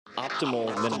optimal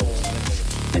minerals.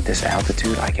 At this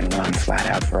altitude, I can run flat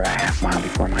out for a half mile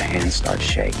before my hands start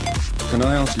shaking. Can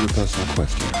I ask you a personal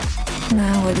question?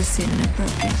 Now would seem an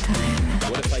appropriate time.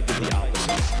 What if I did the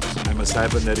opposite? I'm a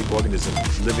cybernetic organism,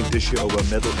 living tissue over a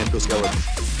metal endoskeleton.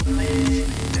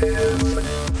 Tim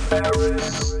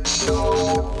Ferriss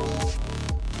Show.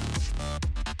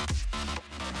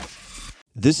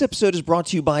 This episode is brought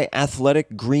to you by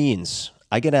Athletic Greens.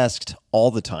 I get asked all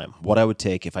the time what I would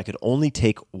take if I could only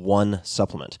take one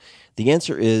supplement. The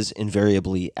answer is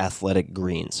invariably Athletic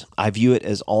Greens. I view it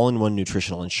as all-in-one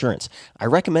nutritional insurance. I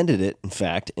recommended it, in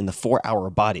fact, in the 4-Hour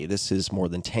Body. This is more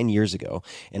than 10 years ago,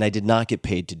 and I did not get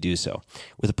paid to do so.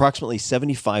 With approximately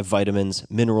 75 vitamins,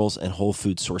 minerals, and whole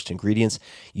food sourced ingredients,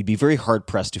 you'd be very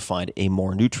hard-pressed to find a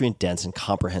more nutrient-dense and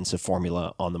comprehensive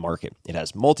formula on the market. It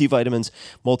has multivitamins,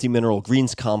 multi-mineral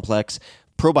greens complex,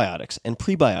 probiotics and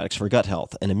prebiotics for gut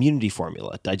health, an immunity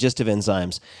formula, digestive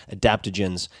enzymes,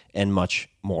 adaptogens, and much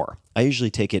more. I usually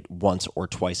take it once or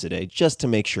twice a day just to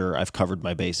make sure I've covered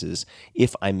my bases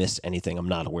if I missed anything I'm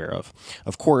not aware of.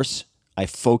 Of course, I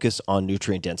focus on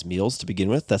nutrient-dense meals to begin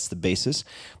with. That's the basis.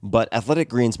 But Athletic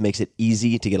Greens makes it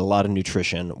easy to get a lot of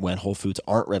nutrition when whole foods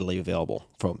aren't readily available.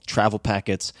 From travel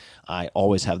packets, I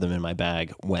always have them in my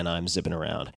bag when I'm zipping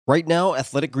around. Right now,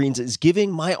 Athletic Greens is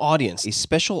giving my audience a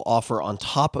special offer on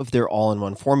top of their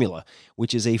all-in-one formula,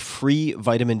 which is a free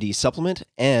vitamin D supplement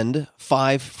and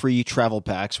 5 free travel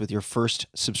packs with your first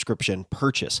subscription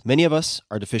purchase. Many of us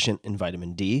are deficient in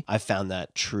vitamin D. I've found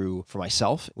that true for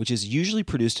myself, which is usually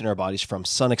produced in our bodies from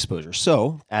sun exposure.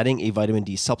 So, adding a vitamin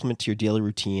D supplement to your daily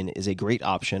routine is a great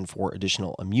option for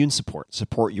additional immune support.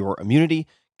 Support your immunity,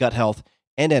 gut health,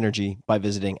 and energy by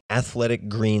visiting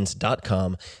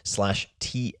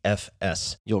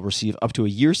athleticgreens.com/TFS. You'll receive up to a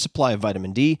year's supply of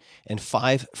vitamin D and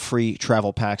 5 free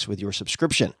travel packs with your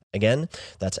subscription. Again,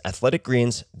 that's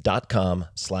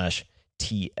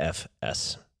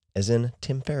athleticgreens.com/TFS, as in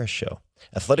Tim Ferriss Show.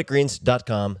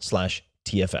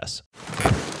 athleticgreens.com/TFS.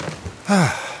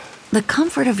 The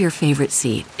comfort of your favorite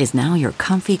seat is now your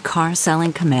comfy car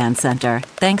selling command center,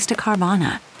 thanks to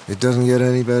Carvana. It doesn't get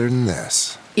any better than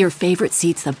this. Your favorite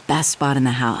seat's the best spot in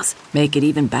the house. Make it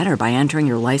even better by entering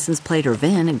your license plate or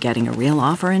VIN and getting a real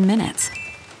offer in minutes.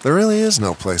 There really is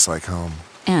no place like home.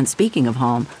 And speaking of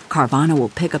home, Carvana will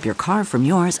pick up your car from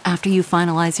yours after you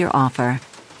finalize your offer.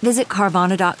 Visit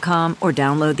Carvana.com or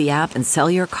download the app and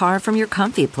sell your car from your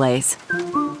comfy place.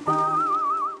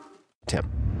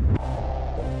 Tim.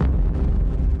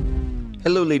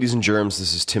 Hello, ladies and germs.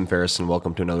 This is Tim Ferriss, and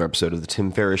welcome to another episode of The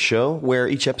Tim Ferriss Show, where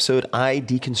each episode I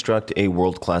deconstruct a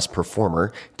world-class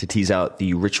performer to tease out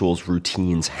the rituals,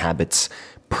 routines, habits,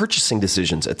 purchasing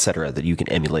decisions, etc. that you can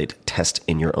emulate, test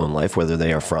in your own life, whether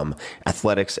they are from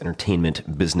athletics,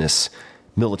 entertainment, business,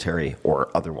 military, or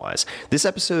otherwise. This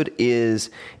episode is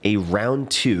a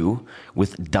round 2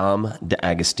 with Dom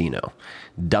D'Agostino.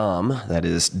 Dom, that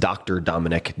is Dr.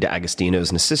 Dominic D'Agostino, is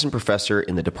an assistant professor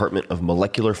in the Department of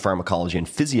Molecular Pharmacology and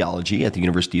Physiology at the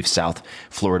University of South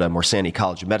Florida Morsani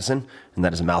College of Medicine, and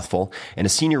that is a mouthful, and a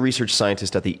senior research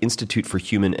scientist at the Institute for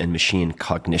Human and Machine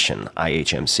Cognition,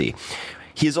 IHMC.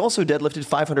 He has also deadlifted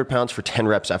 500 pounds for 10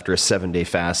 reps after a 7-day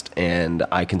fast, and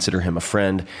I consider him a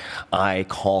friend. I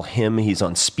call him, he's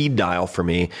on speed dial for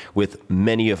me with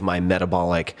many of my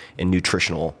metabolic and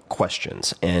nutritional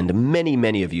questions. And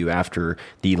many of you, after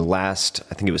the last,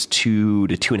 I think it was 2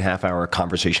 to 2.5 hour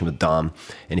conversation with Dom,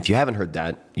 and if you haven't heard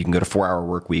that, you can go to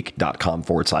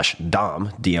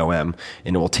 4hourworkweek.com/Dom, D-O-M,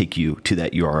 and it will take you to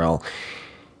that URL.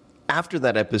 After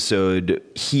that episode,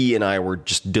 he and I were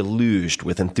just deluged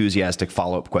with enthusiastic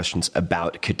follow-up questions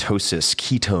about ketosis,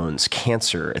 ketones,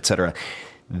 cancer, etc.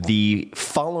 The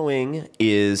following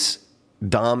is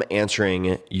Dom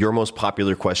answering your most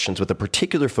popular questions with a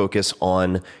particular focus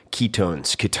on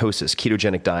ketones, ketosis,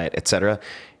 ketogenic diet, etc.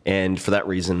 And for that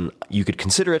reason, you could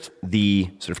consider it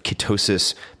the sort of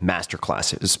ketosis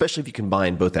masterclass, especially if you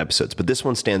combine both episodes. But this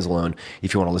one stands alone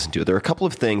if you want to listen to it. There are a couple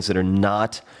of things that are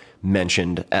not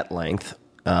mentioned at length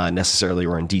necessarily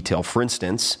or in detail. For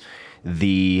instance,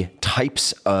 the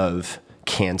types of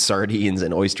canned sardines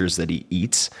and oysters that he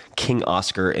eats, King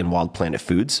Oscar and Wild Planet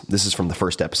Foods. This is from the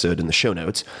first episode in the show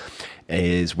notes,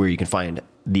 is where you can find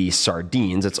the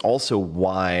sardines. It's also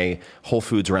why Whole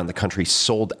Foods around the country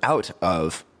sold out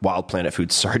of Wild Planet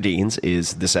Foods sardines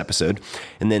is this episode.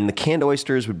 And then the canned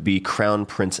oysters would be Crown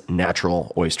Prince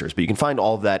Natural Oysters. But you can find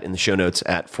all of that in the show notes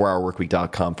at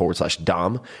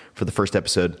 4hourworkweek.com/Dom for the first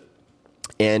episode.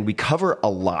 And we cover a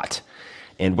lot.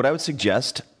 And what I would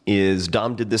suggest is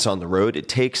Dom did this on the road. It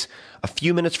takes a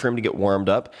few minutes for him to get warmed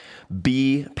up.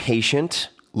 Be patient.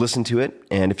 listen to it.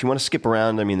 And if you want to skip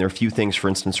around, I mean, there are a few things, for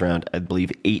instance, around, I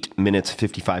believe, 8 minutes,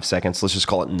 55 seconds. Let's just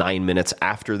call it 9 minutes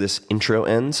after this intro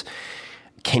ends.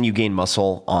 Can you gain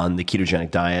muscle on the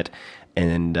ketogenic diet?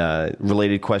 And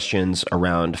related questions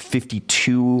around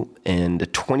 52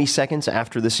 and 20 seconds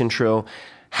after this intro.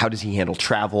 How does he handle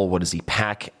travel? What does he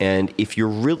pack? And if you're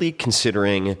really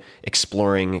considering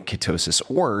exploring ketosis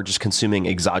or just consuming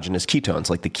exogenous ketones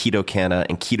like the Ketocana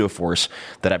and KetoForce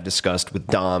that I've discussed with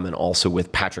Dom and also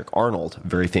with Patrick Arnold,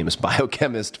 very famous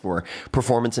biochemist for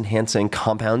performance-enhancing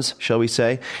compounds, shall we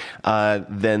say,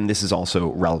 then this is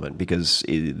also relevant because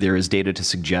there is data to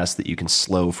suggest that you can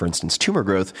slow, for instance, tumor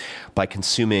growth by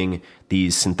consuming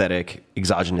these synthetic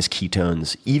exogenous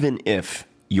ketones, even if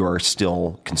you're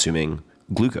still consuming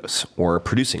glucose or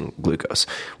producing glucose,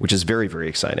 which is very, very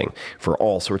exciting for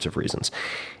all sorts of reasons.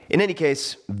 In any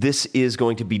case, this is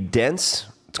going to be dense.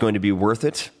 It's going to be worth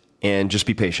it, and just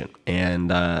be patient.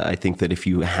 And I think that if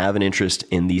you have an interest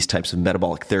in these types of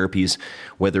metabolic therapies,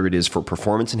 whether it is for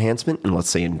performance enhancement and let's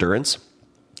say endurance,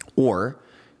 or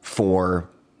for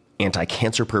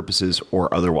anti-cancer purposes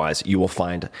or otherwise, you will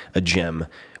find a gem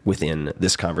within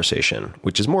this conversation,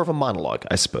 which is more of a monologue,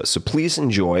 I suppose. So please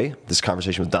enjoy this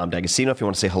conversation with Dom D'Agostino. If you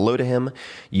want to say hello to him,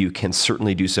 you can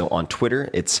certainly do so on Twitter.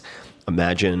 It's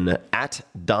imagine at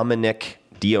Dominic,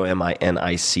 Dominic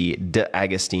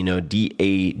D'Agostino,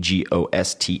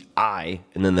 Dagosti,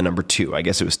 and then the number 2. I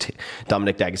guess it was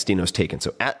Dominic D'Agostino's taken.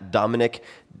 So at Dominic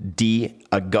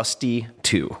D'Agosti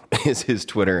 2 is his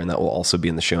Twitter, and that will also be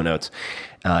in the show notes.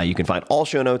 You can find all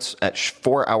show notes at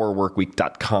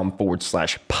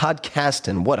 4hourworkweek.com/podcast.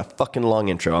 And what a fucking long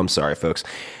intro. I'm sorry, folks.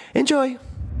 Enjoy.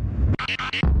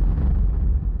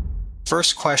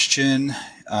 First question,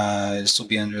 this will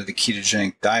be under the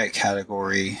ketogenic diet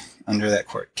category. Under that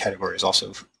category is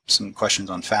also some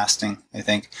questions on fasting, I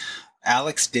think.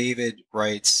 Alex David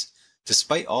writes,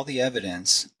 despite all the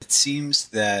evidence, it seems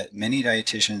that many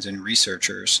dietitians and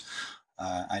researchers,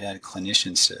 I'd add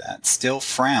clinicians to that, still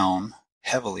frown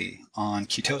heavily on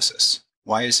ketosis.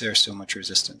 Why is there so much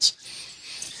resistance?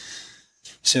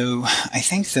 So I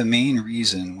think the main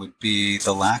reason would be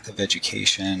the lack of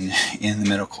education in the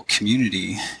medical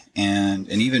community and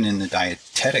even in the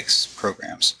dietetics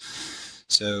programs.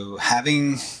 So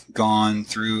having gone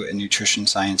through a nutrition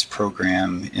science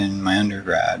program in my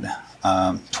undergrad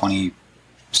 20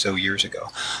 so years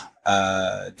ago,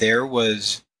 there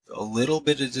was a little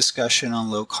bit of discussion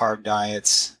on low-carb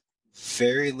diets,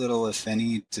 very little, if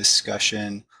any,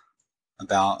 discussion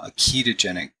about a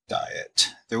ketogenic diet.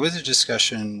 There was a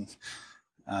discussion,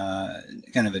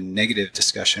 kind of a negative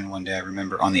discussion one day, I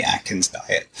remember, on the Atkins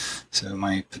diet. So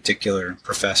my particular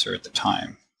professor at the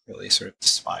time really sort of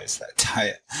despised that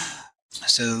diet.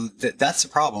 So that's the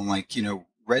problem. Like,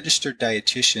 registered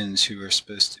dietitians who are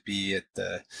supposed to be at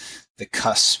the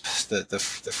cusp,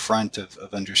 the front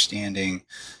of understanding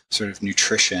sort of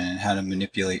nutrition and how to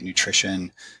manipulate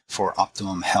nutrition for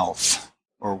optimum health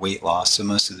or weight loss. So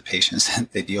most of the patients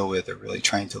that they deal with are really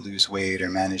trying to lose weight or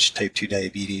manage type 2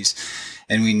 diabetes.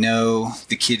 And we know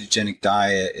the ketogenic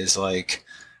diet is like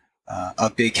a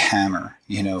big hammer,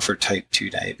 for type 2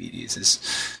 diabetes. As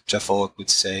Jeff Volek would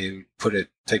say, put a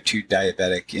type 2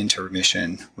 diabetic into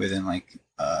remission within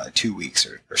 2 weeks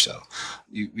or so.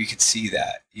 We could see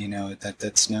that,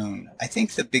 that's known. I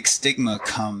think the big stigma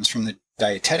comes from the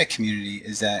dietetic community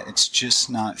is that it's just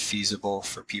not feasible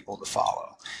for people to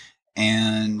follow.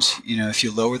 And, if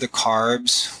you lower the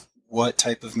carbs, what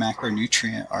type of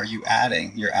macronutrient are you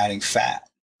adding? You're adding fat,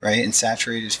 right? And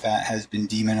saturated fat has been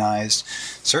demonized.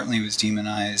 Certainly was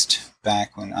demonized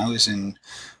back when I was in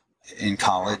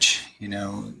college,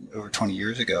 over 20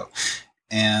 years ago.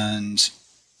 And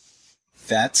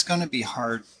that's going to be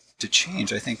hard to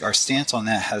change. I think our stance on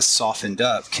that has softened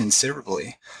up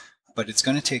considerably, but it's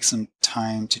going to take some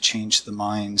time to change the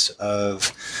minds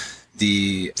of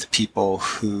the people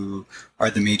who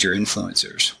are the major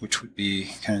influencers, which would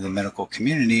be kind of the medical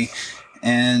community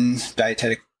and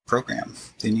dietetic program.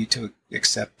 They need to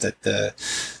accept that the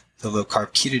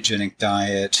low-carb ketogenic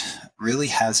diet really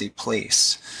has a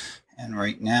place. And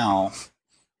right now,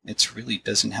 it really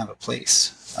doesn't have a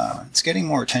place. It's getting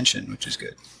more attention, which is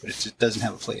good, but it doesn't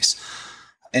have a place.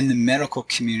 In the medical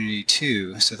community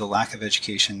too, so the lack of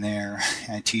education there.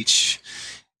 I teach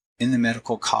in the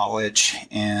medical college,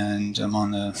 and I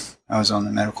was on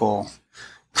the medical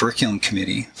curriculum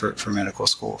committee for medical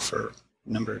school for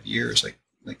a number of years, like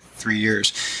 3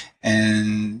 years.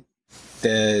 And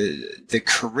the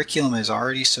curriculum is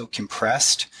already so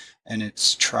compressed, and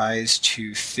it tries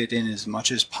to fit in as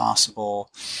much as possible.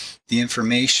 The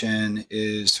information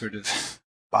is sort of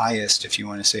biased, if you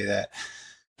want to say that,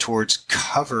 towards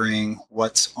covering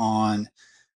what's on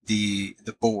the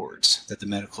boards that the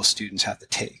medical students have to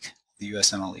take, the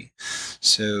USMLE.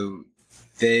 So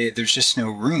there's just no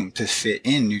room to fit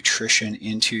in nutrition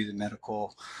into the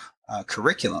medical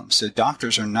curriculum. So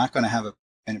doctors are not going to have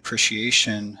an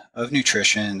appreciation of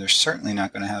nutrition. They're certainly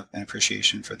not going to have an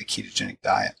appreciation for the ketogenic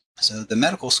diet. So the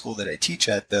medical school that I teach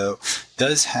at, though,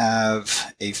 does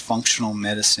have a functional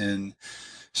medicine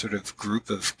sort of group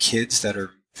of kids that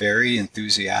are very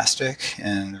enthusiastic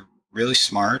and really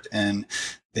smart, and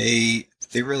they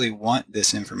really want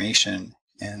this information.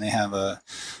 And they have a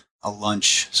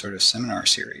lunch sort of seminar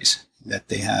series that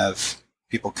they have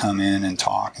people come in and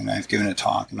talk, and I've given a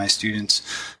talk, and my students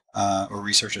or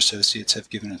research associates have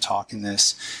given a talk in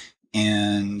this,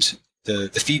 and the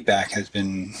feedback has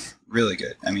been really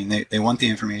good. I mean, they want the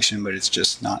information, but it's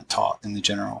just not taught in the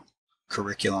general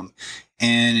curriculum,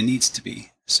 and it needs to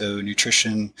be. So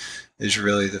nutrition is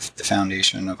really the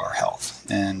foundation of our health,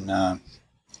 and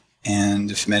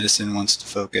if medicine wants to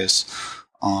focus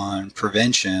on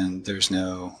prevention, there's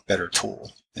no better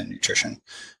tool than nutrition.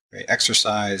 Right?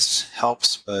 Exercise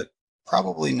helps, but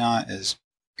probably not as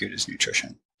good as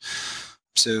nutrition.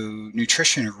 So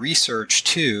nutrition research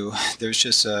too, there's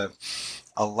just a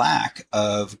lack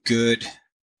of good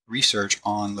research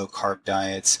on low carb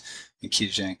diets and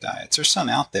ketogenic diets. There's some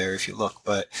out there if you look,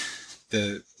 but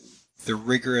the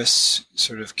rigorous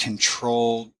sort of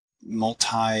controlled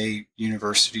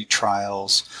multi-university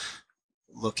trials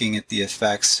looking at the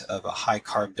effects of a high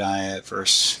carb diet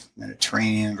versus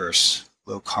Mediterranean versus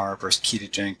low carb versus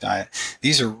ketogenic diet.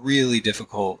 These are really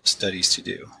difficult studies to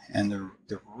do, and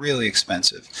they're really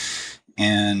expensive.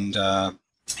 And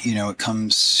it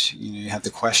comes, you have the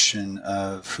question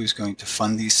of who's going to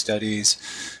fund these studies.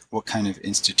 What kind of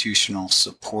institutional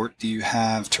support do you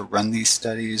have to run these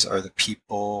studies? Are the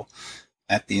people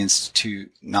at the institute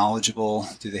knowledgeable?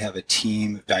 Do they have a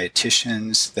team of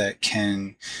dietitians that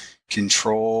can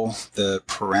control the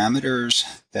parameters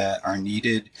that are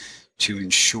needed to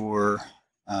ensure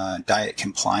diet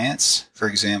compliance? For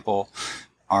example,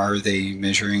 are they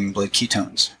measuring blood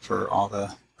ketones for all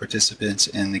the participants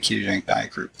in the ketogenic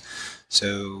diet group?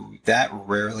 So that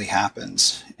rarely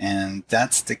happens, and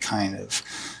that's the kind of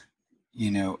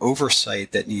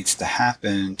oversight that needs to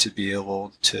happen to be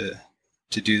able to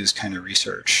do this kind of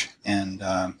research. And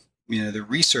the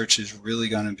research is really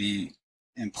going to be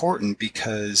important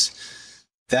because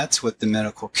that's what the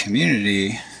medical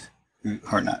community who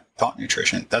are not taught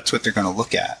nutrition, that's what they're going to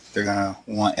look at. They're going to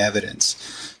want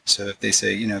evidence. So if they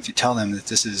say, if you tell them that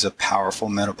this is a powerful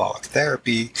metabolic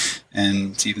therapy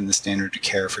and it's even the standard of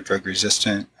care for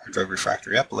drug-resistant or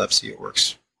drug-refractory epilepsy, it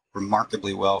works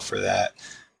remarkably well for that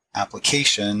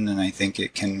application, and I think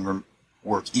it can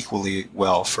work equally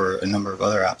well for a number of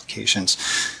other applications.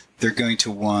 They're going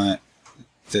to want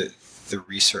the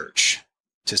research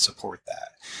to support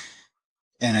that.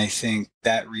 And I think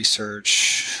that research,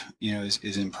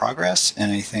 is in progress.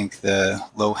 And I think the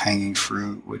low-hanging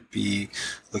fruit would be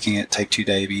looking at type 2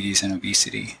 diabetes and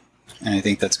obesity. And I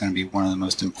think that's going to be one of the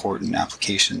most important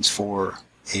applications for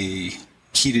a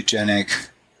ketogenic,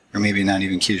 or maybe not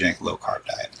even ketogenic, low-carb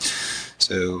diet.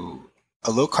 So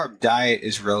a low-carb diet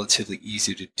is relatively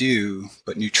easy to do,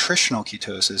 but nutritional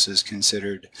ketosis is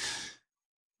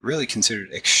really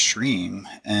considered extreme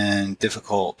and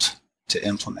difficult to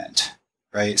implement,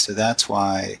 right? So that's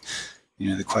why,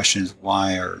 the question is,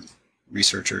 why are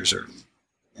researchers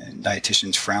and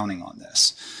dietitians frowning on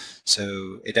this?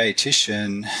 So a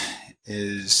dietitian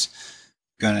is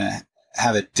going to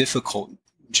have a difficult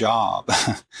job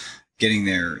getting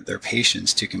their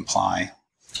patients to comply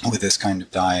with this kind of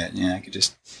diet. I could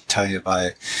just tell you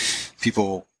by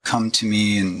people come to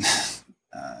me, and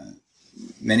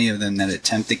many of them that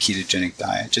attempt the ketogenic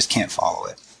diet just can't follow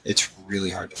it. It's really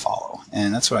hard to follow.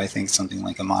 And that's what I think something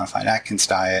like a modified Atkins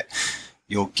diet,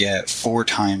 you'll get 4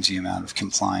 times the amount of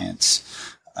compliance.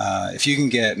 If you can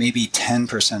get maybe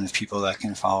 10% of people that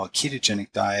can follow a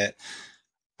ketogenic diet,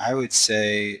 I would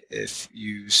say if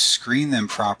you screen them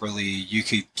properly, you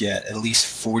could get at least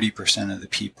 40% of the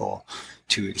people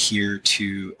to adhere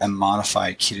to a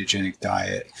modified ketogenic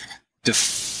diet,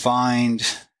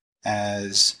 defined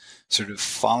as sort of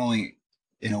following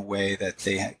in a way that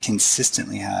they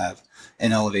consistently have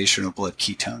an elevation of blood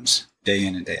ketones day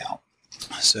in and day out.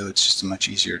 So it's just a much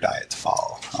easier diet to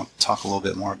follow. I'll talk a little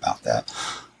bit more about that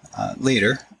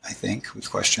later, I think, with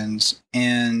questions.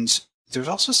 And there's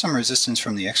also some resistance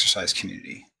from the exercise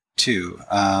community too.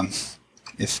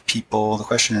 The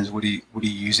question is, what are you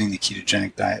using the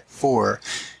ketogenic diet for?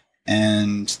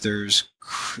 And there's,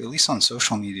 at least on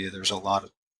social media, there's a lot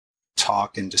of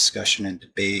talk and discussion and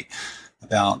debate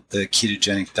about the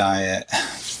ketogenic diet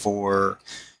for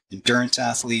endurance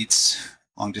athletes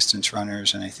long distance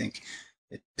runners. And I think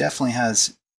it definitely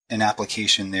has an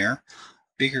application there.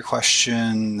 Bigger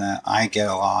question that I get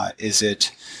a lot, is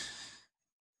it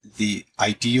the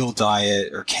ideal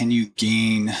diet, or can you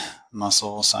gain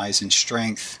muscle size and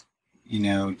strength,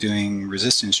 doing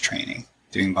resistance training,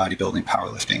 doing bodybuilding,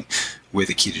 powerlifting with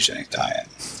a ketogenic diet?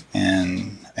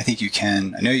 And I think you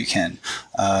can. I know you can.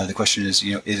 The question is,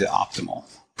 is it optimal?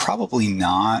 Probably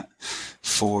not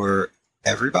for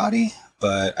everybody,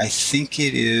 but I think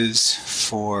it is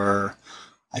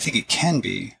I think it can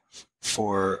be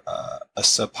for a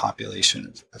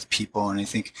subpopulation of people. And I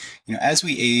think, as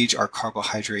we age, our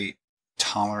carbohydrate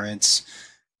tolerance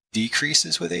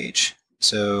decreases with age.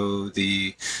 So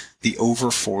the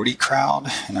over 40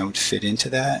 crowd, and I would fit into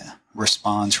that,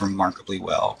 responds remarkably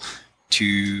well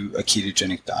to a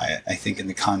ketogenic diet, I think, in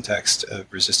the context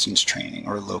of resistance training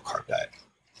or a low carb diet.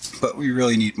 But we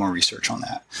really need more research on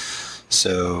that.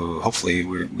 So hopefully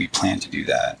we plan to do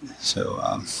that. So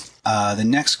the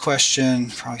next question,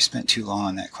 probably spent too long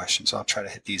on that question, so I'll try to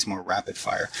hit these more rapid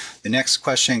fire. The next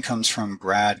question comes from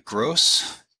Brad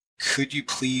Gross. Could you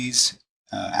please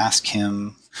ask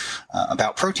him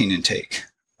about protein intake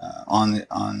on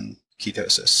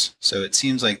ketosis? So it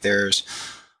seems like there's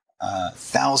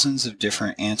thousands of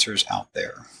different answers out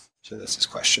there. So that's his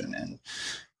question. And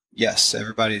yes,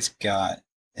 everybody's got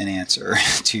an answer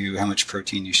to how much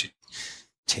protein you should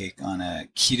take on a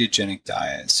ketogenic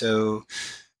diet. So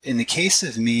in the case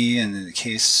of me, and in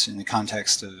the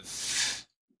context of,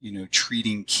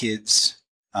 treating kids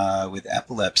with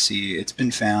epilepsy, it's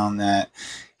been found that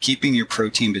keeping your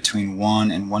protein between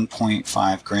 1 and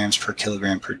 1.5 grams per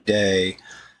kilogram per day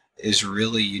is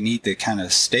really, you need to kind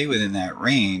of stay within that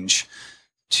range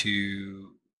to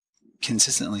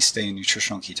consistently stay in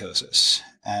nutritional ketosis,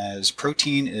 as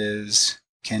protein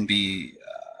can be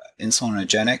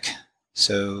insulinogenic.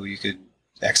 So you could,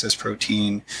 excess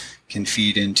protein can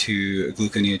feed into a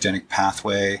gluconeogenic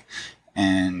pathway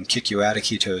and kick you out of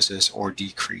ketosis or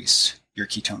decrease your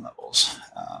ketone levels.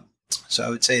 So I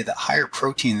would say that higher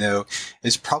protein, though,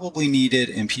 is probably needed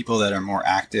in people that are more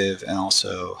active and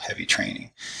also heavy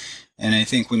training. And I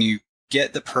think when you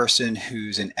get the person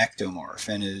who's an ectomorph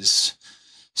and is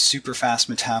super fast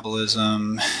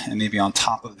metabolism, and maybe on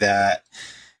top of that,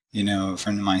 a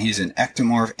friend of mine, he's an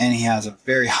ectomorph and he has a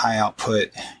very high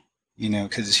output,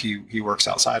 because he works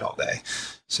outside all day.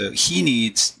 So he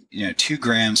needs, 2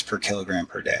 grams per kilogram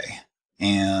per day.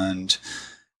 And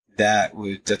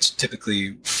that's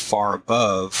typically far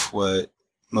above what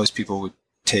most people would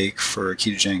take for a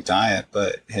ketogenic diet,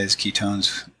 but his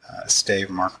ketones stay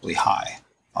remarkably high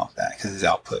off that because his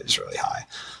output is really high.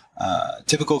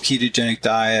 Typical ketogenic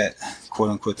diet, quote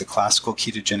unquote, the classical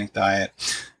ketogenic diet,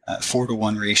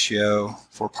 4-to-1 ratio,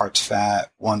 4 parts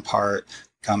fat, 1 part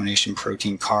combination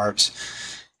protein carbs,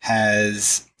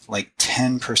 has like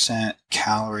 10%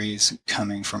 calories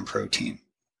coming from protein.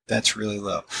 That's really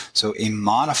low. So a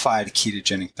modified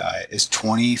ketogenic diet is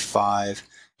 25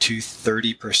 to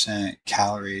 30%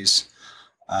 calories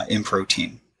in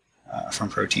protein, from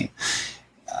protein,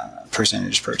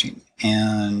 percentage protein.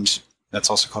 And that's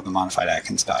also called the modified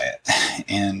Atkins diet.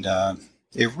 And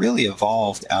it really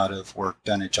evolved out of work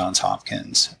done at Johns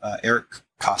Hopkins. Eric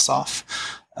Kossoff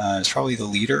is probably the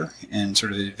leader in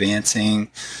sort of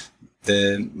advancing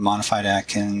the modified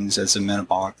Atkins as a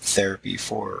metabolic therapy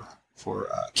for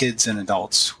kids and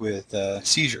adults with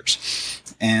seizures.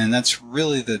 And that's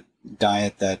really the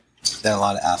diet that a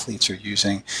lot of athletes are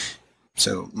using.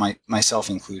 So myself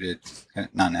included,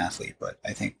 not an athlete, but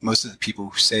I think most of the people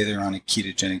who say they're on a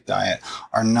ketogenic diet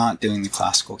are not doing the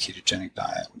classical ketogenic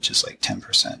diet, which is like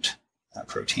 10%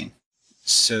 protein.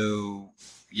 So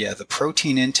yeah, the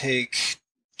protein intake,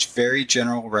 very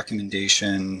general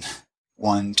recommendation,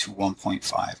 1 to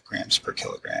 1.5 grams per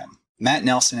kilogram. Matt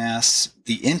Nelson asks,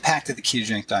 the impact of the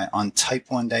ketogenic diet on type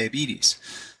 1 diabetes.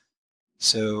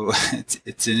 So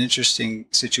it's an interesting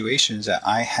situation, is that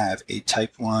I have a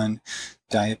type 1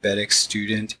 diabetic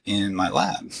student in my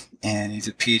lab, and he's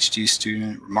a PhD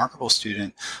student, remarkable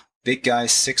student, big guy,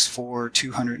 6'4",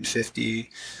 250.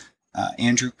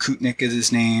 Andrew Kutnick is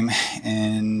his name,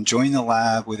 and joined the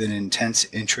lab with an intense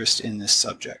interest in this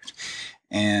subject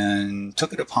and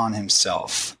took it upon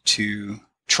himself to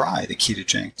try the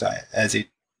ketogenic diet as a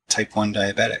type 1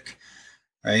 diabetic,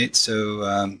 right?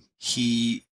 So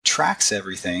he tracks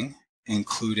everything,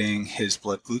 including his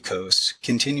blood glucose,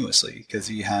 continuously, because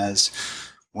he has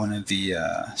one of the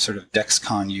sort of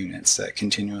Dexcom units that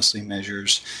continuously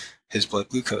measures his blood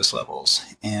glucose levels.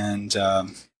 And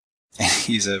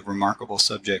he's a remarkable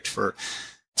subject for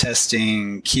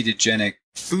testing ketogenic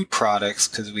food products,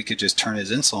 because we could just turn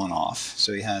his insulin off.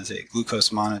 So he has a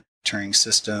glucose monitoring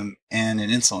system and an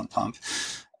insulin pump.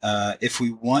 If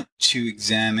we want to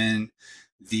examine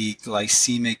the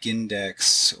glycemic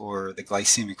index or the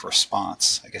glycemic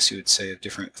response, I guess you would say, of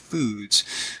different foods,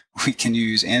 we can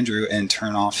use Andrew and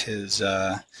turn off his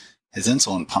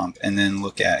insulin pump and then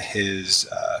look at his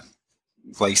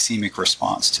glycemic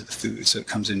response to the food. So it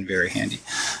comes in very handy.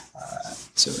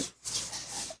 So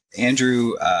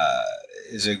Andrew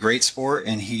is a great sport,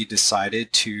 and he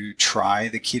decided to try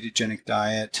the ketogenic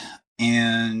diet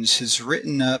and has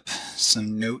written up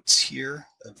some notes here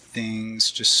of things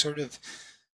just sort of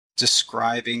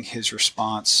describing his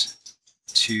response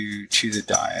to the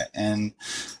diet. And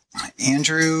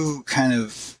Andrew kind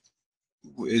of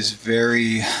is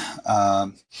very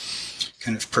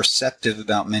kind of perceptive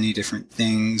about many different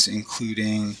things,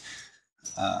 including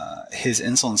his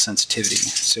insulin sensitivity.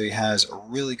 So he has a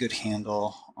really good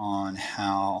handle on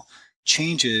how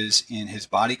changes in his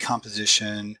body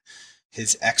composition,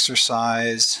 his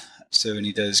exercise, so when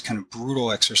he does kind of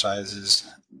brutal exercises,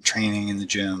 training in the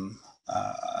gym,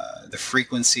 the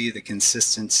frequency, the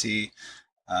consistency,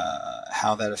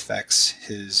 how that affects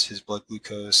his blood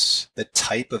glucose, the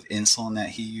type of insulin that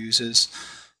he uses,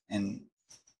 and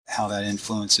how that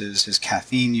influences his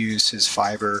caffeine use, his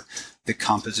fiber, the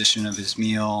composition of his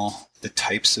meal, the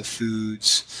types of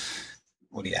foods,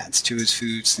 what he adds to his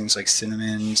foods, things like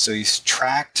cinnamon. So he's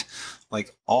tracked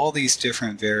like all these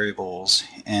different variables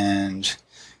and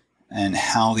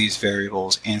how these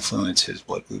variables influence his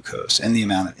blood glucose and the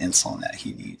amount of insulin that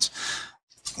he needs.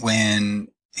 When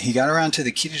he got around to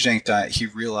the ketogenic diet, he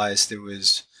realized there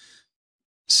was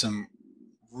some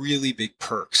really big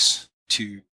perks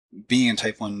to being a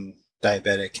type 1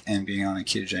 diabetic and being on a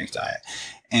ketogenic diet.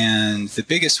 And the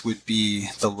biggest would be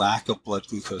the lack of blood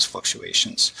glucose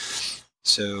fluctuations.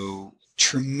 So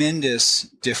tremendous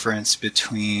difference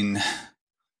between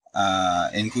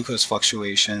in glucose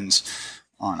fluctuations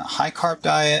on a high carb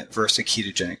diet versus a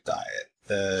ketogenic diet.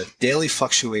 The daily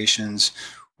fluctuations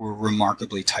were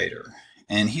remarkably tighter.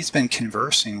 And he's been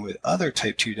conversing with other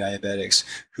type 2 diabetics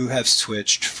who have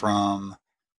switched from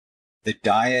the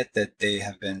diet that they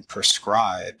have been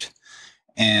prescribed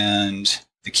and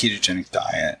the ketogenic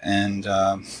diet. And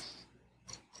I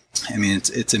mean,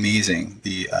 it's amazing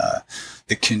the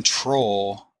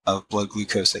control of blood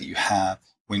glucose that you have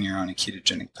when you're on a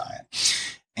ketogenic diet.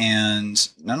 And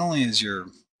not only is his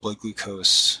blood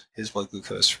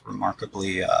glucose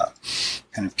remarkably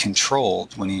kind of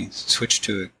controlled when he switched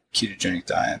to a ketogenic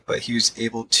diet, but he was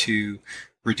able to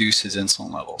reduce his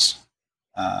insulin levels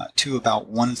to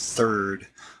about 1/3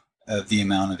 of the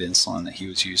amount of insulin that he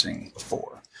was using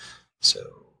before.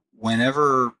 So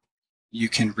whenever you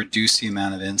can reduce the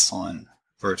amount of insulin,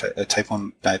 or a type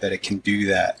 1 diabetic can do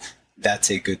that, that's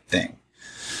a good thing.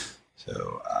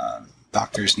 So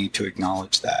doctors need to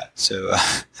acknowledge that. So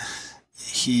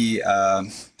he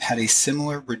had a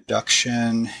similar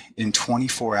reduction in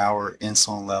 24-hour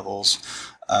insulin levels,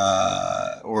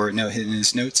 in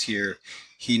his notes here,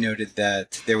 he noted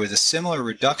that there was a similar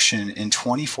reduction in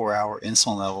 24-hour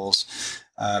insulin levels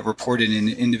reported in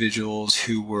individuals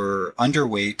who were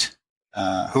underweight,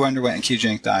 who underwent a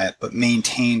ketogenic diet but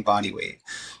maintained body weight.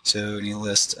 So he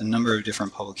lists a number of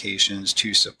different publications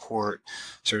to support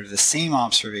sort of the same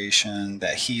observation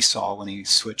that he saw when he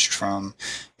switched from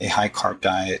a high carb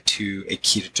diet to a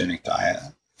ketogenic diet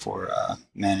for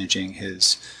managing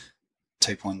his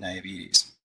type 1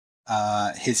 diabetes.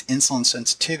 His insulin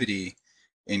sensitivity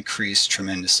increased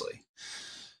tremendously.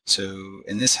 So,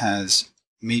 and this has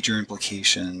major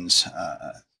implications,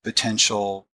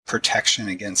 potential protection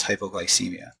against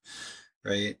hypoglycemia,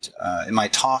 right? In my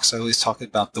talks, I always talk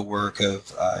about the work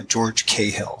of George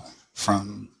Cahill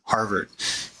from Harvard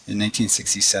in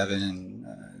 1967 and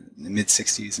in the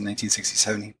mid-60s. In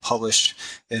 1967, he published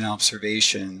an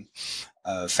observation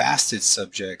of fasted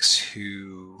subjects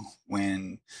who,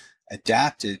 when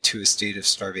adapted to a state of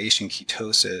starvation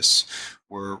ketosis,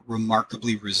 were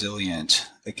remarkably resilient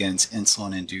against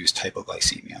insulin-induced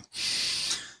hypoglycemia.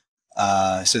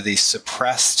 So they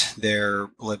suppressed their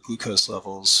blood glucose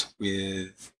levels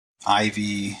with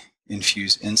IV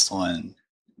infused insulin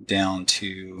down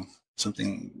to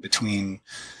something between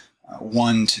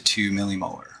 1 to 2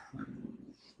 millimolar.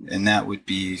 And that would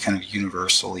be kind of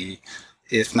universally,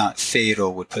 if not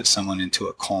fatal, would put someone into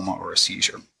a coma or a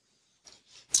seizure.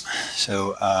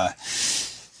 So,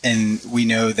 and we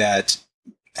know that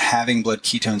having blood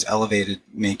ketones elevated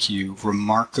make you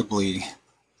remarkably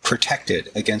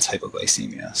protected against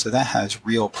hypoglycemia. So that has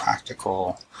real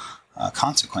practical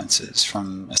consequences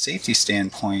from a safety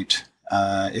standpoint.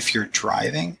 If you're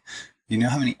driving, you know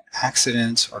how many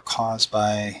accidents are caused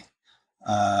by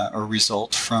or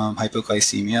result from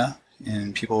hypoglycemia.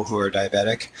 in people who are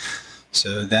diabetic.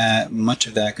 So that much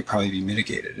of that could probably be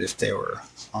mitigated if they were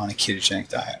on a ketogenic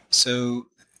diet. So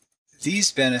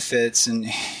these benefits, and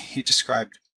he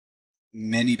described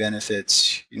many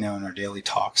benefits, in our daily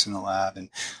talks in the lab, and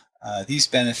these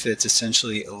benefits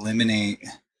essentially eliminate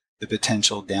the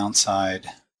potential downside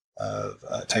of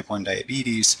type 1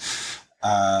 diabetes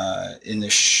in the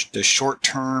short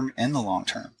term and the long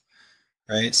term,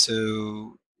 right?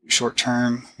 So short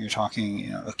term, you're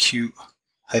talking, acute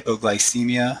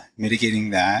hypoglycemia,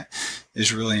 mitigating that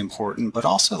is really important, but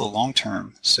also the long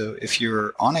term. So if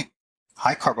you're on a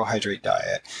high carbohydrate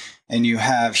diet and you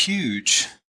have huge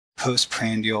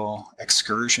postprandial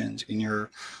excursions in your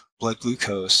blood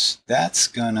glucose,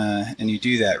 and you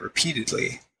do that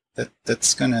repeatedly,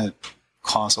 that's gonna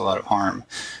cause a lot of harm,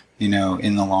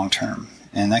 in the long term.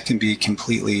 And that can be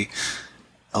completely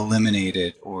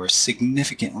eliminated or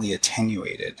significantly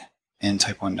attenuated in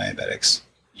type 1 diabetics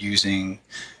using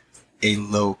a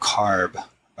low carb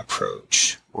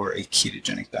approach or a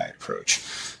ketogenic diet approach.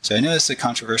 So I know it's a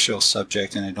controversial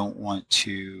subject, and I don't want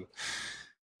to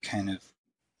kind of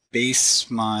base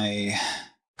my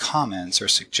comments or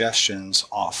suggestions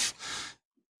off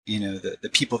the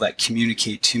people that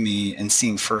communicate to me and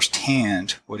seeing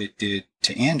firsthand what it did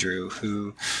to Andrew,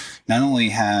 who not only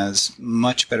has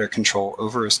much better control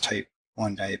over his type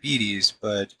 1 diabetes,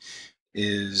 but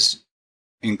has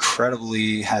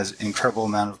incredible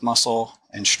amount of muscle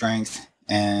and strength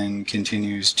and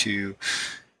continues to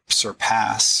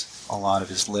surpass a lot of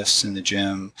his lifts in the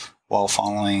gym while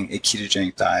following a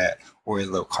ketogenic diet or a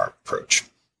low carb approach.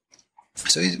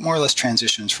 So he more or less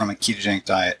transitions from a ketogenic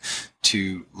diet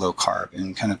to low carb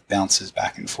and kind of bounces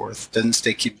back and forth. Doesn't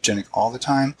stay ketogenic all the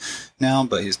time now,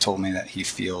 but he's told me that he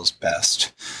feels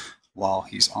best while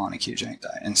he's on a ketogenic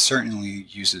diet and certainly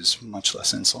uses much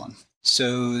less insulin.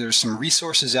 So there's some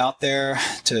resources out there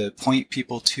to point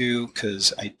people to,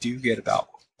 because I do get about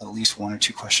at least 1 or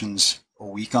 2 questions a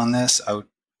week on this. I would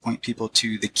point people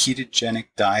to the Ketogenic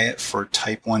Diet for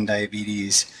Type 1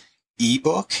 Diabetes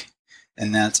ebook,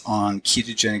 and that's on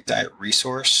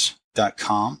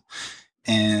ketogenicdietresource.com.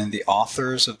 And the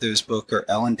authors of those books are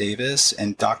Ellen Davis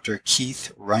and Dr.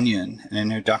 Keith Runyon. And I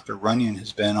know Dr. Runyon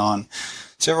has been on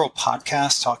several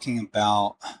podcasts talking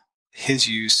about his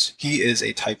use. He is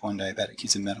a type 1 diabetic.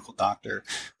 He's a medical doctor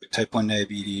with type 1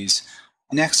 diabetes.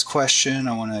 Next question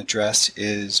I want to address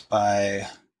is by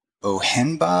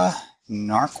Ohenba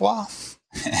Narkwa,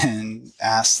 and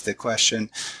asks the question,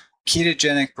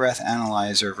 ketogenic breath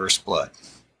analyzer versus blood.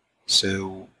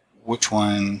 So which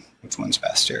one's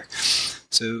best here?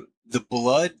 So the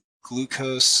blood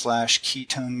glucose /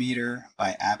 ketone meter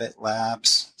by Abbott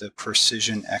Labs, the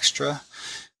Precision Extra.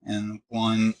 And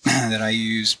one that I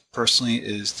use personally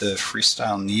is the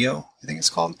Freestyle Neo, I think it's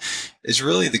called, is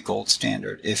really the gold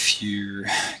standard. If you're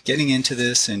getting into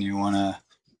this and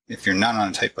if you're not on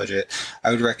a tight budget, I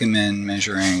would recommend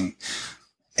measuring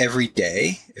every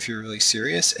day if you're really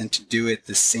serious, and to do it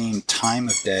the same time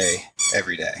of day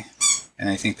every day. And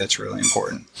I think that's really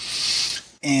important.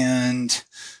 And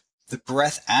the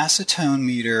breath acetone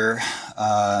meter,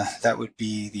 that would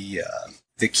be the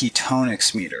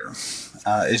Ketonics meter,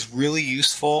 is really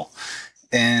useful,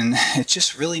 and it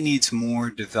just really needs more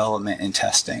development and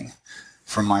testing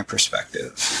from my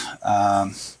perspective.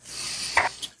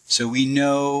 So we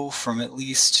know from at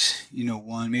least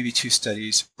 1, maybe 2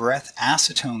 studies, breath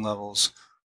acetone levels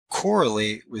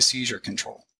correlate with seizure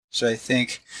control. So I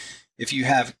think if you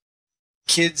have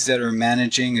kids that are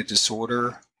managing a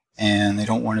disorder and they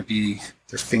don't want to be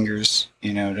their fingers,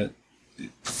 to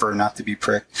prefer not to be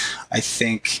pricked, I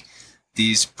think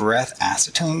these breath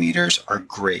acetone meters are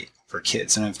great for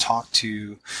kids. And I've talked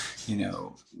to,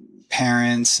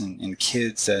 parents and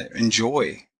kids that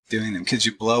enjoy doing them. Kids,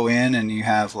 you blow in and you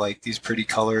have like these pretty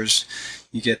colors.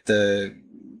 You get the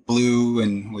blue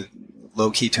and with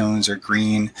low ketones, or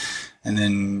green, and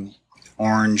then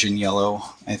orange and yellow,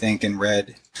 I think, and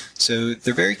red. So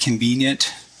they're very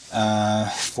convenient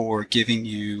for giving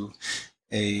you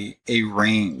a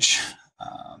range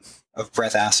of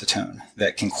breath acetone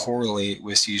that can correlate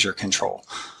with seizure control.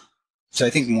 So I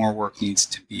think more work needs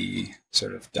to be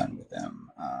sort of done with them.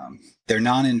 They're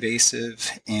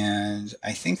non-invasive, and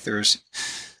I think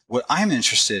what I'm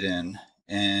interested in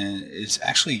is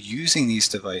actually using these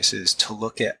devices to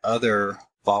look at other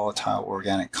volatile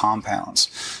organic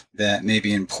compounds that may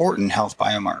be important health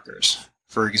biomarkers.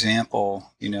 For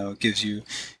example, it gives you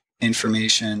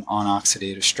information on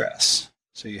oxidative stress.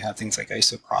 So you have things like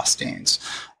isoprostanes,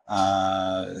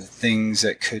 things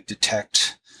that could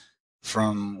detect,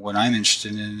 from what I'm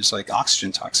interested in, is like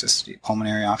oxygen toxicity.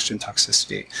 Pulmonary oxygen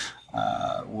toxicity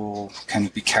will kind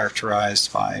of be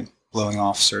characterized by blowing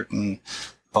off certain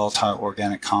volatile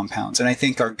organic compounds. And I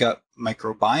think our gut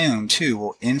microbiome too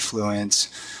will influence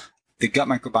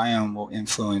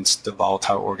the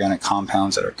volatile organic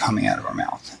compounds that are coming out of our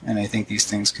mouth. And I think these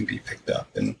things can be picked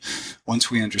up. And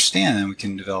once we understand them, we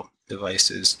can develop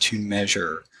devices to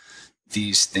measure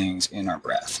these things in our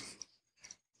breath.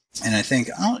 And I think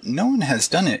no one has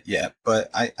done it yet, but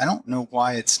I don't know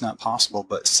why it's not possible,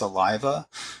 but saliva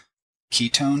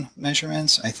ketone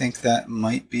measurements, I think that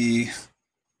might be,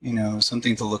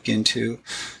 something to look into.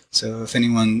 So if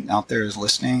anyone out there is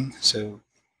listening, so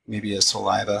maybe a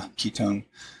saliva ketone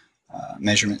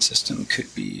measurement system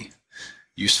could be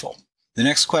useful. The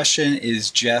next question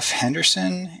is Jeff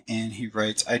Henderson, and he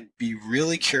writes, I'd be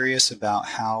really curious about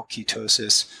how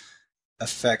ketosis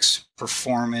affects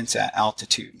performance at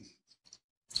altitude.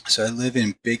 So I live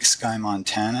in Big Sky,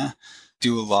 Montana,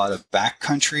 do a lot of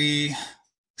backcountry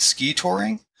ski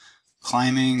touring,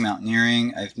 climbing,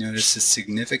 mountaineering. I've noticed a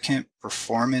significant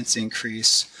performance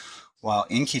increase while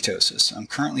in ketosis. I'm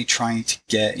currently trying to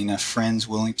get enough friends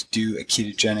willing to do a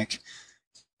ketogenic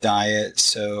diet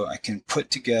so I can put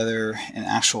together an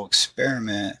actual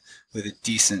experiment with a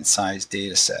decent sized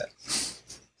data set.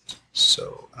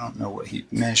 So I don't know what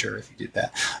he'd measure if he did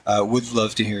that. Would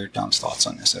love to hear Dom's thoughts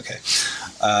on this. Okay.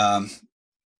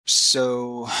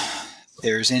 So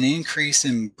there's an increase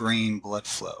in brain blood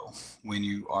flow when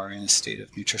you are in a state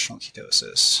of nutritional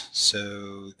ketosis.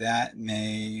 So that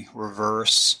may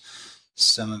reverse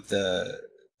some of the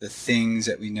things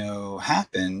that we know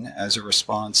happen as a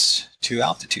response to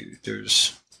altitude.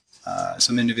 There's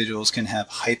some individuals can have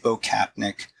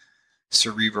hypocapnic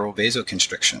cerebral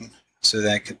vasoconstriction. So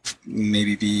that could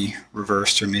maybe be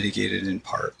reversed or mitigated in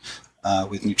part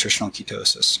with nutritional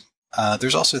ketosis.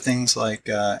 There's also things like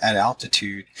at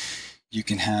altitude, you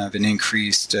can have an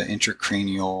increased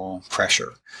intracranial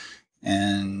pressure.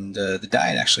 And the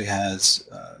diet actually has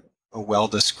a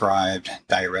well-described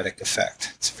diuretic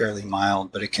effect. It's fairly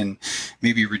mild, but it can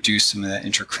maybe reduce some of that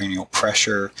intracranial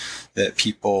pressure that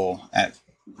people at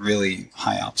really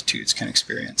high altitudes can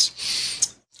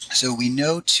experience. So we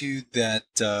know too that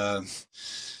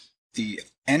the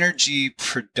energy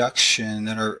production,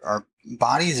 that our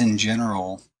bodies in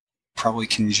general probably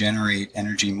can generate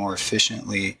energy more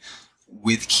efficiently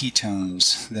with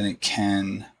ketones than it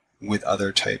can with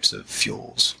other types of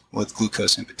fuels, with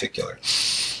glucose in particular.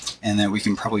 And that we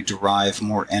can probably derive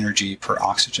more energy per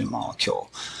oxygen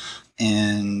molecule.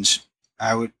 And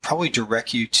I would probably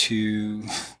direct you to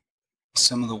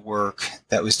some of the work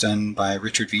that was done by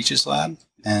Richard Veach's lab.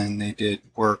 And they did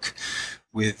work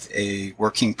with a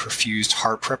working perfused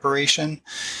heart preparation.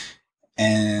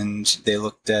 And they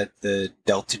looked at the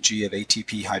delta G of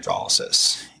ATP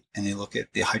hydrolysis. And they looked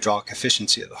at the hydraulic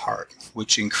efficiency of the heart,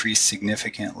 which increased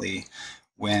significantly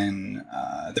when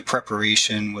the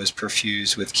preparation was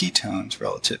perfused with ketones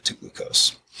relative to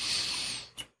glucose.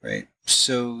 Right.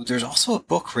 So there's also a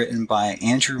book written by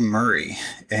Andrew Murray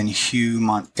and Hugh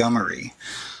Montgomery.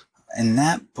 And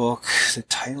that book, the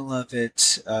title of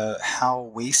it,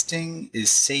 How Wasting is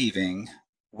Saving,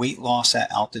 Weight Loss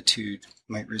at Altitude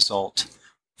Might Result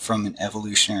from an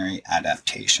Evolutionary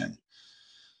Adaptation.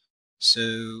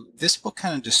 So this book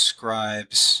kind of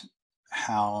describes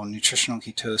how nutritional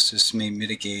ketosis may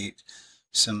mitigate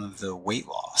some of the weight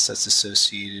loss that's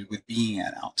associated with being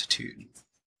at altitude.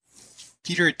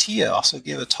 Peter Attia also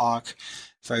gave a talk,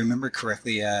 if I remember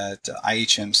correctly, at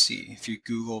IHMC. If you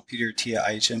Google Peter Attia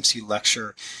IHMC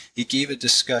lecture, he gave a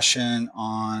discussion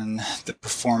on the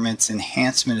performance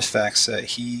enhancement effects that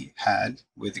he had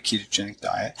with the ketogenic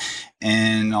diet,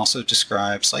 and also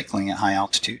described cycling at high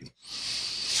altitude.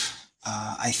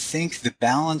 I think the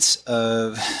balance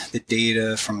of the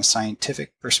data from a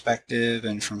scientific perspective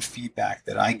and from feedback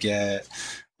that I get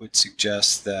would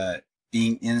suggest that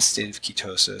being in a state of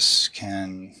ketosis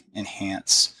can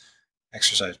enhance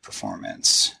exercise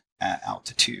performance at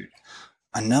altitude.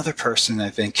 Another person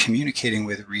I've been communicating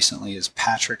with recently is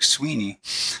Patrick Sweeney.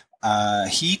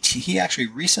 He actually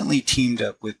recently teamed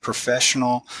up with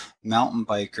professional mountain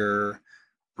biker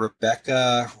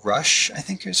Rebecca Rush, I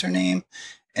think is her name,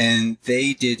 and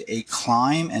they did a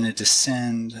climb and a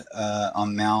descend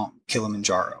on Mount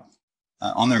Kilimanjaro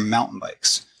on their mountain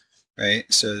bikes. Right,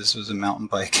 so this was a mountain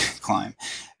bike climb,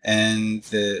 and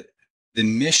the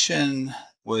mission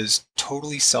was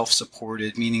totally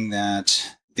self-supported, meaning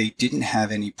that they didn't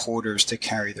have any porters to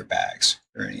carry their bags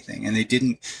or anything, and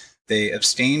they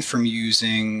abstained from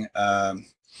using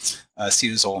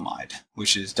acetazolamide,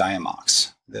 which is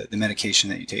Diamox, the medication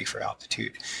that you take for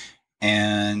altitude.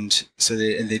 And so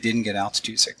they didn't get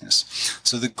altitude sickness.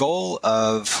 So the goal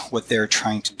of what they're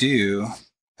trying to do,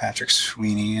 Patrick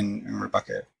Sweeney and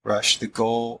Rebecca Rush, the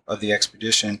goal of the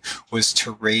expedition was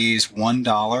to raise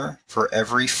 $1 for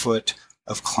every foot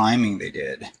of climbing they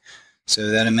did. So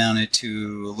that amounted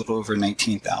to a little over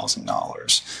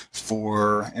 $19,000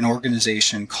 for an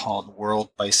organization called World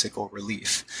Bicycle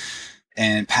Relief.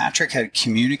 And Patrick had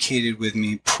communicated with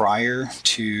me prior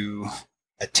to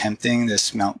attempting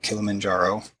this Mount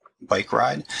Kilimanjaro bike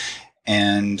ride.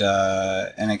 And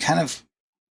I kind of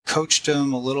coached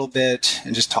him a little bit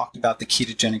and just talked about the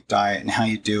ketogenic diet and how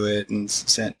you do it, and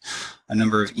sent a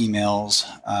number of emails.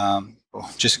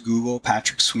 Just Google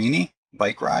Patrick Sweeney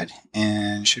bike ride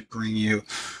and should bring you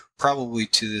probably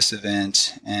to this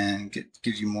event and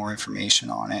give you more information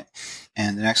on it.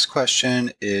 And the next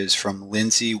question is from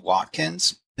Lindsay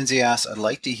Watkins. Lindsay asks, I'd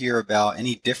like to hear about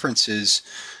any differences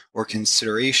or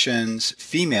considerations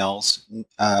females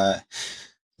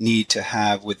need to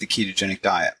have with the ketogenic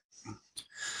diet.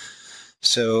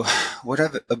 So what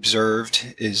I've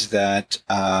observed is that,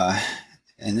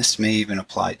 and this may even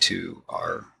apply to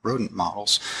our rodent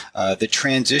models, the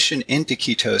transition into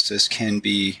ketosis can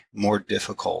be more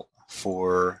difficult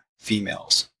for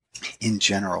females. In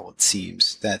general, it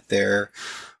seems that they're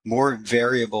more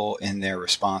variable in their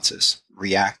responses,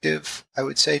 reactive, I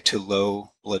would say, to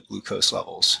low blood glucose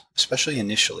levels, especially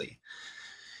initially.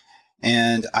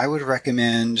 And I would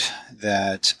recommend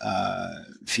that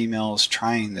females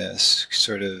trying this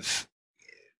sort of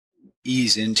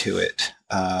ease into it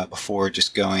before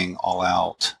just going all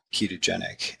out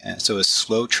ketogenic. And so a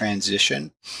slow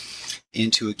transition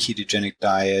into a ketogenic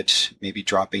diet, maybe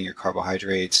dropping your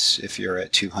carbohydrates if you're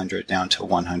at 200 down to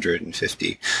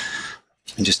 150,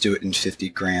 and just do it in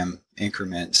 50-gram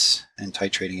increments and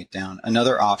titrating it down.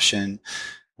 Another option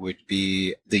would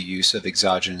be the use of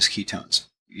exogenous ketones.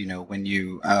 You know, when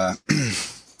you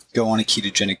go on a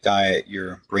ketogenic diet,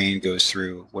 your brain goes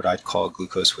through what I'd call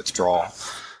glucose withdrawal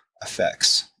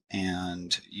effects.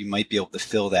 And you might be able to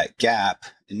fill that gap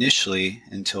initially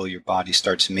until your body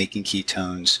starts making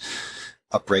ketones,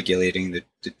 upregulating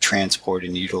the transport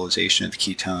and utilization of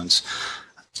ketones.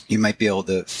 You might be able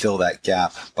to fill that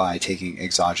gap by taking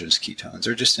exogenous ketones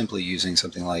or just simply using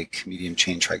something like medium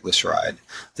chain triglyceride.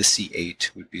 The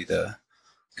C8 would be the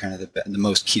kind of the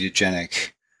most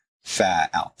ketogenic fat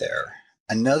out there.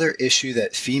 Another issue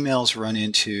that females run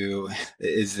into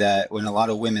is that when a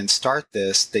lot of women start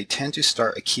this, they tend to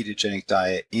start a ketogenic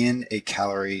diet in a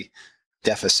calorie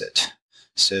deficit.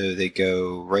 So they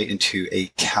go right into a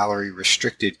calorie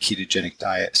restricted ketogenic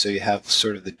diet. So you have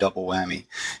sort of the double whammy.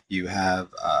 You have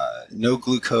no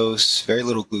glucose, very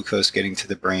little glucose getting to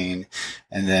the brain,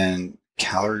 and then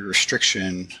calorie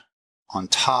restriction on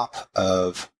top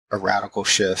of a radical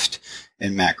shift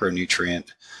in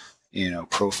macronutrient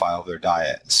profile of their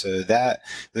diet. So that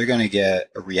they're going to get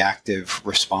a reactive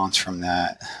response from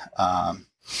that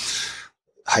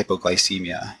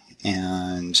hypoglycemia.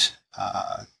 And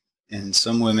in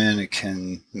some women, it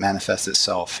can manifest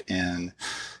itself in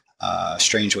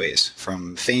strange ways,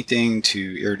 from fainting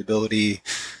to irritability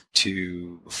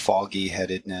to foggy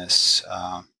headedness.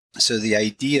 So the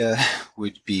idea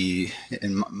would be,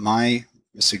 and my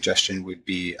suggestion would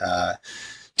be,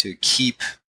 to keep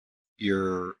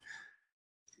your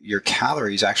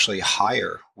calories actually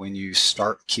higher when you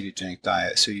start ketogenic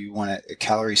diet. So you want a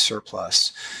calorie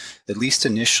surplus, at least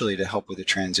initially, to help with the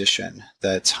transition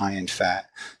that's high in fat.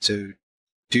 So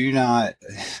do not,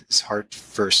 it's hard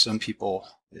for some people,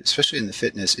 especially in the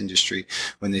fitness industry,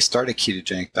 when they start a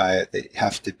ketogenic diet, they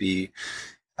have to be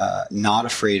not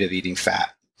afraid of eating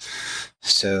fat.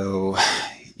 So,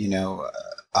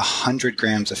 100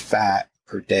 grams of fat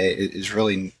per day is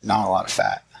really not a lot of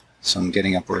fat. So I'm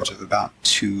getting upwards of about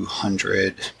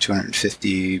 200,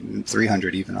 250,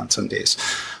 300 even on some days.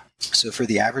 So for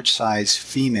the average size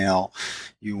female,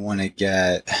 you want to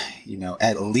get,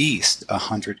 at least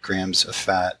 100 grams of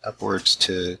fat, upwards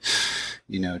to,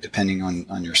 depending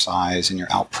on your size and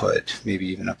your output, maybe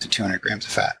even up to 200 grams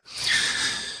of fat.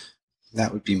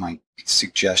 That would be my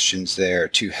suggestions there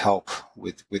to help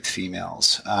with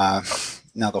females. Now,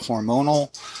 the hormonal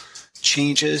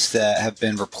changes that have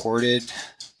been reported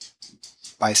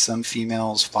by some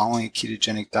females following a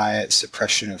ketogenic diet,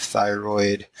 suppression of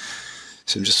thyroid.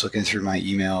 So I'm just looking through my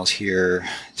emails here,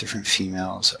 different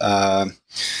females. That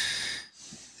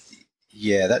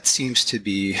seems to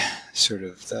be sort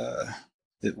of the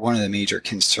one of the major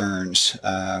concerns.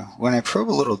 When I probe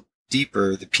a little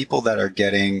deeper, the people that are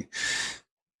getting,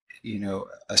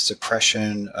 a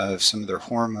suppression of some of their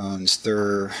hormones,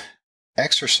 they're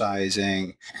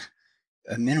exercising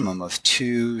a minimum of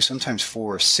 2, sometimes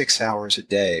 4, 6 hours a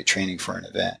day training for an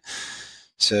event.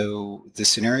 So the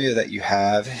scenario that you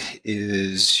have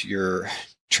is you're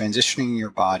transitioning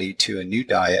your body to a new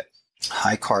diet,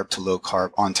 high carb to low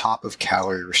carb, on top of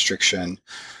calorie restriction,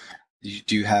 you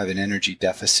do have an energy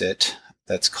deficit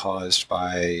that's caused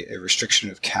by a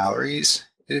restriction of calories,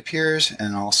 it appears,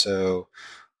 and also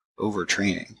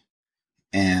overtraining.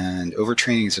 And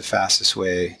overtraining is the fastest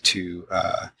way to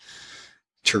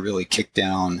really kick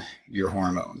down your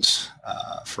hormones.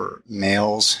 For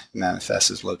males, it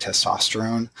manifests as low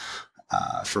testosterone.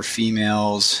 For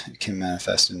females, it can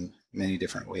manifest in many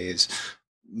different ways.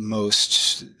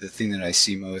 The thing that I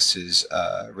see most is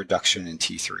reduction in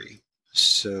T3.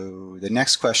 So the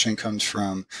next question comes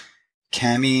from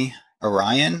Cami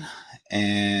Orion,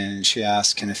 and she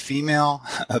asks, can a female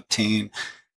obtain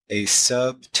a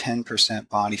sub 10%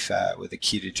 body fat with a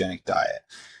ketogenic diet?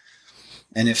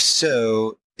 And if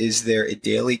so, is there a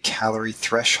daily calorie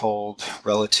threshold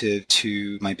relative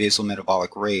to my basal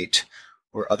metabolic rate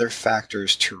or other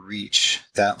factors to reach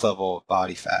that level of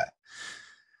body fat?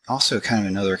 Also, kind of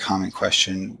another common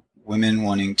question, women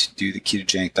wanting to do the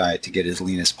ketogenic diet to get as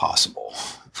lean as possible.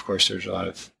 Of course, there's a lot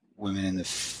of women in the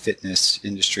fitness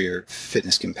industry or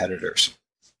fitness competitors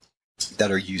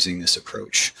that are using this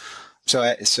approach. So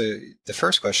the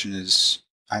first question is,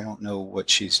 I don't know what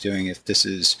she's doing, if this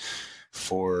is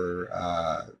for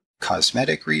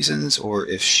cosmetic reasons or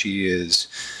if she is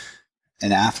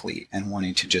an athlete and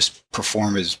wanting to just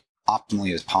perform as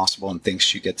optimally as possible and thinks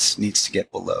she needs to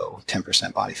get below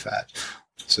 10% body fat.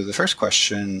 So the first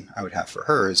question I would have for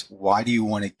her is, why do you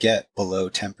want to get below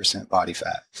 10% body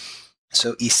fat?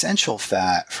 So essential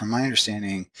fat, from my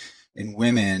understanding, in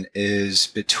women is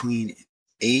between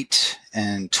 8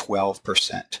 and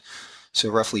 12%. So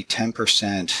roughly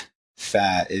 10%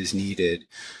 fat is needed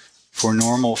for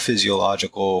normal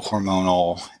physiological,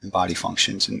 hormonal, and body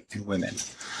functions in women.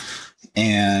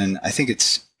 And I think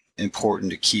it's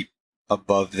important to keep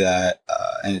above that,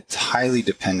 and it's highly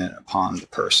dependent upon the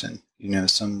person. You know,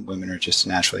 some women are just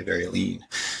naturally very lean,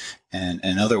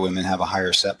 and other women have a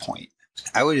higher set point.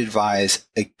 I would advise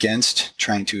against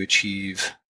trying to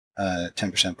achieve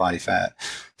 10% body fat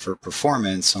for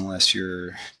performance unless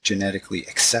you're genetically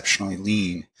exceptionally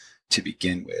lean to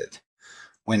begin with.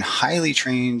 When highly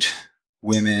trained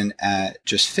women at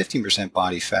just 15%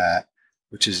 body fat,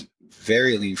 which is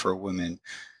very lean for a woman,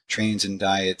 trains and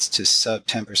diets to sub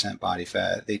 10% body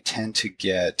fat, they tend to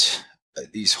get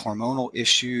these hormonal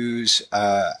issues.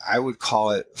 I would call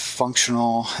it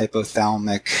functional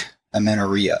hypothalamic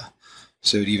amenorrhea.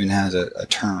 So it even has a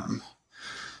term,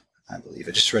 I believe.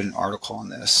 I just read an article on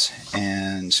this,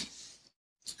 and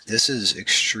this is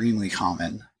extremely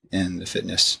common in the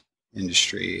fitness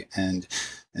industry, and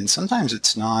sometimes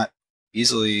it's not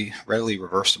readily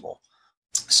reversible.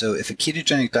 So if a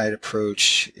ketogenic diet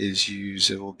approach is used,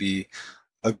 it will be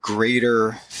a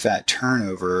greater fat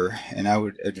turnover, and I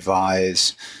would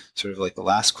advise, sort of like the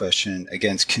last question,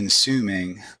 against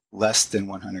consuming less than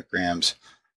 100 grams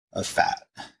of fat.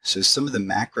 So some of the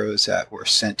macros that were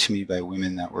sent to me by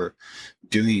women that were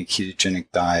doing a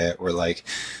ketogenic diet were like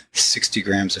 60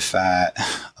 grams of fat,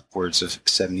 upwards of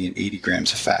 70 and 80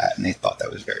 grams of fat, and they thought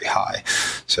that was very high.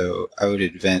 So I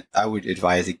would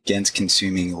advise against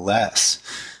consuming less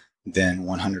than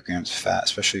 100 grams of fat,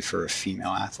 especially for a female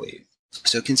athlete.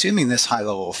 So consuming this high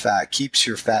level of fat keeps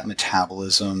your fat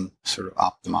metabolism sort of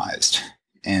optimized,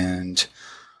 and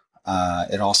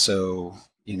it also,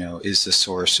 is the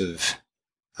source of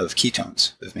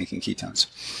ketones, of making ketones.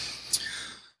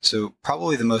 So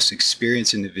probably the most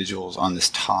experienced individuals on this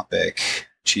topic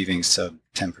achieving sub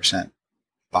 10%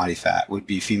 body fat would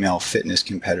be female fitness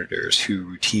competitors who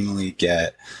routinely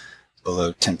get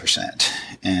below 10%.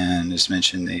 And as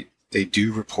mentioned, they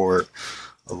do report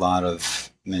a lot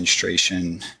of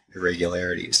menstruation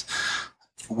irregularities.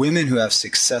 Women who have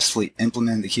successfully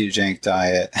implemented the ketogenic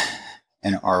diet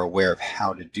and are aware of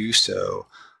how to do so.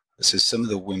 So some of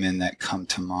the women that come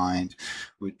to mind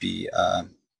would be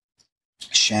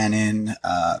Shannon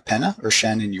Penna, or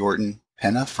Shannon Yorton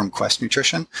Penna from Quest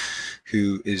Nutrition,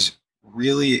 who is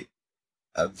really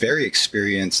a very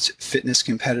experienced fitness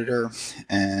competitor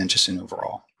and just an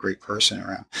overall great person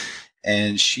around.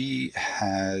 And she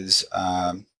has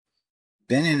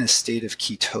been in a state of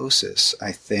ketosis,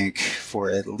 I think,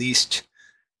 for at least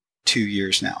 2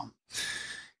 years now.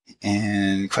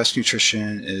 And Quest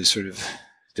Nutrition is sort of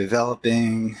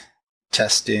developing,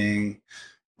 testing,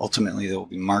 ultimately they will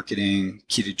be marketing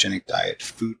ketogenic diet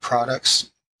food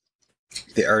products.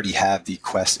 They already have the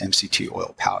Quest MCT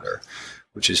oil powder,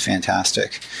 which is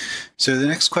fantastic. So the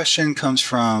next question comes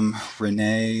from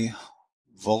Renee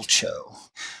Volcho.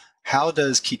 How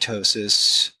does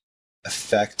ketosis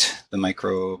affect the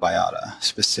microbiota,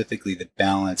 specifically the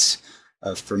balance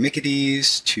of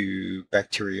Firmicutes to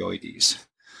Bacteroides?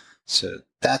 So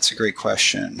that's a great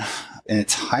question. And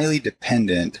it's highly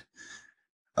dependent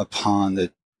upon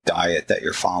the diet that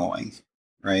you're following,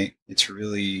 right? It's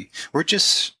really, we're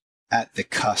just at the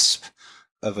cusp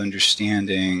of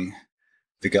understanding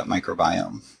the gut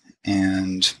microbiome.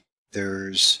 And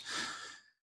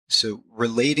so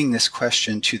relating this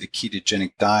question to the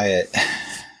ketogenic diet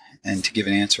and to give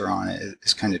an answer on it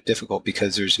is kind of difficult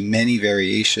because there's many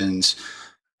variations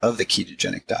of the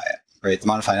ketogenic diet, right? The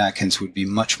modified Atkins would be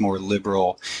much more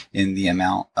liberal in the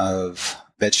amount of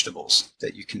vegetables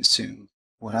that you consume.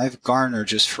 What I've garnered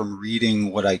just from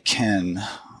reading what I can,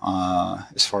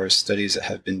 as far as studies that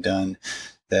have been done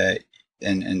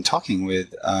and talking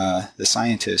with the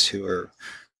scientists who are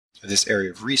of this area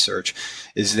of research,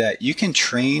 is that you can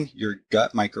train your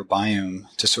gut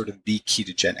microbiome to sort of be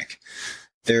ketogenic.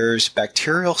 There's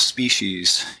bacterial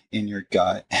species in your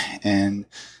gut, and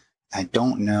I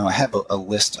don't know, I have a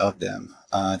list of them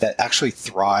that actually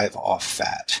thrive off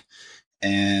fat.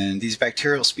 And these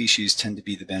bacterial species tend to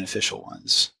be the beneficial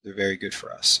ones. They're very good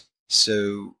for us.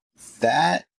 So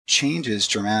that changes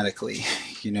dramatically,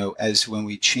 as when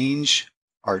we change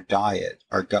our diet,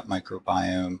 our gut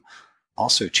microbiome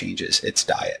also changes its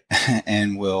diet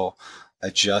and will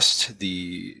adjust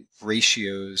the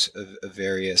ratios of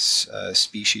various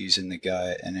species in the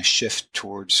gut and a shift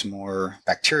towards more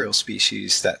bacterial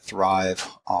species that thrive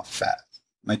off fat.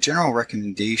 My general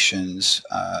recommendations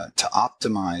to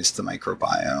optimize the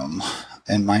microbiome,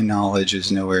 and my knowledge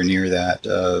is nowhere near that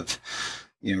of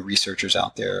researchers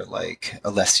out there like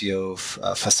Alessio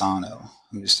Fasano,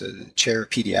 who's the chair of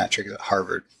pediatrics at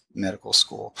Harvard Medical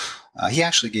School. He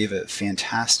actually gave a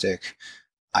fantastic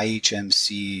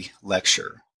IHMC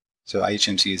lecture. So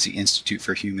IHMC is the Institute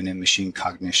for Human and Machine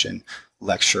Cognition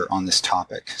lecture on this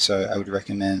topic. So I would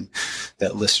recommend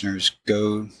that listeners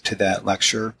go to that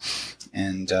lecture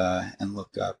and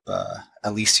look up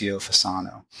Alessio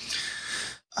Fasano.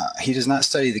 He does not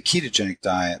study the ketogenic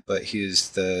diet, but he is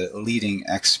the leading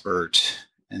expert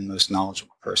and most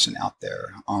knowledgeable person out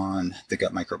there on the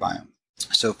gut microbiome.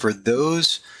 So for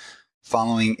those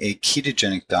following a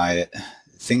ketogenic diet,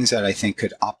 things that I think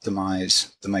could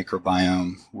optimize the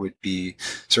microbiome would be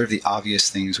sort of the obvious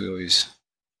things we always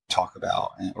talk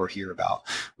about or hear about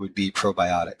would be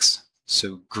probiotics.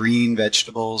 So green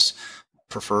vegetables,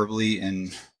 preferably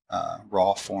in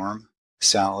raw form,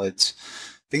 salads,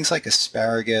 things like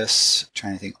asparagus, I'm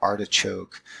trying to think,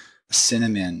 artichoke,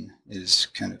 cinnamon is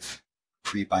kind of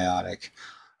prebiotic,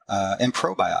 and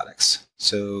probiotics.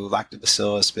 So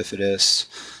lactobacillus bifidus,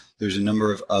 there's a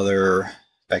number of other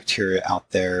bacteria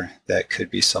out there that could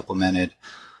be supplemented.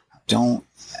 I don't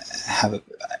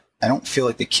feel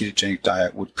like the ketogenic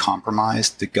diet would compromise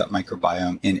the gut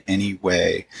microbiome in any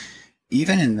way,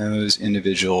 even in those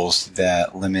individuals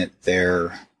that limit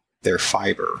their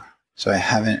fiber. So I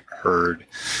haven't heard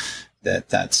that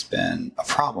that's been a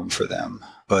problem for them.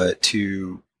 But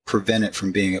to prevent it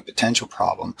from being a potential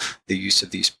problem, the use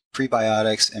of these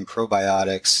prebiotics and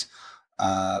probiotics,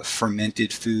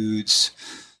 fermented foods,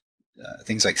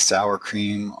 things like sour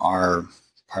cream are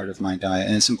part of my diet.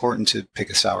 And it's important to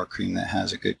pick a sour cream that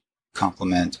has a good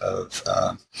complement of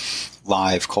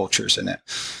live cultures in it.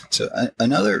 So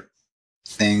another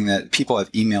thing that people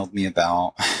have emailed me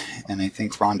about, and I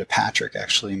think Rhonda Patrick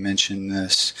actually mentioned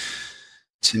this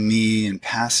to me in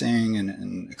passing,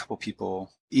 and a couple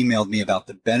people emailed me about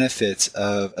the benefits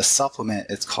of a supplement.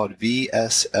 It's called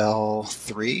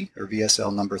VSL3 or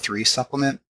VSL number 3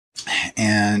 supplement.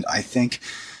 And I think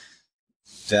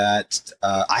that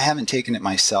I haven't taken it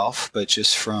myself, but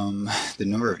just from the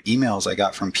number of emails I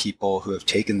got from people who have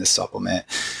taken the supplement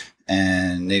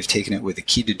and they've taken it with a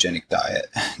ketogenic diet.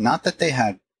 Not that they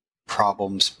had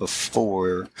problems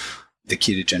before the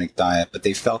ketogenic diet, but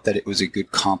they felt that it was a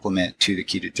good complement to the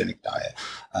ketogenic diet.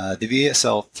 The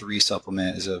VSL3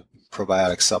 supplement is a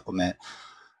probiotic supplement.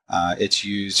 It's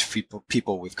used for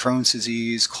people with Crohn's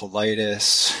disease,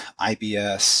 colitis,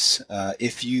 IBS.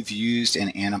 If you've used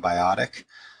an antibiotic,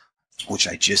 which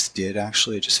I just did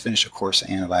actually, I just finished a course of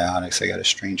antibiotics. I got a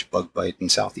strange bug bite in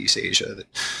Southeast Asia that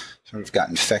sort of got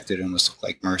infected and almost looked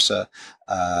like MRSA.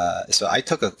 So I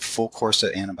took a full course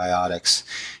of antibiotics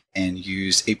and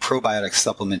used a probiotic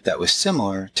supplement that was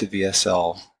similar to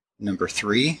VSL number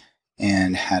 3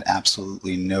 and had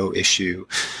absolutely no issue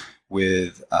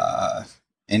with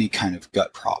any kind of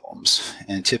gut problems.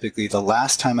 And typically the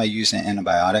last time I used an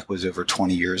antibiotic was over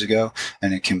 20 years ago,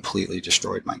 and it completely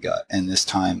destroyed my gut. And this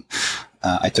time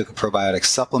I took a probiotic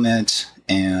supplement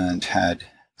and had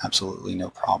absolutely no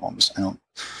problems. I don't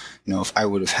know if I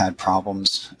would have had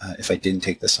problems if I didn't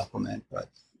take the supplement, but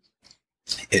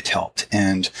it helped.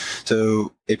 And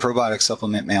so a probiotic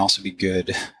supplement may also be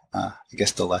good I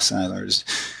guess the lesson I learned is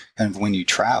kind of when you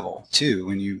travel too,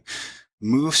 when you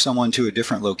move someone to a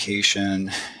different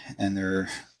location and they're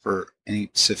for any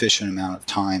sufficient amount of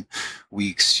time,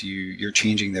 weeks, you're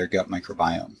changing their gut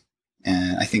microbiome.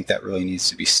 And I think that really needs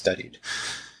to be studied.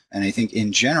 And I think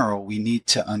in general, we need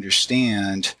to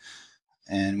understand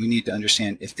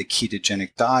if the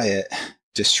ketogenic diet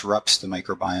disrupts the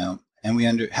microbiome. And we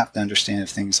have to understand if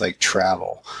things like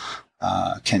travel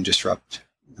can disrupt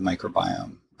the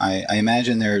microbiome. I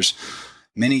imagine there's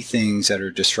many things that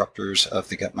are disruptors of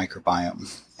the gut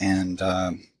microbiome. And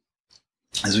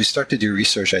as we start to do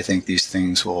research, I think these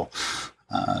things will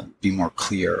be more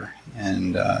clear,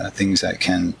 and things that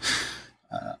can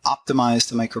optimize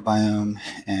the microbiome.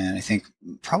 And I think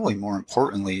probably more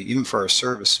importantly, even for our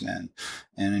servicemen,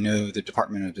 and I know the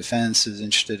Department of Defense is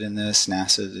interested in this,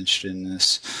 NASA is interested in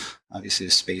this. Obviously,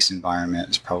 the space environment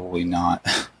is probably not,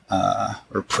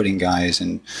 or putting guys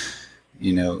in,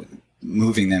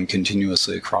 moving them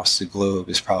continuously across the globe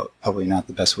is probably not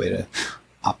the best way to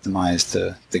optimize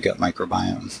the gut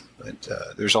microbiome. But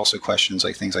there's also questions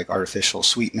like things like artificial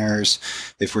sweeteners,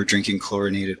 if we're drinking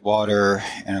chlorinated water,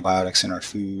 antibiotics in our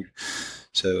food.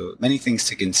 So many things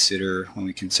to consider when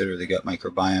we consider the gut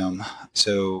microbiome.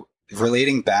 So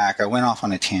relating back, I went off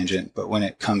on a tangent, but when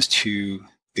it comes to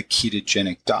the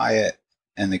ketogenic diet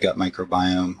and the gut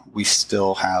microbiome, we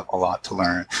still have a lot to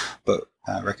learn. But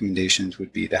recommendations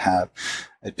would be to have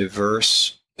a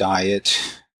diverse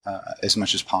diet as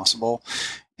much as possible.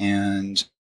 And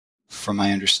from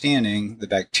my understanding, the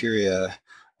bacteria,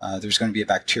 there's going to be a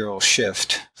bacterial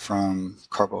shift from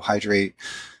carbohydrate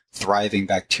thriving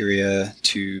bacteria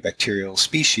to bacterial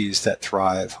species that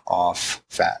thrive off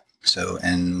fat. So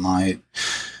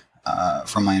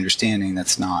from my understanding,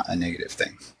 that's not a negative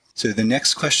thing. So the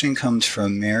next question comes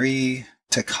from Mary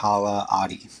Takala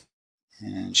Adi.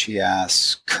 And she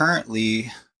asks,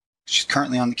 she's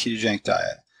currently on the ketogenic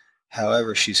diet.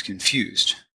 However, she's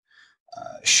confused.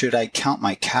 Should I count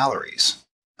my calories?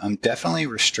 I'm definitely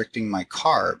restricting my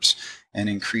carbs and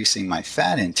increasing my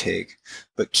fat intake,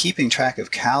 but keeping track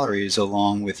of calories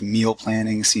along with meal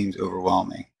planning seems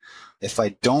overwhelming. If I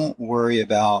don't worry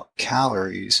about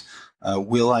calories,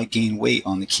 will I gain weight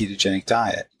on the ketogenic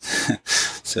diet?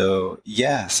 So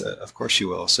yes, of course you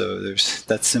will. So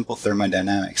that's simple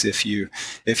thermodynamics. If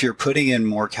you're putting in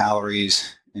more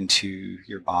calories into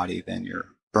your body than you're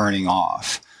burning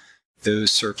off,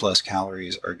 those surplus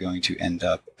calories are going to end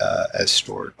up as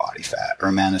stored body fat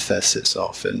or manifest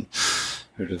itself in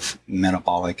sort of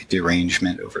metabolic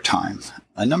derangement over time.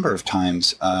 A number of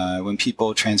times when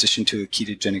people transition to a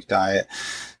ketogenic diet,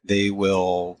 they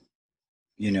will,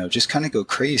 just kind of go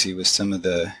crazy with some of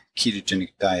the ketogenic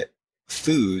diet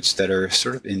foods that are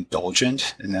sort of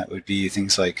indulgent, and that would be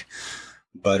things like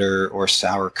butter or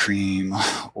sour cream,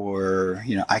 or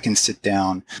I can sit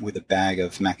down with a bag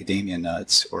of macadamia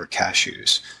nuts or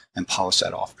cashews and polish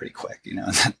that off pretty quick.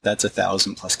 That's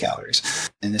 1,000+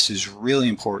 calories. And this is really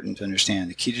important to understand.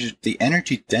 The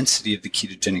energy density of the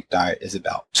ketogenic diet is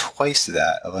about twice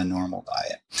that of a normal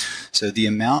diet. So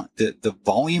the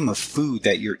volume of food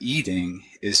that you're eating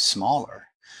is smaller,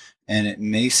 and it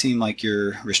may seem like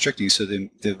you're restricting. So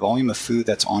the volume of food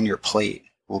that's on your plate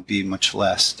will be much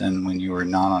less than when you are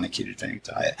not on a ketogenic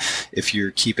diet if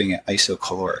you're keeping it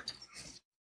isocaloric.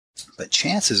 But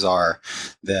chances are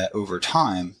that over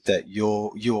time that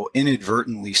you'll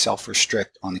inadvertently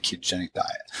self-restrict on the ketogenic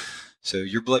diet. So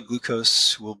your blood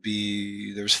glucose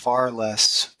there's far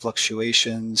less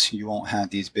fluctuations. You won't have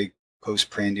these big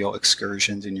postprandial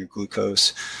excursions in your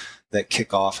glucose that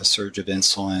kick off a surge of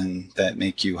insulin that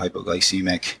make you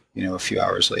hypoglycemic, a few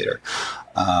hours later,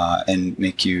 and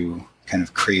make you kind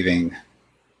of craving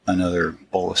another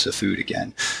bolus of food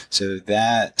again. So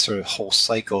that sort of whole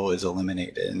cycle is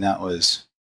eliminated, and that was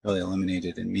really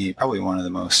eliminated in me. Probably one of the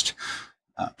most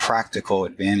practical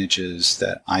advantages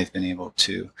that I've been able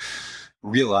to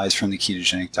realize from the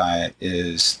ketogenic diet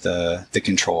is the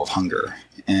control of hunger.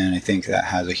 And I think that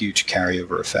has a huge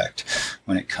carryover effect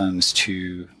when it comes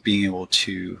to being able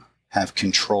to have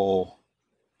control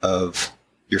of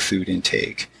your food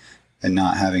intake and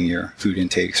not having your food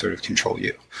intake sort of control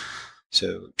you.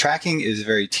 So tracking is a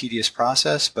very tedious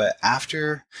process, but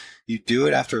after you do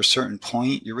it after a certain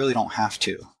point, you really don't have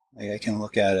to. Like I can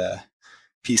look at a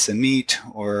piece of meat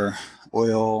or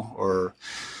oil or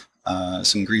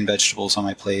some green vegetables on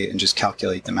my plate and just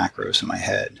calculate the macros in my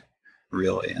head,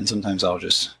 really. And sometimes I'll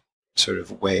just sort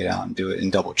of weigh it out and do it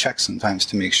and double check sometimes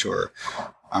to make sure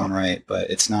I'm right. But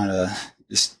it's not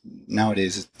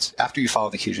nowadays, after you follow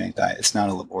the ketogenic diet, it's not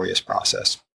a laborious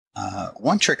process.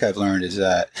 One trick I've learned is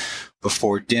that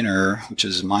before dinner, which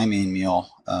is my main meal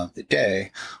of the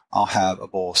day, I'll have a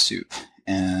bowl of soup.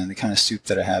 And the kind of soup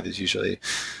that I have is usually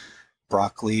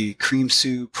broccoli cream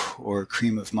soup or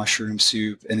cream of mushroom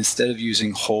soup. And instead of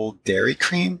using whole dairy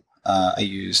cream, I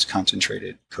use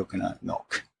concentrated coconut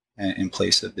milk in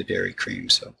place of the dairy cream.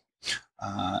 So,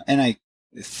 and I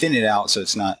thin it out so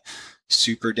it's not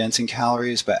super dense in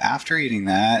calories. But after eating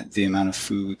that, the amount of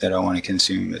food that I want to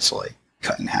consume is like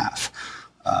cut in half.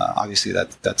 Obviously,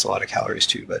 that's a lot of calories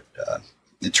too, but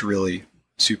it's really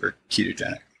super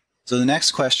ketogenic. So the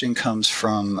next question comes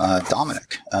from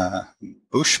Dominic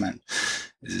Bushman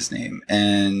is his name.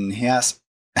 And he asks,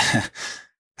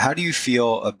 how do you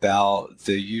feel about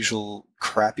the usual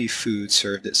crappy food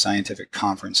served at scientific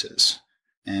conferences?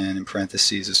 And in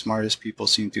parentheses, the smartest people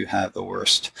seem to have the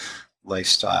worst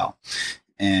lifestyle.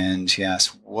 And he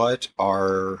asks, what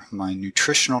are my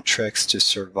nutritional tricks to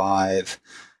survive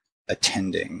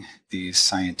attending these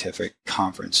scientific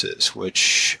conferences,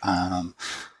 which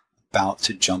about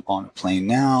to jump on a plane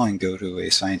now and go to a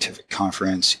scientific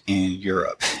conference in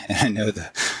Europe. And I know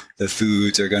the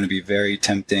foods are going to be very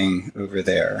tempting over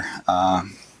there,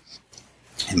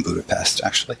 in Budapest,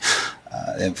 actually.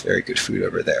 They have very good food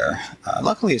over there.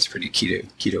 Luckily, it's pretty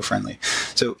keto friendly.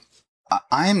 So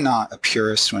I'm not a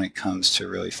purist when it comes to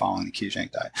really following the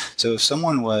ketogenic diet. So if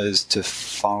someone was to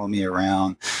follow me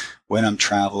around when I'm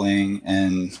traveling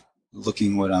and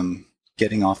looking what I'm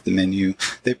getting off the menu,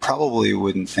 they probably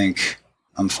wouldn't think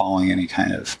I'm following any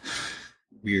kind of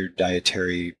weird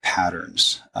dietary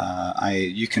patterns.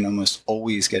 You can almost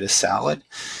always get a salad,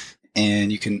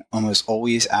 and you can almost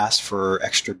always ask for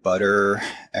extra butter,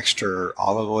 extra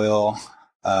olive oil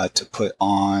to put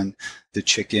on the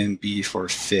chicken, beef, or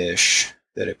fish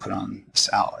that I put on the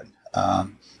salad.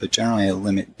 But generally, I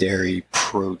limit dairy,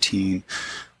 protein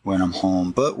when I'm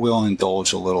home, but will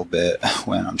indulge a little bit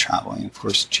when I'm traveling. Of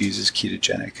course, cheese is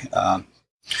ketogenic.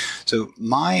 So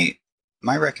my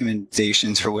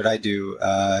recommendations for what I do,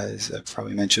 as I've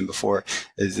probably mentioned before,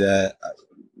 is that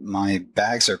my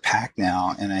bags are packed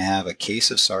now, and I have a case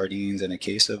of sardines and a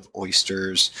case of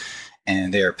oysters,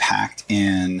 and they are packed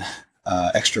in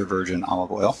extra virgin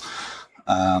olive oil.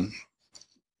 And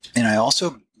I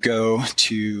also go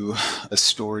to a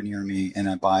store near me and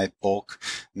I buy bulk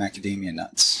macadamia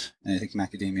nuts. And I think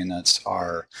macadamia nuts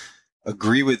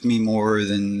agree with me more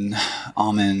than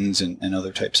almonds and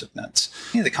other types of nuts.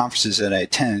 Many of the conferences that I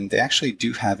attend, they actually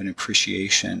do have an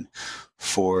appreciation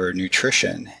for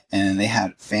nutrition, and they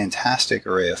had fantastic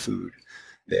array of food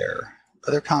there.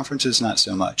 Other conferences, not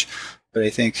so much. But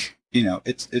I think,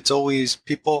 it's always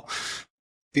people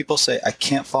say, I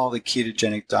can't follow the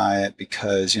ketogenic diet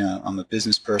because, I'm a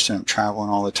business person, I'm traveling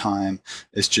all the time.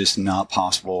 It's just not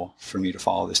possible for me to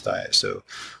follow this diet. So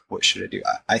what should I do?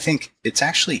 I think it's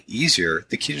actually easier.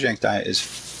 The ketogenic diet is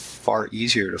far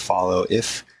easier to follow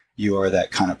if you are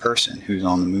that kind of person who's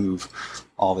on the move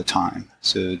all the time.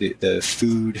 So the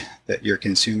food that you're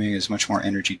consuming is much more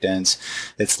energy dense.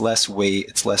 It's less weight.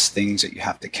 It's less things that you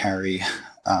have to carry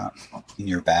in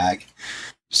your bag.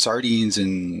 Sardines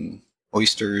and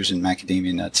oysters and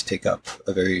macadamia nuts take up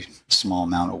a very small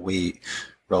amount of weight,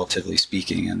 relatively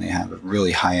speaking, and they have a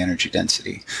really high energy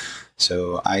density.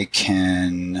 So I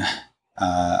tend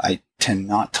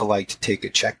not to like to take a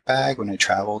check bag when I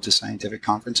travel to scientific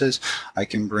conferences. I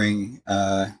can bring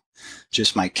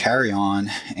just my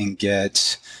carry-on and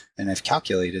and I've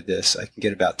calculated this, I can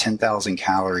get about 10,000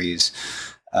 calories,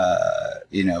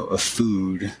 of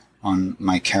food on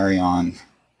my carry-on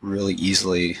really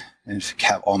easily, and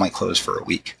have all my clothes for a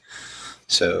week.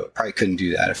 So I probably couldn't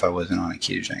do that if I wasn't on a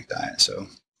ketogenic diet. So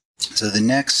the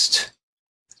next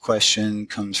question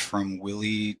comes from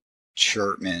Willie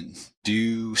Chertman.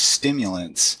 Do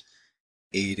stimulants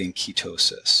aid in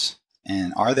ketosis?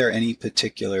 And are there any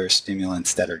particular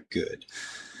stimulants that are good?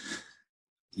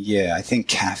 Yeah, I think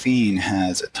caffeine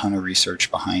has a ton of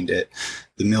research behind it.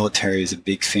 The military is a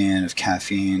big fan of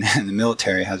caffeine, and the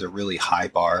military has a really high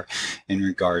bar in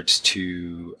regards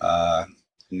to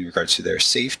their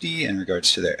safety, in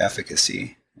regards to their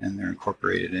efficacy, and they're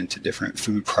incorporated into different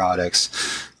food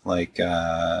products like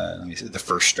the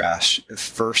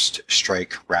first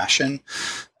strike ration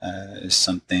is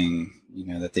something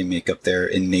that they make up there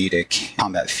in Natick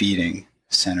Combat Feeding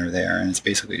Center there, and it's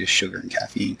basically just sugar and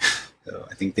caffeine. So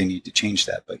I think they need to change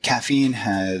that. But caffeine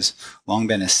has long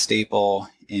been a staple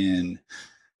in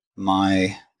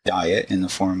my diet in the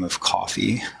form of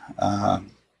coffee.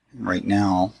 Right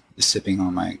now, sipping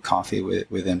on my coffee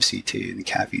with MCT, the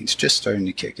caffeine's just starting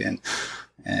to kick in.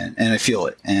 And I feel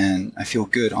it. And I feel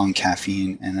good on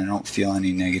caffeine, and I don't feel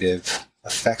any negative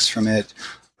effects from it.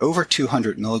 Over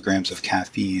 200 milligrams of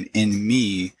caffeine in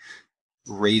me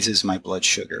raises my blood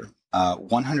sugar.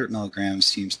 100 milligrams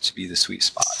seems to be the sweet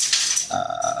spot.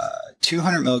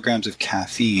 200 milligrams of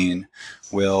caffeine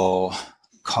will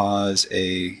cause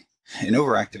an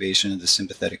overactivation of the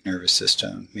sympathetic nervous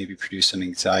system, maybe produce some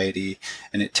anxiety,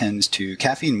 and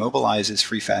caffeine mobilizes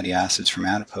free fatty acids from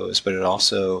adipose, but it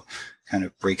also kind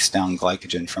of breaks down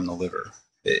glycogen from the liver.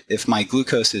 If my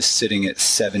glucose is sitting at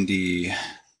 70,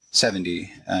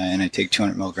 and I take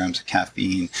 200 milligrams of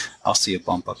caffeine, I'll see a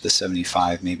bump up to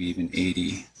 75, maybe even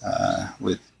 80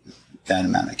 with that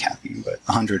amount of caffeine. But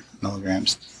 100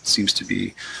 milligrams seems to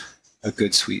be a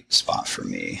good sweet spot for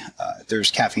me.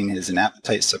 There's caffeine as an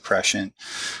appetite suppression.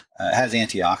 It has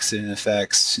antioxidant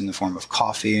effects in the form of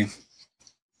coffee.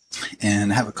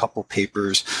 And I have a couple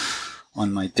papers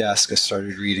on my desk. I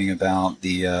started reading about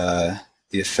the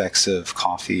effects of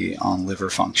coffee on liver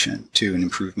function too, an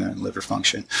improvement in liver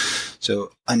function.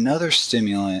 So another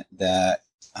stimulant that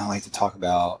I like to talk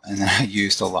about and that I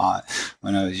used a lot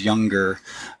when I was younger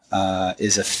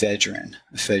is ephedrine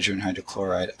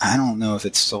hydrochloride. I don't know if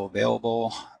it's still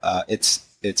available.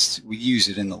 We use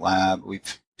it in the lab.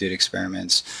 We've did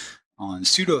experiments on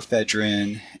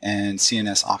pseudoephedrine and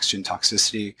CNS oxygen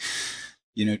toxicity.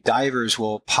 Divers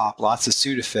will pop lots of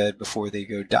Sudafed before they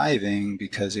go diving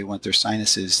because they want their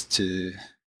sinuses to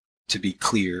be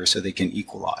clear so they can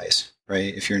equalize,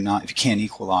 right? If you can't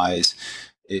equalize,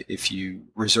 if you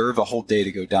reserve a whole day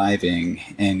to go diving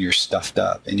and you're stuffed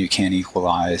up and you can't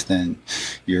equalize, then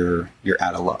you're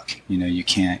out of luck. You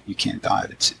can't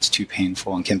dive. It's too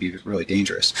painful and can be really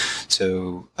dangerous.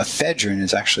 So ephedrine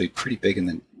is actually pretty big in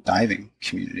the diving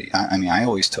community. I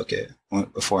always took it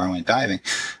before I went diving.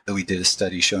 We did a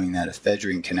study showing that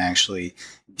ephedrine can actually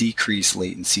decrease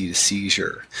latency to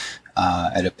seizure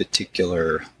at a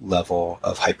particular level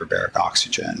of hyperbaric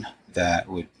oxygen that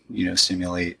would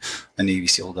simulate a Navy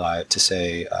SEAL dive to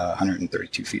say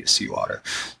 132 feet of seawater.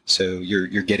 So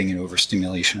you're getting an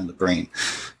overstimulation of the brain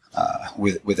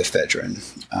with ephedrine.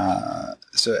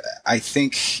 So I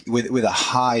think with a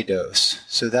high dose,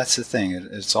 so that's the thing.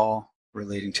 It's all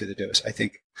relating to the dose. I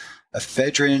think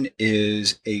ephedrine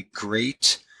is a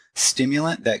great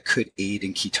stimulant that could aid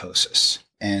in ketosis,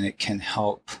 and it can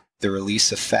help the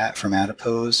release of fat from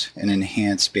adipose and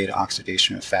enhance beta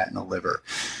oxidation of fat in the liver.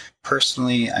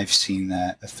 Personally, I've seen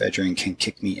that ephedrine can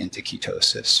kick me into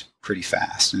ketosis pretty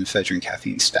fast, an ephedrine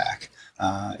caffeine stack.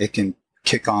 It can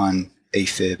kick on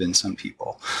AFib in some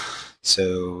people.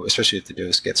 So especially if the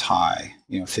dose gets high,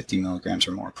 50 milligrams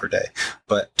or more per day.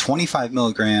 But 25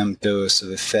 milligram dose of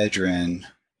ephedrine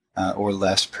or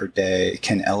less per day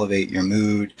can elevate your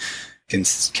mood,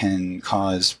 can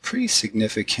cause pretty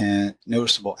significant,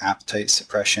 noticeable appetite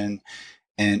suppression.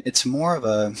 And it's more of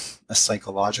a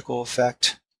psychological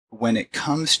effect. When it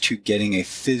comes to getting a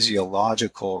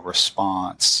physiological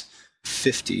response,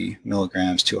 50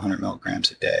 milligrams to 100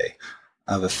 milligrams a day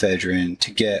of ephedrine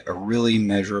to get a really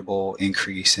measurable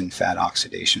increase in fat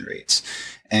oxidation rates.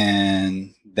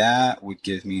 And that would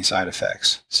give me side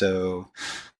effects. So,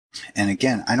 and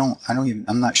again,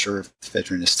 I'm not sure if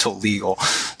ephedrine is still legal.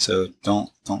 So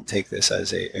don't take this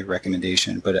as a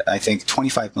recommendation, but I think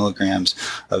 25 milligrams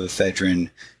of ephedrine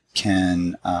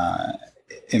can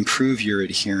improve your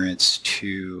adherence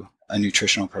to a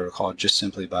nutritional protocol just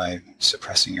simply by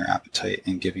suppressing your appetite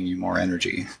and giving you more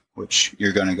energy, which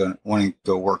you're going to want to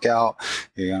go work out.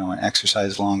 You're going to want to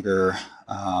exercise longer.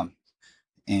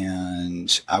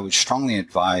 And I would strongly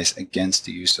advise against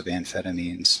the use of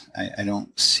amphetamines. I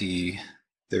don't see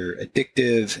they're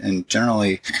addictive, and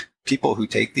generally people who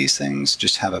take these things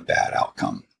just have a bad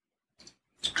outcome.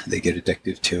 They get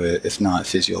addictive to it, if not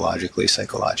physiologically,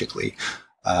 psychologically.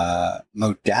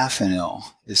 Modafinil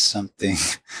is something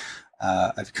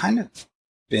I've kind of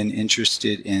been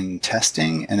interested in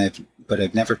testing, but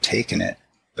I've never taken it.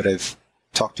 But I've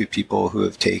talked to people who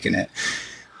have taken it.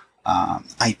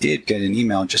 I did get an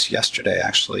email just yesterday,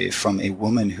 actually, from a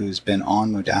woman who's been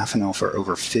on modafinil for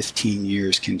over 15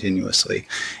 years continuously,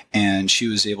 and she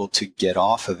was able to get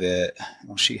off of it.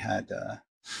 Well, she had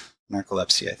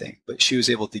narcolepsy, I think, but she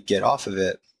was able to get off of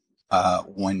it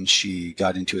when she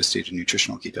got into a state of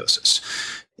nutritional ketosis,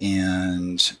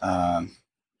 and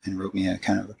wrote me a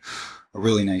kind of a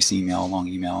really nice email, a long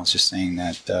email, just saying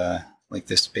that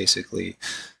this basically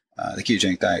the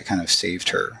ketogenic diet kind of saved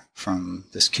her from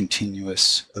this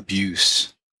continuous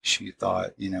abuse. She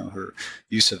thought, her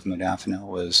use of modafinil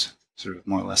was sort of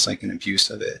more or less like an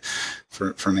abuse of it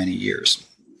for many years.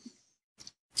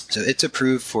 So it's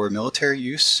approved for military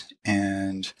use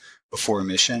and before a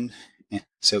mission.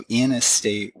 So in a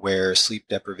state where sleep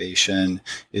deprivation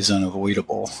is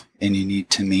unavoidable and you need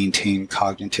to maintain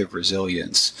cognitive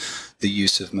resilience, the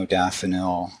use of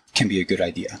modafinil can be a good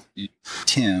idea.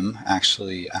 Tim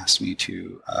actually asked me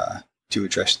to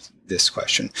address this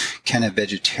question. Can a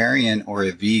vegetarian or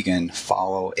a vegan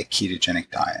follow a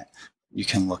ketogenic diet? You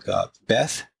can look up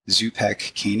Beth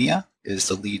Zupek-Kania is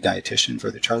the lead dietitian for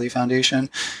the Charlie Foundation.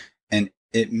 And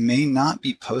it may not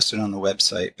be posted on the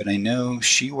website, but I know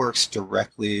she works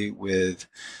directly with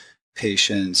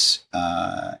patients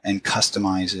and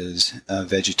customizes a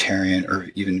vegetarian or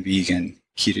even vegan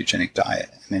ketogenic diet,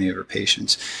 many of her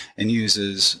patients, and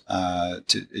uses,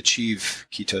 to achieve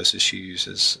ketosis, she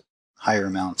uses higher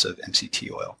amounts of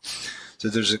MCT oil. So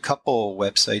there's a couple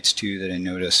websites too that I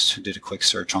noticed, did a quick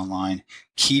search online.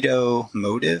 Keto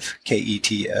Motive,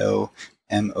 KETOMOTIVE,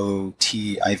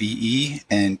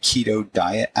 and Keto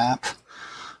Diet App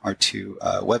are two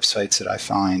websites that I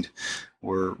find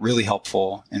were really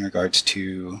helpful in regards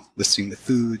to listing the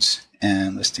foods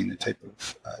and listing the type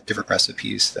of different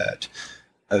recipes that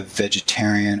a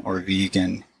vegetarian or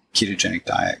vegan ketogenic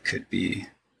diet could be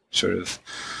sort of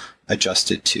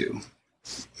adjusted to.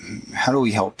 How do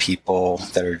we help people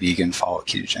that are vegan follow a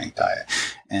ketogenic diet?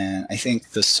 And I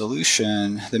think the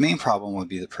solution, the main problem would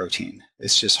be the protein.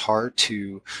 It's just hard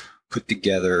to put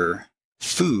together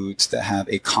foods that have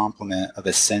a complement of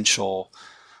essential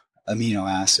amino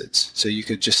acids. So you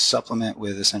could just supplement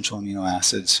with essential amino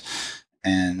acids,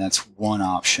 and that's one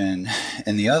option.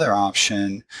 And the other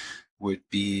option would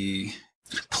be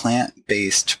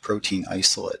plant-based protein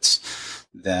isolates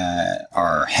that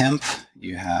are hemp.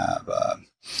 You have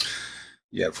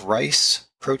rice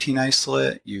protein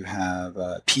isolate. You have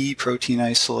pea protein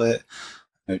isolate.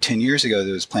 10 years ago,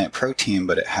 there was plant protein,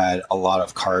 but it had a lot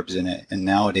of carbs in it. And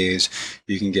nowadays,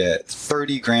 you can get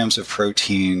 30 grams of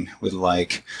protein with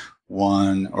like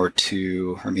 1 or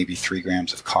 2 or maybe 3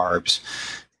 grams of carbs.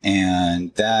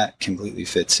 And that completely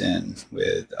fits in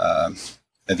with a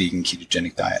vegan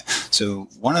ketogenic diet. So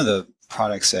one of the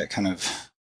products that kind of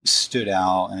stood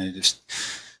out, and I just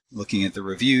looking at the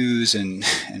reviews and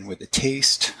with the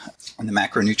taste and the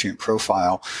macronutrient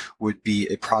profile, would be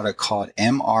a product called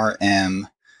MRM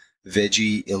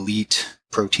Veggie Elite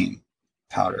Protein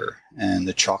Powder. And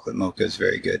the chocolate mocha is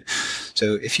very good.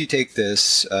 So if you take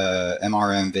this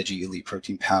MRM Veggie Elite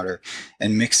Protein Powder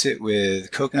and mix it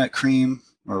with coconut cream,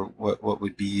 or what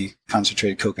would be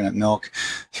concentrated coconut milk,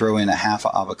 throw in a half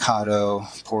of avocado,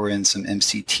 pour in some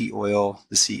MCT oil,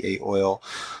 the C8 oil,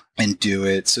 and do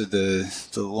it. So the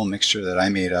little mixture that I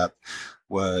made up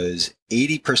was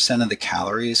 80% of the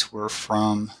calories were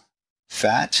from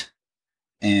fat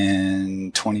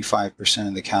and 25%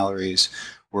 of the calories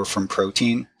were from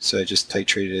protein. So I just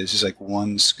titrated it. It's just like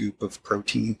 1 scoop of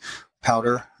protein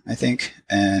powder, I think,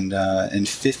 and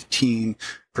 15%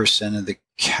 of the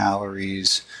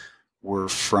calories were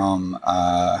from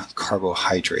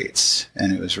carbohydrates,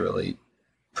 and it was really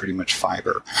pretty much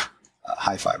fiber,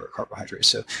 high fiber carbohydrates.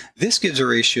 So this gives a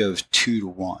ratio of 2 to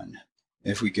 1.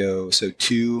 If we go, so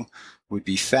 2 would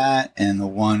be fat, and the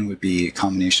 1 would be a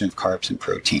combination of carbs and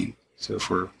protein. So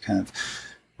if we're kind of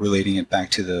relating it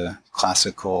back to the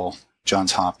classical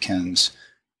Johns Hopkins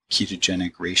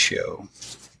ketogenic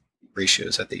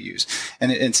ratios that they use,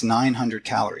 and it's 900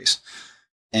 calories.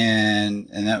 And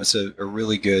that was a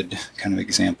really good kind of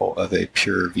example of a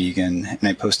pure vegan. And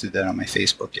I posted that on my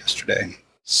Facebook yesterday.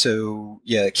 So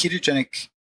yeah, a ketogenic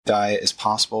diet is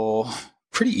possible,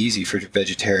 pretty easy for a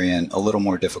vegetarian, a little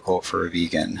more difficult for a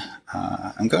vegan.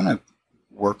 I'm going to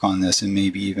work on this and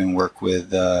maybe even work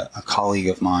with a colleague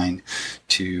of mine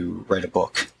to write a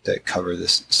book that cover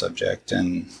this subject.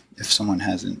 And if someone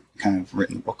hasn't kind of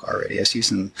written a book already, I see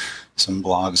some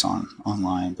blogs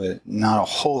online, but not a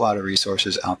whole lot of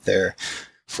resources out there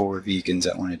for vegans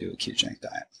that want to do a ketogenic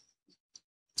diet.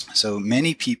 So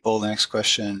many people, the next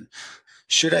question,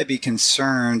 should I be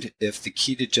concerned if the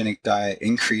ketogenic diet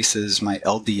increases my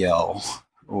LDL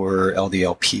or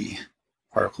LDLP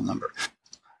particle number?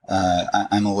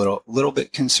 I'm a little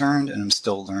bit concerned, and I'm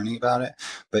still learning about it.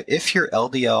 But if your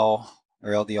LDL or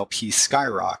LDLP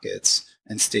skyrockets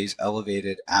and stays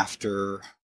elevated after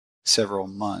several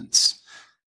months,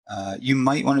 you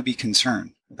might want to be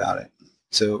concerned about it.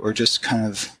 So, or just kind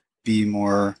of be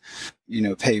more,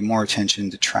 pay more attention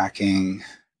to tracking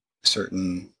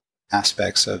certain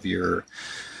aspects of your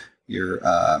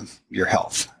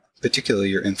health, particularly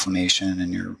your inflammation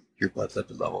and your blood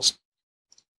lipid levels.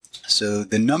 So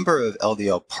the number of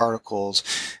LDL particles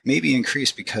may be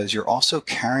increased because you're also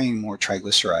carrying more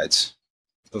triglycerides.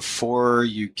 Before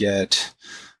you get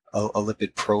a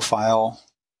lipid profile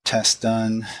test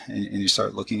done and you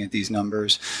start looking at these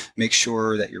numbers, make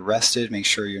sure that you're rested, make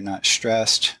sure you're not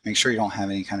stressed, make sure you don't have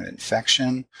any kind of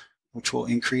infection, which will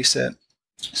increase it.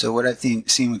 So what I've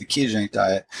seen with the ketogenic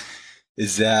diet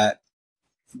is that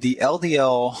the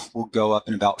LDL will go up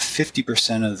in about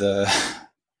 50% of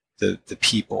the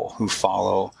people who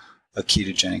follow a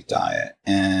ketogenic diet,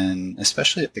 and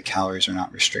especially if the calories are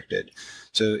not restricted.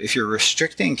 So if you're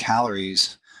restricting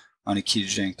calories on a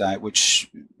ketogenic diet,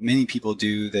 which many people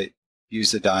do that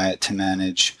use the diet to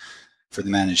manage for the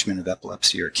management of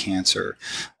epilepsy or cancer,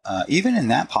 even in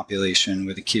that population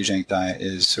where the ketogenic diet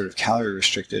is sort of calorie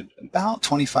restricted, about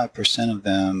 25% of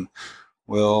them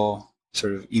will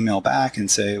sort of email back and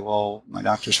say, well, my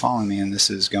doctor's following me and this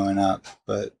is going up,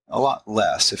 but a lot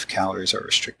less if calories are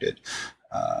restricted.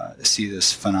 See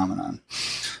this phenomenon.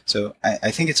 So I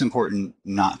think it's important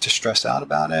not to stress out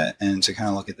about it and to kind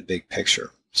of look at the big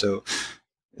picture. So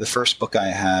the first book I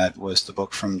had was the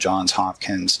book from Johns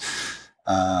Hopkins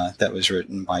that was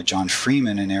written by John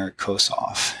Freeman and Eric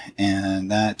Kosoff.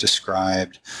 And that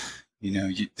described,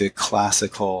 the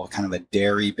classical kind of a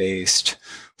dairy-based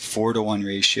 4-to-1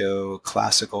 ratio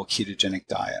classical ketogenic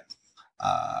diet.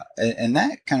 And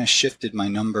that kind of shifted my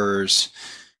numbers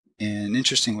in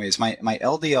interesting ways. My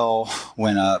LDL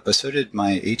went up, but so did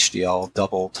my HDL,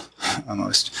 doubled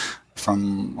almost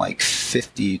from like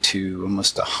 50 to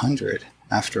almost 100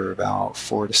 after about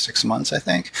 4 to 6 months, I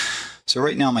think. So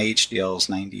right now my HDL is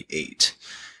 98.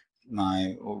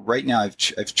 Right now I've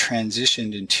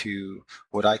transitioned into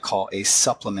what I call a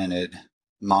supplemented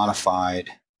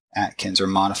modified Atkins or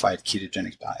modified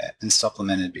ketogenic diet, and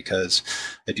supplemented because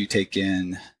I do take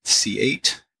in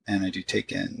C8 and I do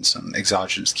take in some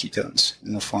exogenous ketones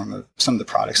in the form of some of the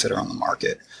products that are on the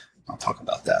market. I'll talk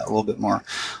about that a little bit more.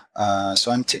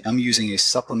 So I'm using a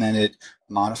supplemented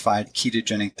modified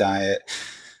ketogenic diet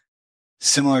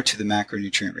similar to the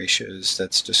macronutrient ratios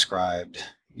that's described,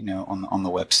 on the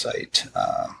website.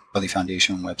 Belly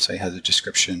Foundation website has a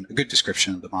good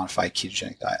description of the modified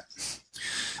ketogenic diet.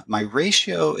 My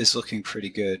ratio is looking pretty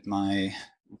good. My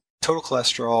total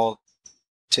cholesterol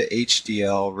to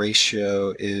HDL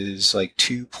ratio is like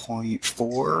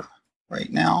 2.4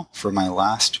 right now for my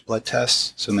last blood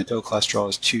test. So my total cholesterol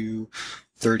is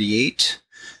 238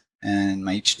 and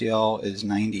my HDL is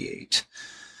 98.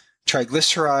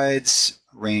 Triglycerides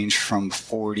range from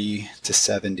 40 to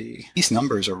 70. These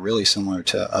numbers are really similar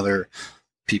to other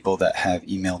people that have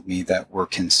emailed me that were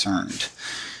concerned.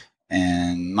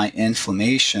 And my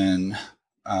inflammation,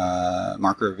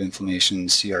 marker of inflammation,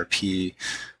 CRP,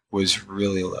 was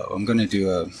really low. I'm going to do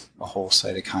a whole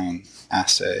cytokine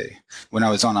assay. When I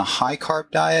was on a high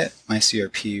carb diet, my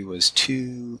CRP was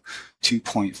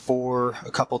 2.4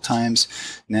 a couple times.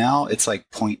 Now it's like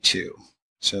 0.2.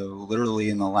 So literally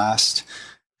in the last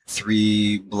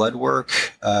 3 blood work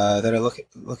that I'm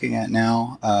looking at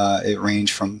now, it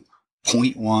ranged from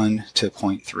 0.1 to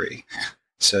 0.3.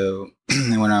 So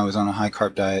when I was on a high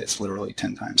carb diet, it's literally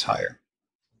 10 times higher.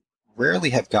 Rarely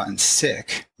have gotten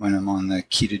sick when I'm on the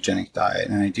ketogenic diet,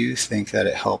 and I do think that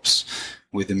it helps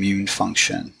with immune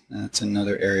function. And that's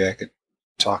another area I could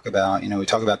talk about. We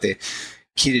talk about the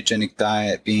ketogenic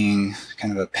diet being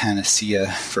kind of a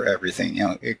panacea for everything.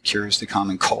 It cures the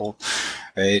common cold,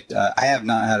 right? I have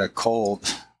not had a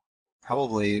cold,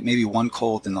 probably maybe one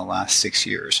cold in the last 6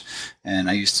 years. And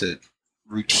I used to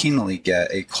routinely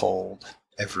get a cold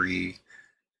every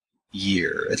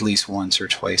year, at least once or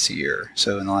twice a year.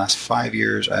 So in the last 5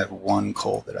 years, I have one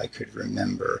cold that I could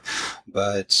remember.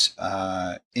 But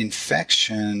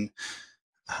infection,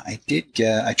 I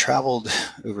traveled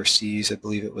overseas, I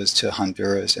believe it was to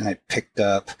Honduras, and I picked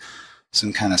up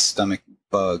some kind of stomach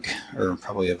bug, or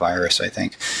probably a virus, I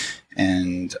think.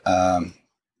 And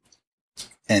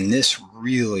this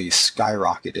really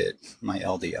skyrocketed my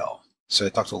LDL. So I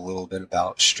talked a little bit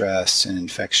about stress and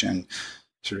infection,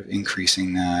 sort of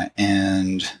increasing that.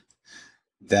 And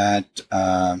that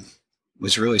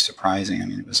was really surprising. I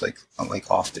mean, it was like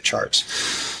off the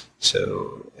charts.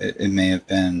 So it may have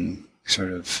been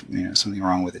sort of, something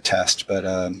wrong with the test, but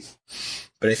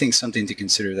I think something to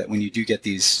consider that when you do get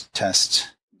these tests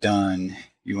done,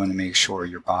 you want to make sure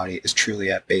your body is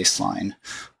truly at baseline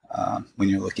when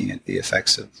you're looking at the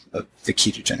effects of the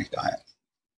ketogenic diet.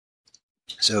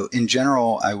 So in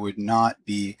general, I would not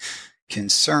be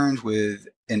concerned with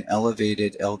an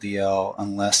elevated LDL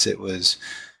unless it was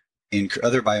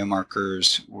other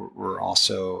biomarkers were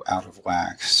also out of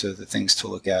whack. So the things to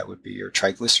look at would be your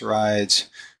triglycerides,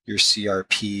 your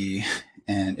CRP,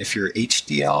 and if your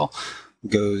HDL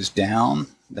goes down,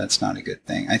 that's not a good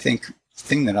thing. I think the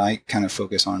thing that I kind of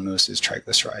focus on most is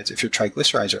triglycerides. If your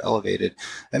triglycerides are elevated,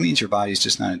 that means your body's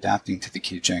just not adapting to the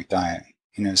ketogenic diet.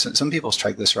 Some people's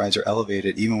triglycerides are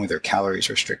elevated even with their calories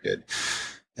restricted.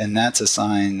 And that's a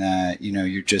sign that, the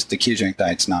ketogenic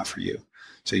diet's not for you.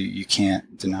 So you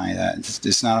can't deny that.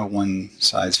 It's not a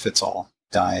one-size-fits-all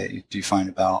diet. You do find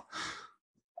about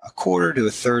a quarter to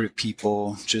a third of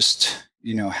people just,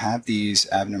 have these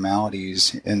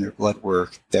abnormalities in their blood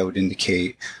work that would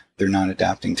indicate they're not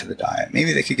adapting to the diet.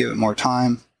 Maybe they could give it more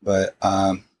time, but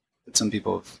some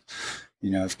people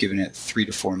have given it 3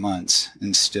 to 4 months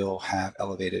and still have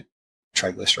elevated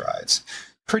triglycerides.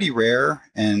 Pretty rare,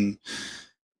 and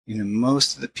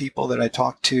most of the people that I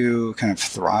talk to kind of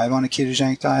thrive on a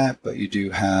ketogenic diet, but you do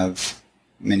have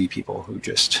many people who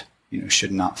just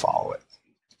should not follow it.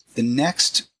 The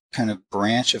next kind of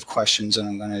branch of questions that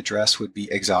I'm going to address would be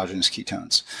exogenous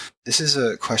ketones. This is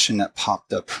a question that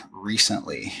popped up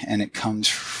recently, and it comes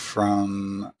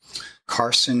from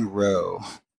Carson Rowe.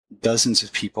 Dozens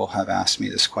of people have asked me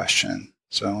this question,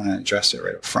 so I want to address it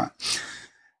right up front.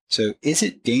 So, is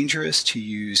it dangerous to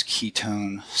use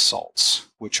ketone salts,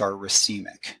 which are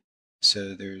racemic?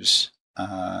 So there's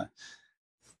the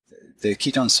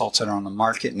ketone salts that are on the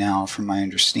market now, from my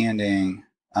understanding,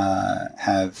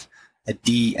 have a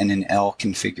D and an L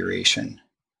configuration.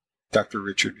 Dr.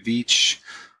 Richard Veach,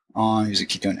 who's a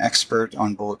ketone expert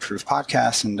on Bulletproof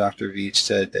Podcast, and Dr. Veach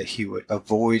said that he would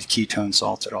avoid ketone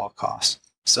salts at all costs.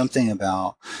 Something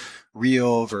about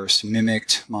real versus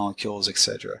mimicked molecules,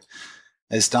 etc.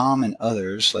 As Dom and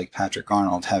others, like Patrick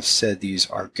Arnold, have said these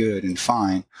are good and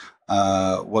fine,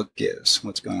 what gives?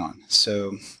 What's going on?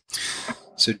 So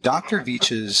Dr.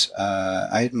 Veach's,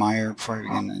 I admire, before I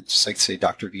begin, I'd just like to say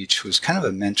Dr. Veach was kind of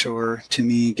a mentor to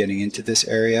me getting into this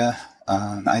area.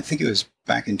 I think it was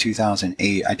back in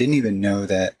 2008. I didn't even know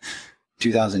that,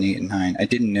 2008 and 9, I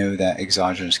didn't know that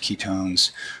exogenous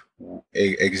ketones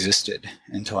existed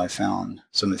until I found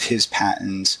some of his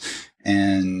patents,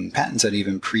 and patents that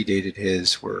even predated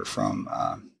his were from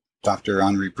Dr.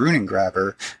 Henri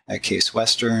Brunengraber at Case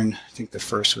Western. I think the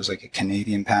first was like a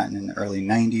Canadian patent in the early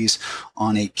 90s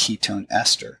on a ketone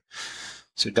ester.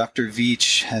 So Dr.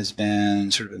 Veach has been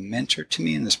sort of a mentor to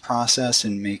me in this process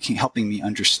and helping me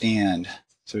understand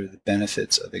sort of the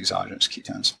benefits of exogenous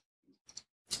ketones.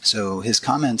 So his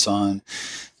comments on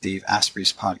Dave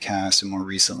Asprey's podcast and more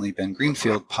recently Ben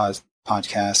Greenfield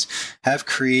podcast have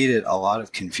created a lot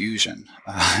of confusion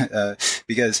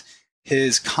because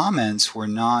his comments were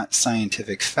not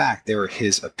scientific fact, they were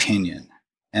his opinion.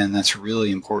 And that's really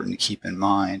important to keep in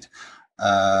mind.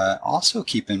 Also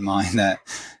keep in mind that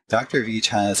Dr. Veach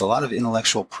has a lot of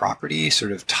intellectual property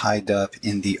sort of tied up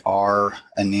in the R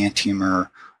enantiomer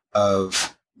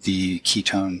of the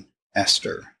ketone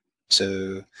ester.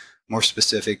 So more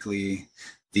specifically,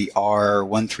 the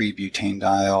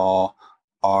R1,3-butanediol,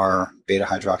 R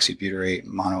beta-hydroxybutyrate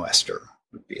monoester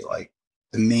would be like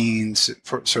the main,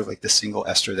 sort of like the single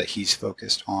ester that he's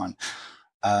focused on.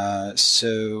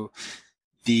 So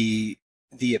the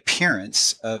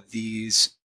appearance of these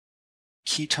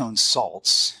ketone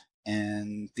salts,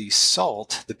 and the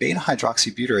salt, the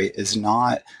beta-hydroxybutyrate, is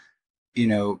not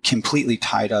completely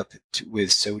tied up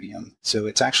with sodium. So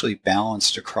it's actually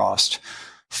balanced across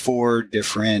 4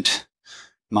 different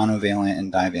monovalent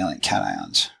and divalent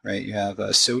cations, right? You have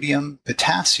sodium,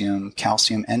 potassium,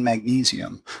 calcium, and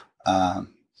magnesium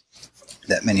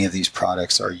that many of these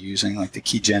products are using, like the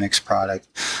Ketogenic product.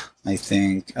 I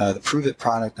think the Prove It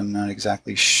product, I'm not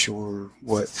exactly sure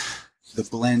what the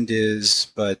blend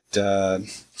is, but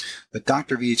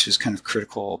Dr. Veach is kind of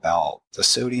critical about the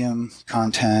sodium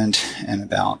content and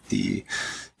about the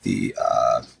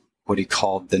what he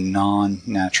called the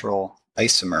non-natural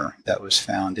isomer that was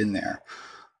found in there.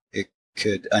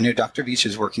 I know Dr. Veach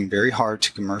is working very hard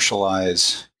to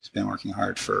commercialize. He's been working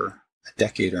hard for a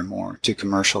decade or more to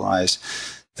commercialize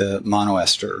the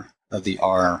monoester of the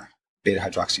R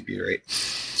beta-hydroxybutyrate.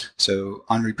 So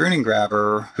Henri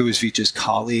Brunengraber, who is Veach's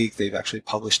colleague, they've actually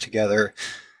published together,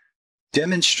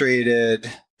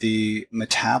 demonstrated the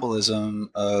metabolism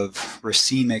of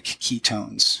racemic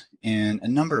ketones in a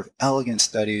number of elegant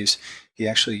studies. He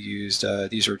actually used,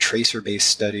 these were tracer-based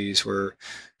studies where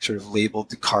sort of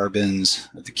labeled the carbons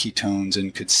of the ketones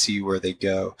and could see where they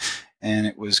go. And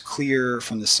it was clear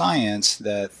from the science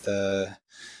that the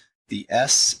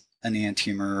S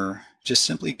enantiomer just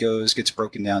simply gets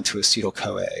broken down to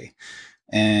acetyl-CoA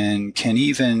and can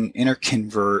even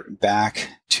interconvert back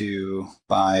to,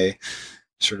 by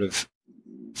sort of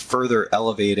further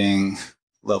elevating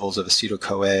levels of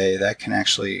acetyl-CoA, that can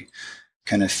actually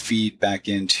kind of feed back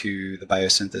into the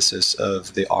biosynthesis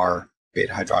of the R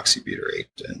beta-hydroxybutyrate.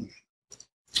 And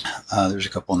there's a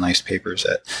couple of nice papers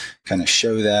that kind of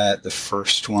show that. The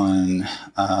first one,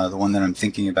 the one that I'm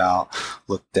thinking about,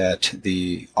 looked at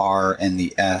the R and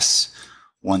the S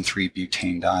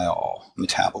 1,3-butanediol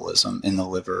metabolism in the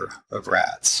liver of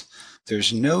rats.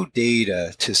 There's no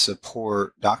data to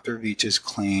support Dr. Veach's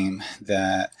claim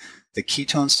that the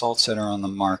ketone salts that are on the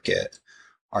market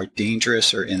are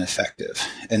dangerous or ineffective.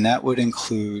 And that would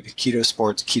include Keto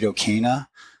Sports Ketocana,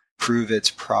 Prove Its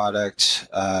product,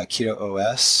 Keto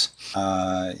OS.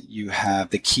 You have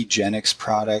the Ketogenics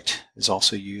product is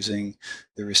also using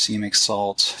the racemic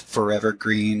salt. Forever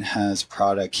Green has a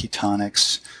product,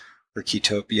 Ketonics or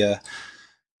Ketopia.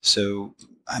 So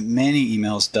many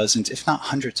emails, dozens, if not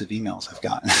hundreds of emails I've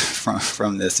gotten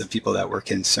from this of people that were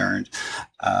concerned.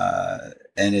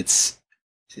 And it's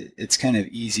kind of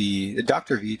easy.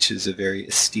 Dr. Veach is a very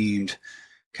esteemed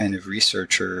kind of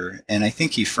researcher, and I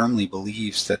think he firmly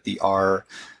believes that the R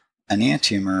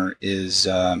enantiomer is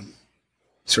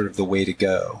sort of the way to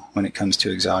go when it comes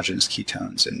to exogenous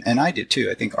ketones. And I did too.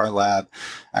 I think our lab,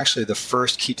 actually the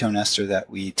first ketone ester that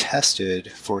we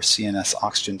tested for CNS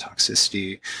oxygen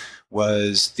toxicity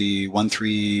was the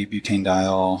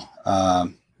 1,3-butanediol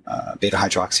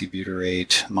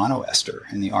beta-hydroxybutyrate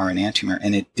monoester in the R enantiomer,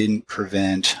 and it didn't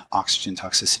prevent oxygen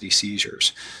toxicity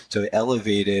seizures. So it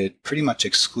elevated pretty much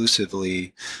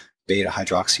exclusively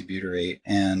beta-hydroxybutyrate.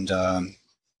 And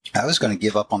I was going to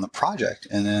give up on the project.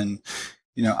 And then,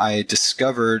 I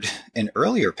discovered an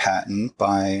earlier patent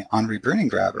by Henri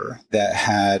Brunengraber that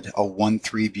had a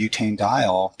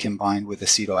 1,3-butanediol combined with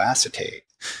acetoacetate.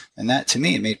 And that, to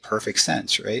me, it made perfect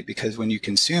sense, right? Because when you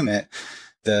consume it,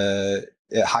 it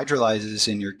hydrolyzes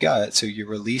in your gut, so you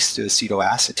release the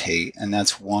acetoacetate, and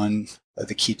that's one of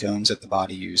the ketones that the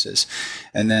body uses.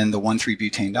 And then the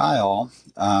 1,3-butanediol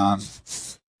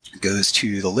goes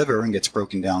to the liver and gets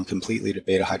broken down completely to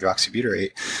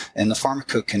beta-hydroxybutyrate. And the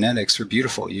pharmacokinetics are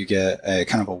beautiful. You get a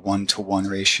kind of a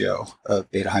 1-to-1 ratio of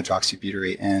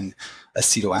beta-hydroxybutyrate and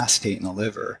acetoacetate in the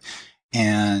liver.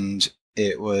 And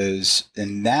it was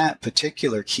in that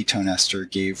particular ketone ester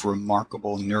gave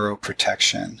remarkable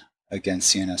neuroprotection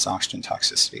against CNS oxygen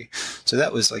toxicity. So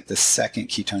that was like the second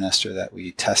ketone ester that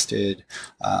we tested.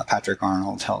 Patrick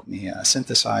Arnold helped me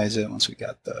synthesize it once we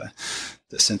got the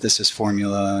synthesis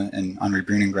formula, and Henri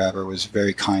Brunengraber was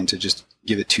very kind to just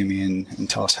give it to me and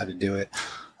tell us how to do it.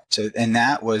 So, and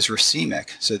that was racemic.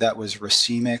 So that was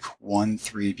racemic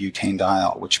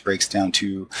 1,3-butanediol, which breaks down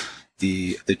to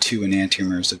the two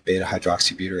enantiomers of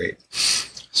beta-hydroxybutyrate.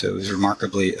 So it was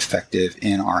remarkably effective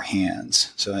in our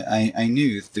hands. So I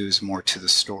knew that there was more to the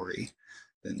story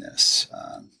than this.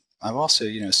 I've also,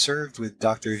 served with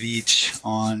Dr. Veach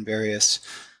on various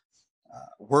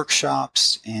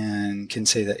workshops, and can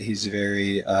say that he's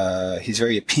very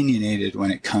opinionated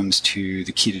when it comes to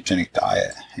the ketogenic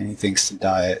diet. And he thinks the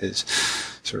diet is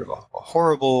sort of a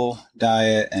horrible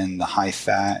diet, and the high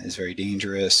fat is very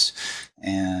dangerous.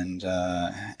 And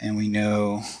we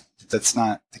know that's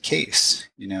not the case,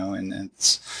 and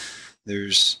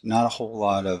there's not a whole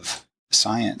lot of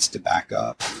science to back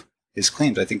up his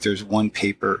claims. I think there's one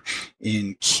paper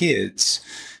in Kids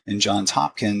in Johns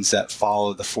Hopkins that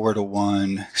followed the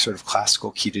 4-to-1 sort of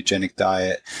classical ketogenic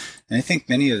diet. And I think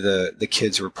many of the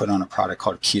kids were put on a product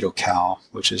called KetoCal,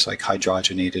 which is like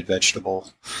hydrogenated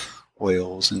vegetable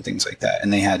oils and things like that.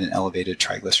 And they had an elevated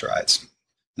triglycerides.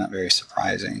 Not very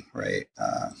surprising, right?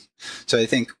 So I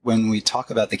think when we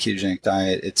talk about the ketogenic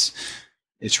diet,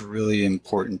 it's really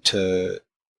important to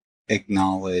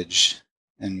acknowledge,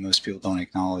 and most people don't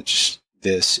acknowledge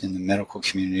this in the medical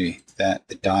community, that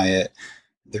the diet,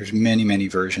 there's many, many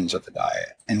versions of the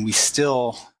diet. And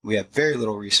we have very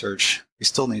little research. We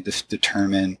still need to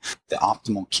determine the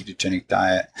optimal ketogenic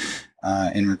diet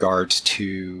in regards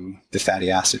to the fatty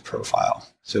acid profile.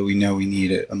 So we know we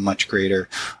need a much greater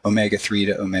omega-3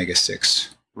 to omega-6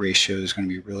 ratio is going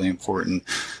to be really important.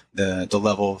 The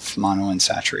level of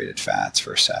monounsaturated fats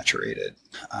versus saturated.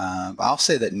 I'll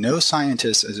say that no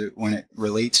scientist, when it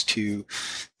relates to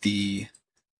the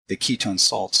ketone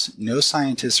salts, no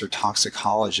scientist or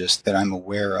toxicologist that I'm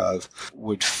aware of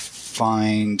would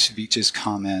find Veach's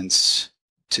comments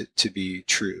to be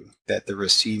true, that the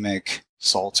racemic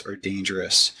salts are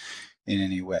dangerous in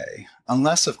any way,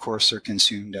 unless, of course, they're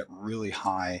consumed at really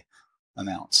high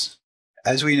amounts.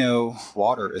 As we know,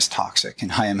 water is toxic in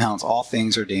high amounts. All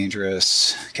things are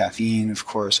dangerous. Caffeine, of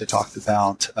course, I talked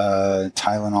about.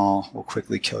 Tylenol will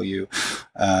quickly kill you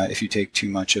if you take too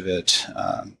much of it.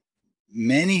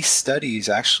 Many studies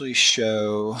actually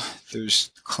show,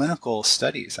 there's clinical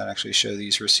studies that actually show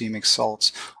these racemic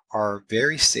salts are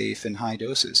very safe in high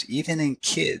doses, even in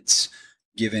kids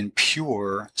given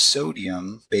pure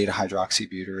sodium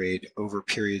beta-hydroxybutyrate over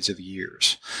periods of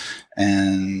years.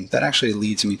 And that actually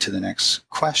leads me to the next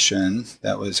question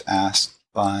that was asked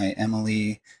by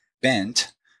Emily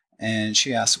Bent. And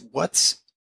she asked, what's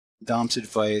Dom's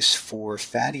advice for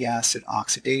fatty acid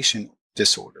oxidation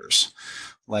disorders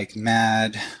like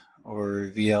MAD or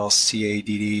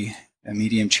VLCADD a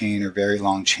medium chain or very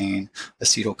long chain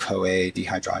acetyl-CoA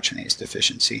dehydrogenase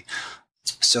deficiency.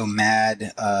 So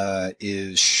MAD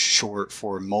is short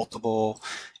for multiple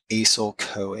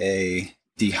acyl-CoA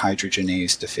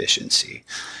dehydrogenase deficiency.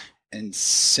 And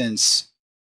since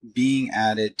being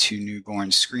added to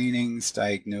newborn screenings,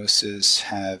 diagnoses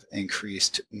have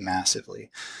increased massively.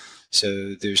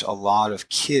 So there's a lot of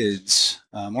kids,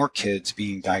 more kids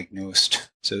being diagnosed.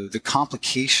 So the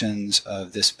complications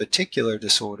of this particular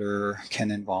disorder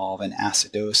can involve an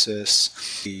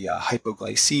acidosis, the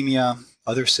hypoglycemia,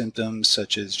 other symptoms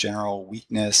such as general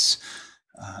weakness,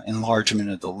 enlargement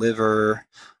of the liver,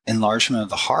 enlargement of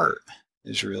the heart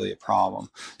is really a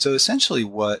problem. So essentially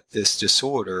what this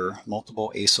disorder,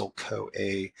 multiple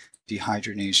acyl-CoA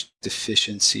dehydrogenase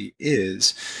deficiency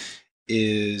is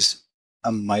a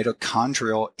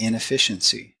mitochondrial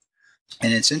inefficiency.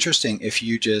 And it's interesting, if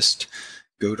you just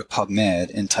go to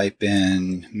PubMed and type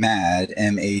in MAD,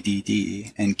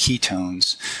 M-A-D-D, and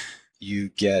ketones, you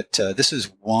get, this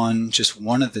is just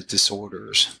one of the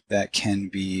disorders that can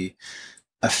be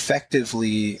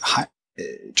effectively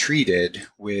treated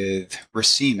with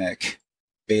racemic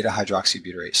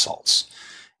beta-hydroxybutyrate salts.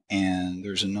 And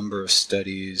there's a number of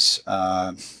studies.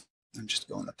 I'm just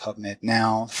going to PubMed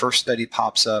now. First study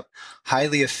pops up,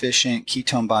 highly efficient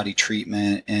ketone body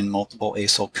treatment in multiple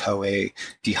acyl-CoA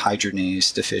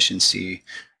dehydrogenase deficiency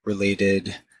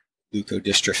related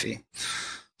leukodystrophy.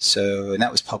 So, and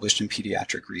that was published in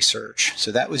Pediatric Research. So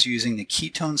that was using the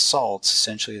ketone salts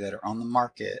essentially that are on the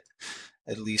market,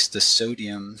 at least the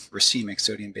sodium, racemic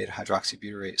sodium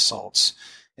beta-hydroxybutyrate salts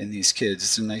in these kids.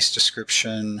 It's a nice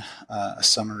description, a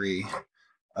summary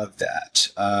of that.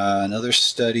 Another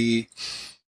study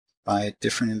by a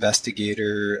different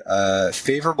investigator,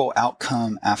 favorable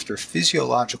outcome after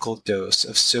physiological dose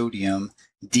of sodium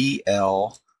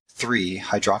DL3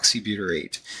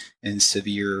 hydroxybutyrate in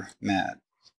severe MAD.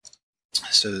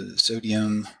 So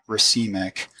sodium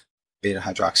racemic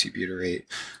beta-hydroxybutyrate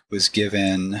was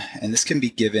given, and this can be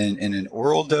given in an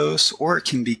oral dose or it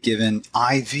can be given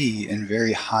IV in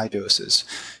very high doses,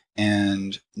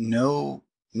 and no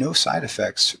side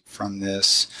effects from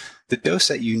this. The dose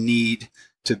that you need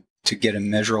to get a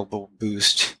measurable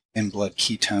boost in blood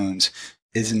ketones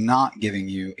is not giving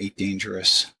you a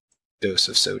dangerous dose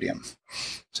of sodium.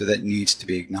 So that needs to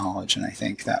be acknowledged, and I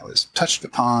think that was touched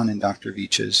upon in Dr.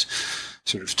 Veach's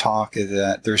sort of talk, is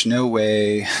that there's no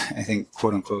way, I think,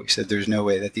 quote unquote, he said there's no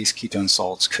way that these ketone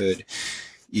salts could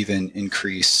even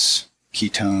increase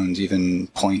ketones even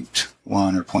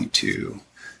 0.1 or 0.2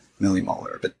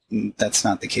 millimolar, but that's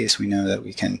not the case. We know that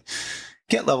we can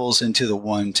get levels into the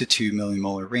 1 to 2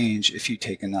 millimolar range if you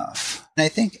take enough. And I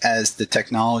think as the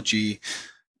technology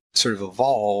sort of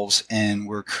evolves and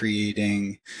we're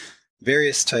creating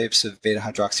various types of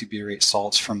beta-hydroxybutyrate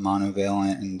salts from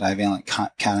monovalent and divalent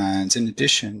cations, in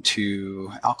addition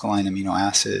to alkaline amino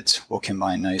acids, will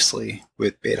combine nicely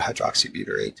with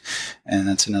beta-hydroxybutyrate. And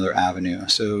that's another avenue.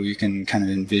 So you can kind of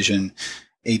envision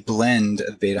a blend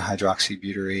of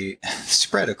beta-hydroxybutyrate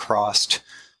spread across,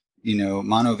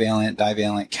 monovalent,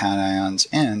 divalent cations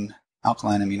and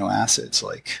alkaline amino acids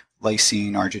like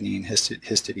lysine, arginine,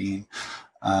 histidine,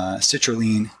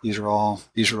 citrulline.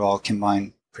 These are all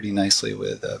combined pretty nicely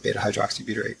with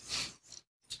beta-hydroxybutyrate.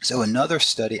 So another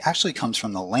study actually comes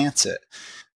from the Lancet,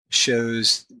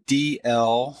 shows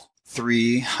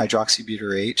DL3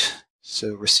 hydroxybutyrate,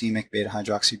 so racemic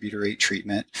beta-hydroxybutyrate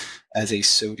treatment as a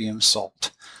sodium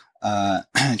salt,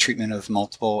 treatment of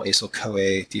multiple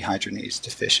acyl-CoA dehydrogenase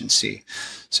deficiency.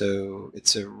 So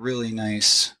it's a really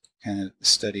nice kind of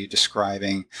study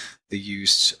describing the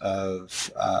use of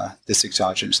this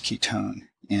exogenous ketone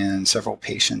in several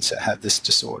patients that have this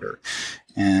disorder.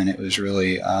 And it was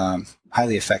really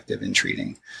highly effective in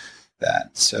treating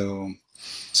that. So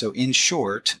in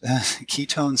short,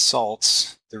 ketone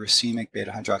salts, the racemic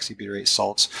beta-hydroxybutyrate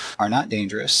salts, are not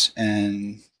dangerous,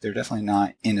 and they're definitely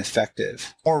not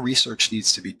ineffective. More research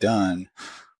needs to be done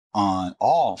on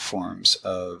all forms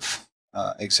of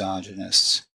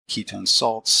exogenous ketone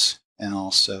salts and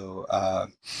also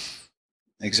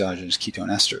exogenous ketone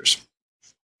esters.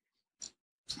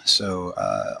 So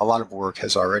a lot of work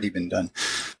has already been done.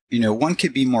 One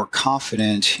could be more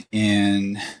confident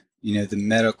in, the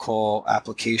medical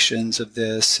applications of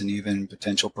this and even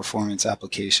potential performance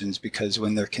applications, because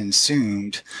when they're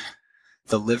consumed,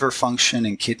 the liver function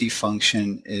and kidney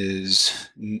function is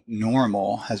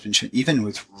normal, has been shown, even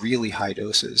with really high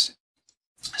doses.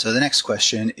 So the next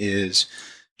question is,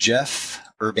 Jeff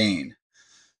Urbane,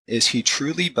 is he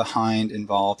truly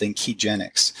involved in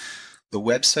Ketogenics? The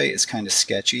website is kind of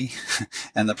sketchy,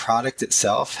 and the product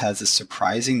itself has a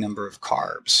surprising number of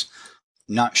carbs,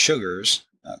 not sugars,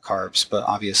 carbs, but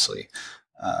obviously,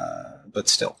 but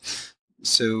still.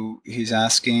 So he's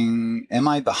asking, am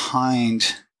I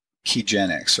behind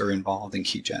Ketogenics or involved in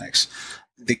Ketogenics?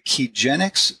 The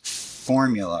Ketogenics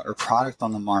formula or product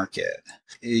on the market,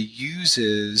 it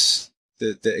uses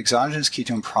the exogenous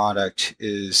ketone product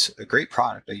is a great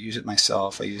product. I use it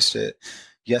myself. I used it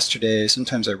yesterday.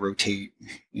 Sometimes I rotate,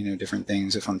 different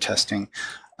things if I'm testing.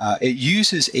 It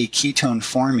uses a ketone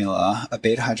formula, a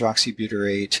beta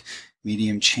hydroxybutyrate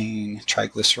medium chain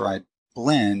triglyceride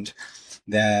blend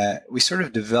that we sort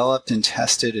of developed and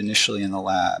tested initially in the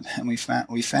lab. And we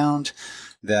found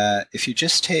that if you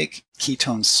just take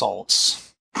ketone salts,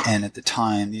 and at the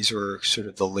time, these were sort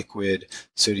of the liquid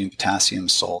sodium potassium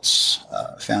salts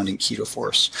found in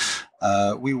KetoForce,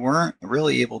 we weren't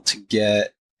really able to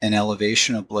get an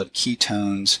elevation of blood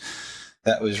ketones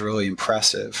that was really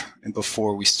impressive, and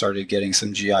before we started getting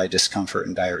some GI discomfort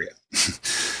and diarrhea.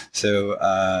 So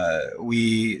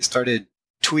we started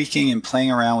tweaking and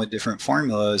playing around with different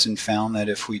formulas and found that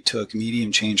if we took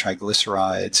medium chain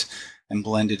triglycerides and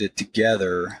blended it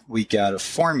together, we got a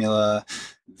formula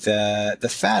that the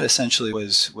fat essentially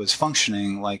was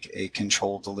functioning like a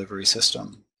controlled delivery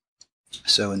system.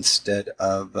 So instead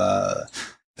of the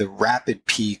rapid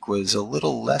peak was a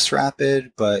little less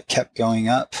rapid, but kept going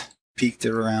up, peaked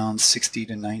at around 60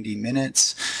 to 90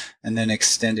 minutes, and then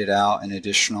extended out an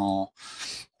additional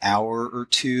hour or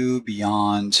two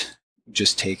beyond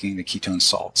just taking the ketone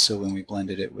salts. So when we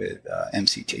blended it with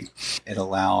MCT, it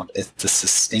allowed the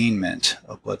sustainment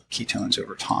of blood ketones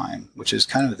over time, which is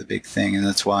kind of the big thing. And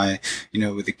that's why,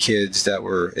 with the kids that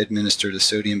were administered a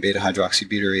sodium beta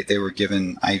hydroxybutyrate, they were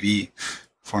given IV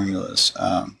formulas.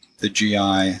 The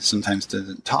GI sometimes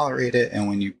doesn't tolerate it, and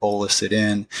when you bolus it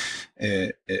in,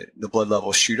 the blood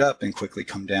levels shoot up and quickly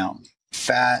come down.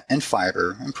 Fat and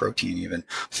fiber and protein, even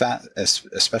fat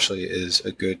especially, is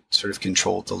a good sort of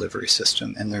controlled delivery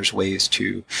system, and there's ways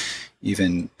to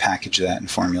even package that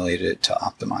and formulate it to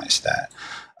optimize that.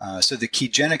 So the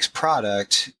Ketogenics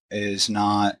product is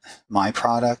not my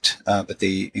product, but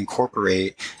they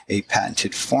incorporate a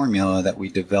patented formula that we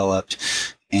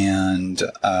developed, and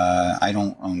I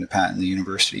don't own the patent. The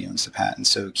university owns the patent.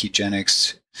 So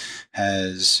Ketogenics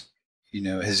has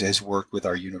worked with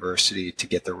our university to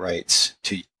get the rights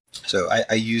to. So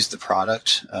I use the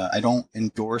product. I don't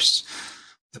endorse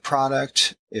the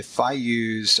product.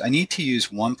 I need to use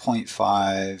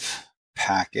 1.5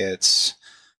 packets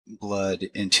blood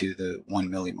into the 1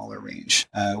 millimolar range.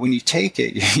 When you take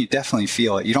it, you definitely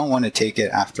feel it. You don't want to take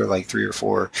it after like 3 or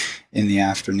 4 in the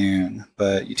afternoon,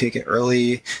 but you take it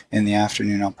early in the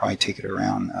afternoon. I'll probably take it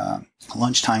around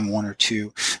lunchtime, 1 or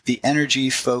 2. The energy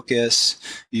focus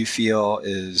you feel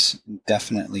is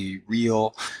definitely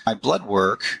real. My blood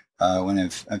work, when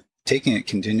I've taken it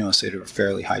continuously at a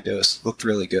fairly high dose, looked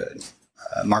really good.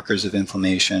 Markers of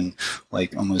inflammation,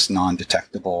 like almost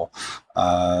non-detectable.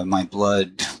 My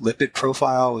blood lipid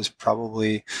profile was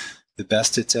probably the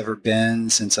best it's ever been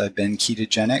since I've been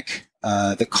ketogenic.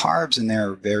 The carbs in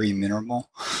there are very minimal.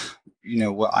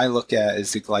 What I look at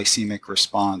is the glycemic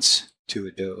response to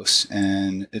a dose,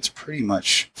 and it's pretty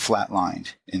much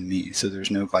flatlined in me. So there's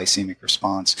no glycemic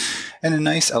response, and a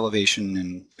nice elevation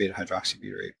in beta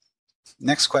hydroxybutyrate.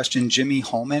 Next question, Jimmy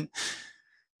Holman.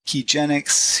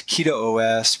 Ketogenics, Keto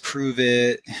OS, Prove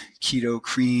It, Keto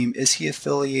Cream. Is he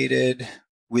affiliated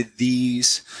with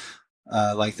these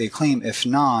like they claim? If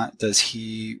not, does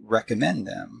he recommend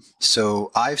them?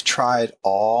 So I've tried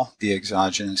all the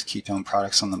exogenous ketone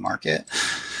products on the market,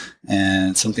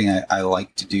 and it's something I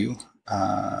like to do.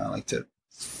 I like to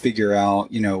figure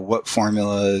out, what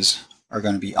formulas are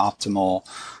going to be optimal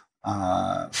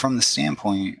from the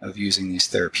standpoint of using these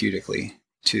therapeutically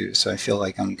too. So I feel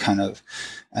like I'm kind of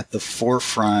at the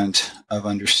forefront of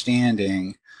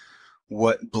understanding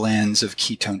what blends of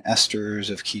ketone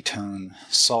esters, of ketone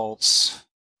salts,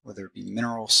 whether it be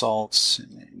mineral salts,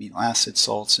 and amino acid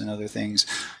salts, and other things.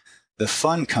 The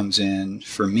fun comes in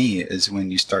for me is when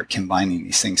you start combining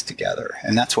these things together.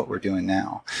 And that's what we're doing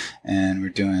now. And we're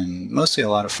doing mostly a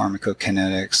lot of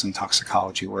pharmacokinetics and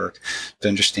toxicology work to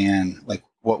understand like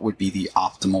what would be the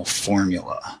optimal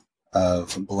formula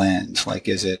of blend. Like,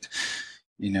 is it,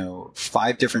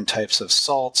 5 different types of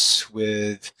salts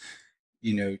with,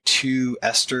 2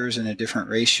 esters in a different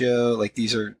ratio? Like,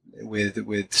 these are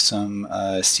with some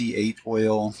C8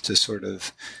 oil to sort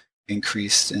of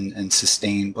increase and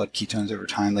sustain blood ketones over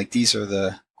time. Like, these are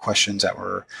the questions that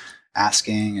we're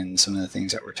asking and some of the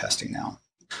things that we're testing now.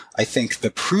 I think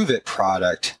the Prove It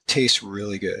product tastes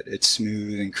really good. It's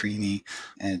smooth and creamy,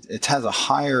 and it has a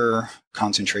higher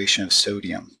concentration of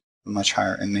sodium, much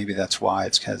higher, and maybe that's why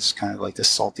it has kind of like this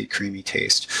salty, creamy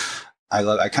taste.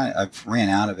 I've ran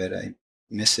out of it. I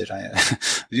miss it. I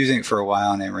was using it for a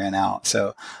while and I ran out.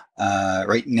 So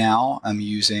right now I'm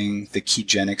using the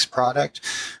Ketogenics product,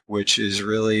 which is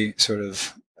really sort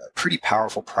of a pretty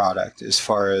powerful product as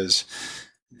far as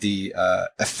the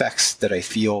effects that I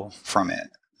feel from it.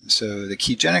 So the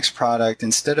Ketogenics product,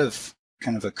 instead of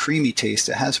kind of a creamy taste,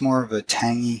 it has more of a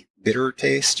tangy, bitter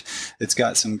taste. It's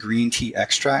got some green tea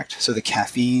extract. So the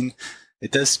caffeine,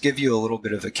 it does give you a little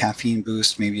bit of a caffeine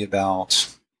boost, maybe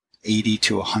about 80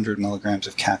 to 100 milligrams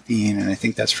of caffeine. And I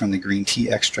think that's from the green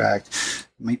tea extract.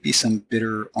 Might be some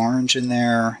bitter orange in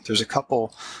there. There's a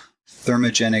couple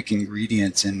thermogenic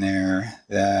ingredients in there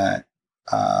that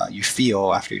you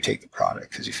feel after you take the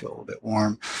product because you feel a little bit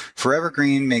warm. Forever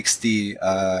Green makes the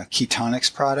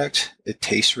Ketonics product. It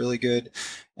tastes really good.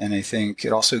 And I think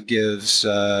it also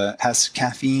has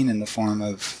caffeine in the form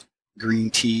of green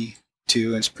tea too.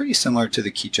 And it's pretty similar to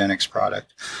the Ketogenics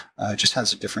product. It just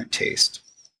has a different taste.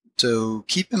 So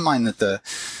keep in mind that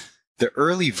the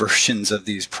early versions of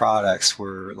these products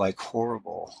were like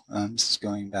horrible. This is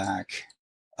going back.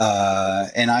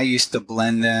 And I used to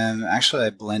blend them. Actually, I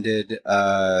blended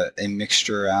a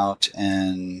mixture out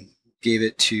and gave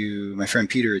it to my friend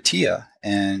Peter Attia.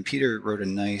 And Peter wrote a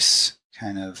nice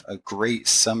kind of a great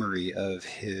summary of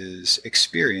his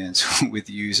experience with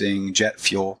using jet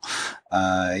fuel.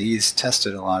 He's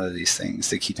tested a lot of these things,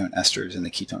 the ketone esters and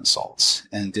the ketone salts,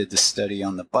 and did the study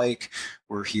on the bike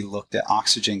where he looked at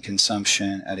oxygen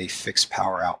consumption at a fixed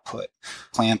power output,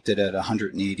 clamped it at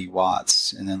 180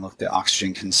 watts, and then looked at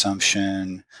oxygen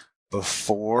consumption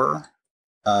before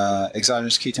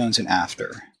exogenous ketones and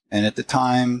after. And at the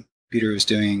time, Peter was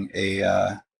doing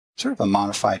a sort of a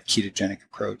modified ketogenic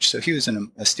approach. So he was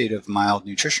in a state of mild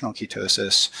nutritional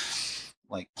ketosis,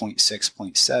 like 0.6,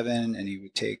 0.7, and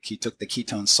he took the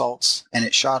ketone salts, and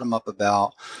it shot him up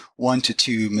about 1 to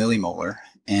 2 millimolar,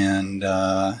 and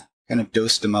kind of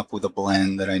dosed him up with a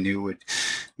blend that I knew would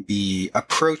be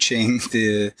approaching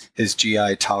his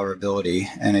GI tolerability.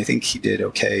 And I think he did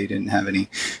okay. He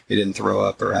didn't throw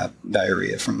up or have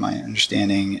diarrhea from my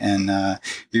understanding. And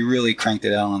he really cranked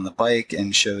it out on the bike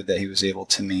and showed that he was able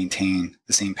to maintain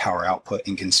the same power output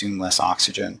and consume less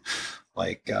oxygen,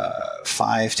 like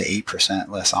 5 to 8%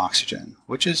 less oxygen,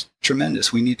 which is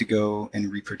tremendous. We need to go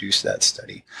and reproduce that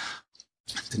study.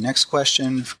 The next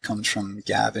question comes from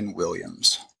Gavin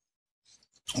Williams.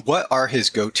 What are his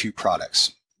go-to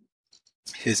products?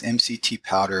 His MCT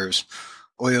powders,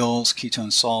 oils,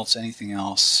 ketone salts, anything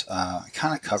else? I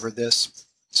kind of covered this.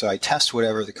 So I test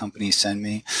whatever the companies send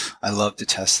me. I love to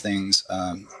test things.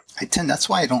 That's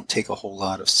why I don't take a whole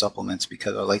lot of supplements,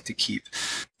 because I like to keep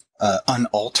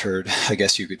unaltered, I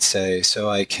guess you could say, so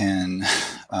I can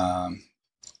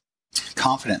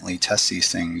confidently test these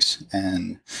things.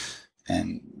 And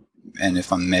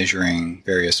if I'm measuring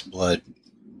various blood,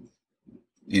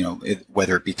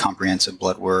 whether it be comprehensive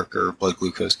blood work or blood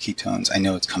glucose ketones, I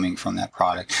know it's coming from that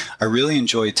product. I really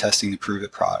enjoy testing the Prove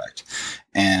It product.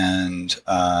 And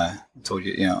I told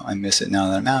you, I miss it now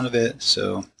that I'm out of it.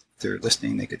 So if they're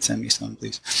listening, they could send me some,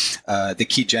 please. The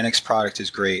Ketogenics product is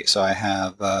great. So I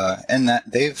have, I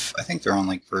think they're on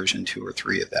like version 2 or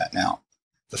 3 of that now.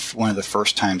 One of the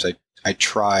first times I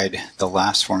tried the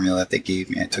last formula that they gave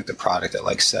me, I took the product at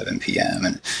like 7 p.m.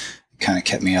 and it kind of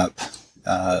kept me up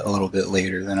a little bit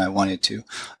later than I wanted to.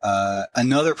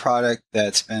 Another product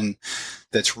that's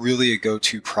really a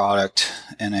go-to product,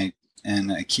 and I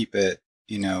keep it,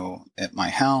 at my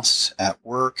house, at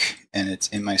work, and it's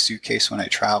in my suitcase when I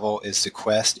travel, is the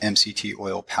Quest MCT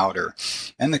oil powder.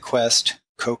 And the Quest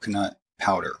coconut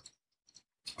powder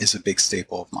is a big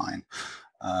staple of mine.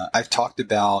 I've talked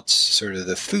about sort of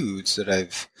the foods that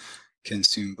I've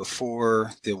consumed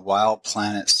before. The Wild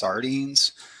Planet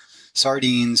sardines.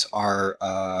 Sardines are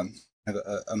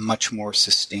a much more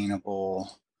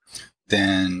sustainable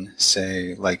than,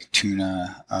 say, like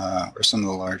tuna or some of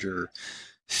the larger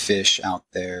fish out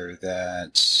there,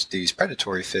 that these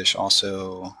predatory fish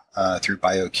also, through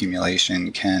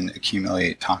bioaccumulation, can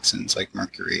accumulate toxins like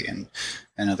mercury and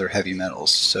other heavy metals.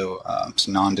 So it's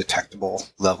non-detectable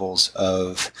levels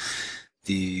of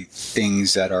the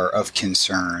things that are of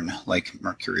concern, like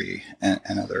mercury and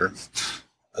other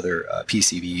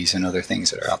PCBs and other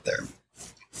things that are out there.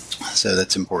 So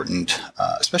that's important,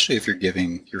 especially if you're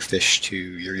giving your fish to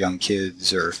your young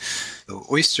kids. Or the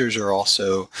oysters are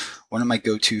also one of my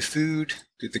go-to food.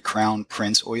 The Crown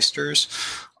Prince oysters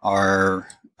are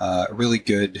a really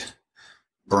good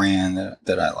brand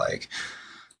that I like.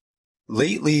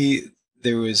 Lately,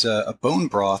 there was a bone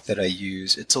broth that I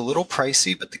use. It's a little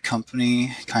pricey, but the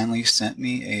company kindly sent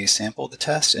me a sample to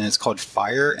test, and it's called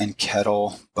Fire and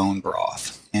Kettle Bone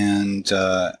Broth. And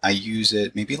I use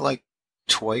it maybe like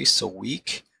twice a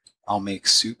week. I'll make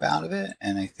soup out of it,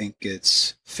 and I think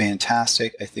it's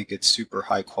fantastic. I think it's super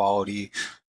high quality.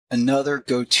 Another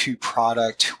go-to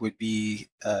product would be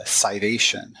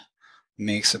Civation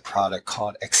makes a product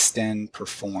called Extend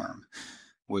Perform,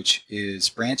 which is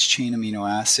branched chain amino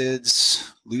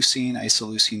acids, leucine,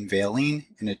 isoleucine, valine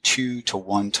in a 2 to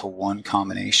 1 to 1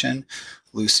 combination.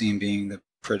 Leucine being the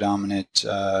predominant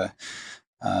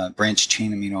branched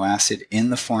chain amino acid in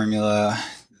the formula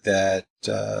that,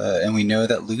 and we know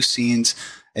that leucine's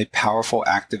a powerful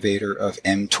activator of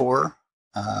mTOR,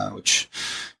 which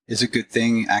is a good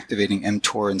thing. Activating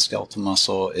mTOR in skeletal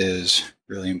muscle is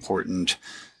really important.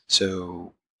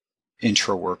 So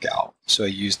intra-workout. So I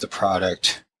use the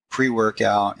product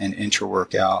pre-workout and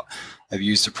intra-workout. I've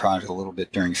used the product a little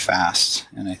bit during fast,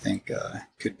 and I think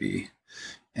could be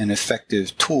an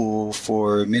effective tool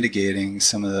for mitigating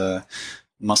some of the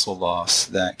muscle loss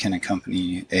that can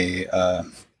accompany a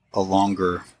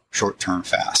longer short-term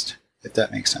fast, if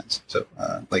that makes sense. So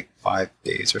like 5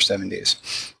 days or 7 days.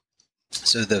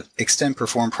 So the Extend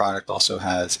Perform product also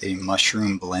has a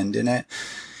mushroom blend in it.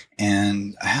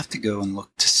 And I have to go and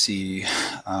look to see,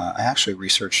 I actually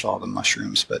researched all the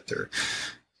mushrooms, but they're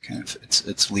kind of,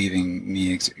 it's leaving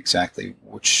me exactly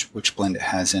which blend it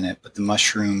has in it. But the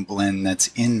mushroom blend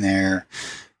that's in there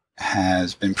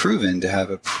has been proven to have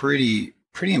a pretty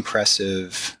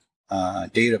impressive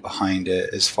data behind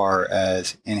it as far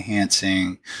as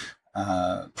enhancing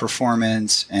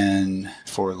performance and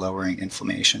for lowering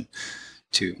inflammation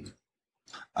too.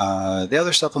 The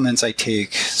other supplements I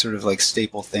take, sort of like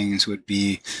staple things, would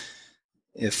be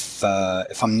if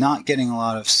I'm not getting a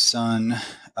lot of sun,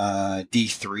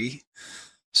 D3.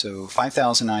 So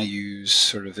 5,000 I use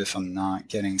sort of if I'm not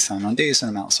getting sun. On days that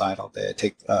I'm outside all day, I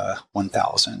take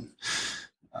 1,000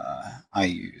 I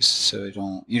use. So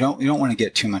you don't want to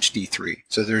get too much D3.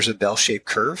 So there's a bell-shaped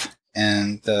curve,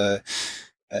 and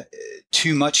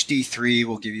too much D3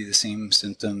 will give you the same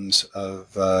symptoms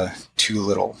of too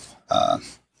little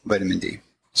vitamin D.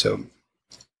 So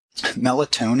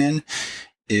melatonin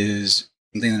is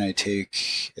something that I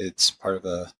take. It's part of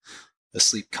a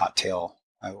sleep cocktail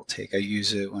I will take. I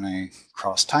use it when I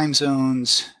cross time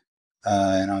zones,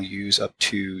 and I'll use up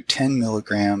to 10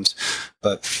 milligrams.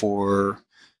 But for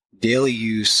daily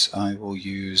use, I will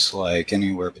use like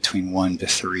anywhere between 1 to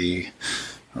 3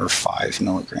 or 5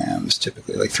 milligrams,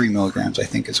 typically. Like 3 milligrams, I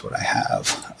think, is what I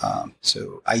have.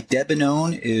 So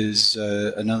idebenone is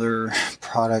another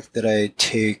product that I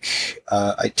take.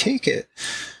 I take it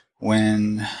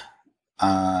when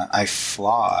I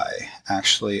fly,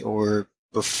 actually, or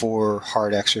before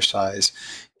hard exercise.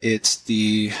 I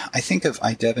think of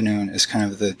idebenone as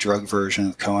kind of the drug version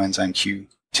of coenzyme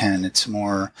Q10. It's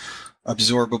more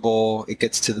absorbable. It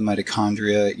gets to the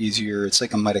mitochondria easier. It's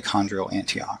like a mitochondrial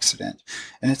antioxidant.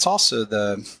 And it's also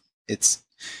it's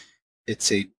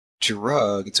a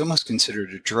drug. It's almost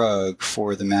considered a drug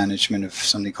for the management of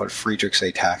something called Friedreich's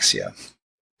ataxia.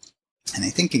 And I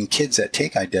think in kids that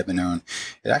take idebenone,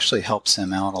 it actually helps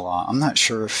them out a lot. I'm not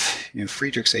sure if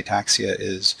Friedreich's ataxia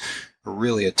is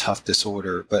really a tough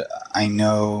disorder, but I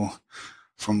know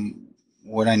from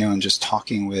what I know and just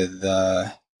talking with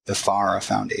the FARA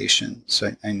Foundation.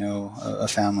 So I know a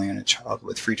family and a child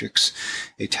with Friedreich's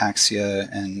ataxia,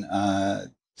 and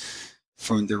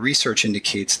from the research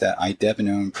indicates that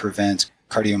idebenone prevents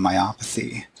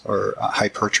cardiomyopathy or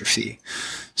hypertrophy.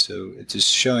 So it's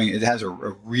just showing it has a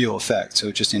real effect.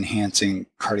 So just enhancing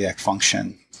cardiac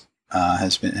function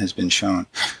has been shown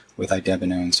with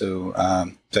idebenone. So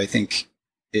I think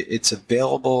it's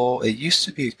available. It used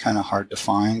to be kind of hard to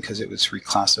find because it was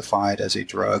reclassified as a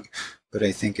drug, but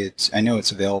I know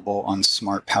it's available on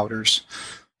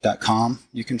smartpowders.com.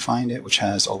 You can find it, which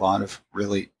has a lot of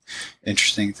really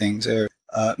interesting things there.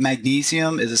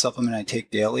 Magnesium is a supplement I take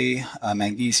daily.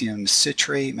 Magnesium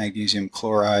citrate, magnesium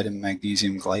chloride, and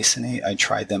magnesium glycinate. I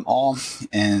tried them all,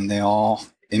 and they all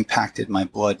impacted my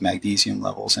blood magnesium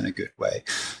levels in a good way.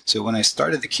 So when I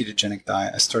started the ketogenic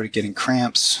diet, I started getting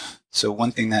cramps. So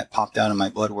one thing that popped out in my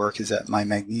blood work is that my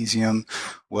magnesium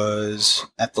was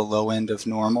at the low end of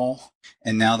normal.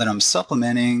 And now that I'm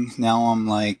supplementing, now I'm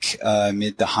like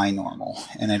mid to high normal,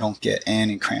 and I don't get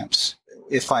any cramps.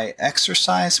 If I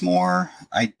exercise more,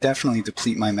 I definitely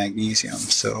deplete my magnesium.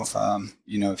 So,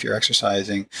 if you're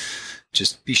exercising,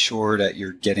 just be sure that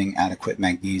you're getting adequate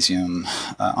magnesium.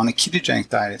 On a ketogenic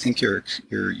diet, I think you're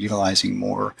utilizing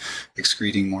more,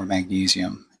 excreting more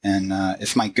magnesium. And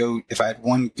if I had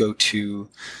one go-to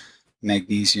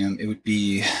magnesium, it would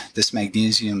be this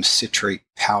magnesium citrate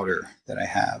powder that I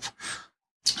have.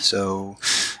 So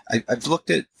I've looked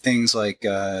at things like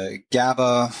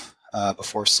GABA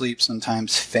before sleep,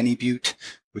 sometimes phenibut,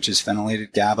 which is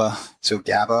phenylated GABA. So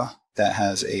GABA that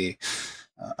has a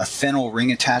phenyl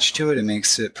ring attached to it. It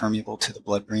makes it permeable to the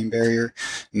blood-brain barrier.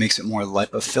 It makes it more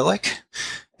lipophilic.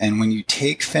 And when you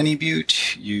take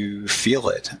phenibut, you feel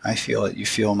it. I feel it. You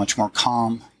feel much more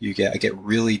calm. I get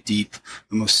really deep,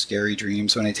 the most scary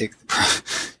dreams when I take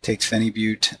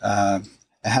phenibut.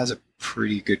 It has a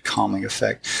pretty good calming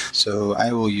effect. So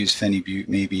I will use phenibut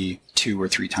maybe 2 or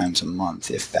 3 times a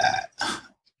month, if that. I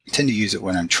tend to use it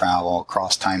when I'm travel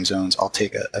across time zones. I'll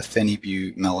take a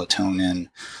phenibut melatonin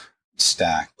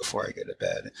stack before I go to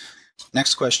bed.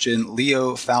 Next question,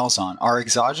 Leo Falzon. Are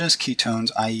exogenous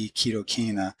ketones, i.e.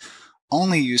 ketocana,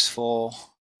 only useful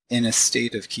in a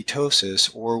state of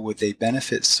ketosis, or would they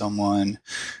benefit someone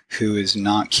who is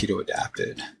not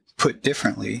keto-adapted? Put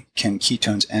differently, can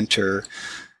ketones enter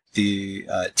the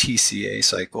TCA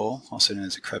cycle, also known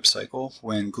as the Krebs cycle,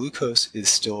 when glucose is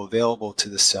still available to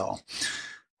the cell?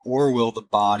 Or will the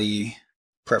body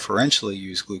preferentially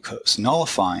use glucose,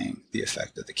 nullifying the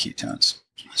effect of the ketones?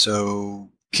 So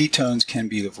ketones can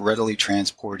be readily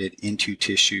transported into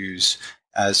tissues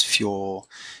as fuel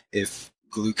if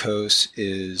glucose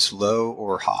is low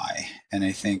or high. And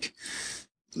I think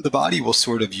the body will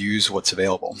sort of use what's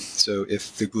available. So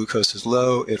if the glucose is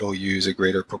low, it'll use a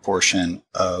greater proportion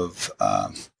of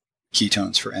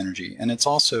ketones for energy. And it's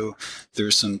also,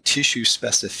 there's some tissue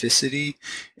specificity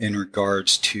in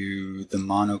regards to the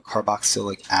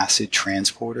monocarboxylic acid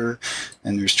transporter.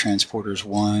 And there's transporters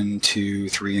 1, 2,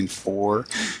 3, and 4.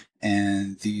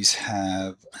 And these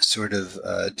have sort of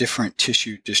different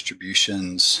tissue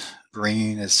distributions.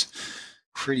 Brain is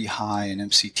pretty high in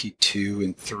MCT2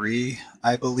 and 3,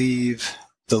 I believe.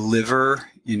 The liver,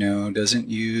 doesn't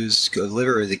use, the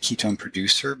liver is a ketone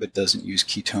producer, but doesn't use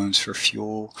ketones for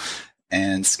fuel.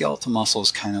 And skeletal muscle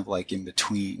is kind of like in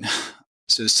between.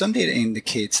 So some data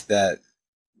indicates that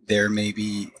there may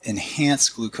be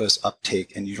enhanced glucose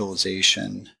uptake and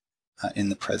utilization in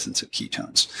the presence of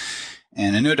ketones.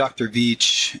 And I know Dr.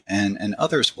 Veach and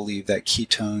others believe that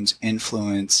ketones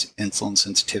influence insulin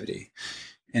sensitivity.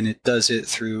 And it does it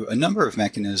through a number of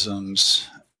mechanisms.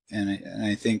 And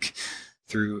I think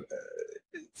through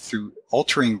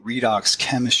altering redox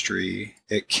chemistry,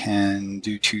 it can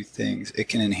do 2 things. It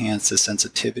can enhance the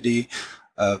sensitivity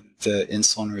of the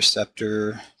insulin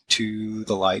receptor to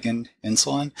the ligand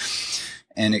insulin.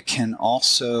 And it can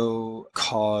also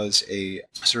cause a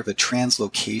sort of a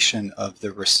translocation of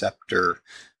the receptor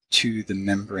to the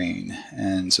membrane.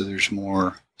 And so there's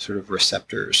more sort of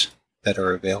receptors that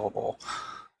are available.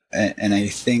 And I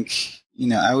think,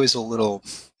 I was a little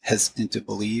hesitant to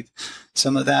believe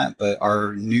some of that, but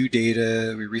our new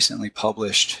data we recently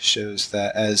published shows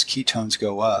that as ketones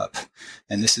go up,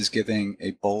 and this is giving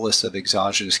a bolus of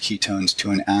exogenous ketones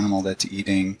to an animal that's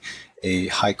eating a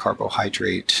high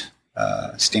carbohydrate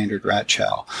standard rat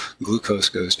chow, glucose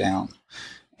goes down.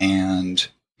 And,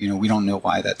 we don't know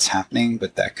why that's happening,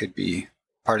 but that could be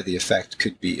part of the effect,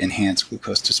 could be enhanced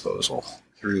glucose disposal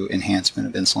through enhancement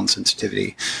of insulin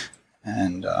sensitivity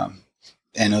and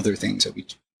other things that we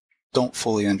don't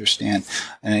fully understand.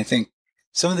 And I think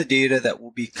some of the data that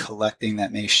we'll be collecting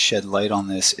that may shed light on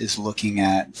this is looking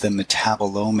at the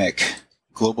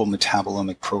global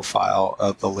metabolomic profile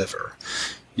of the liver,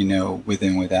 with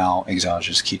and without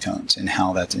exogenous ketones, and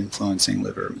how that's influencing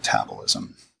liver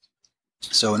metabolism.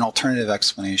 So an alternative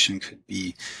explanation could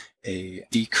be a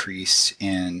decrease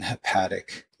in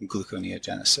hepatic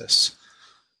gluconeogenesis.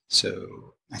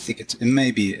 So I think it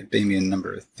may be a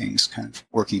number of things kind of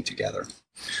working together.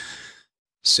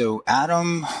 So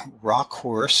Adam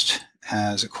Rockhorst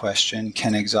has a question.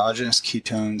 Can exogenous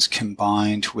ketones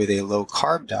combined with a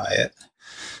low-carb diet,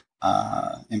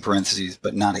 in parentheses,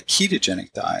 but not a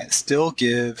ketogenic diet, still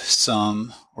give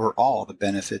some or all the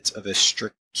benefits of a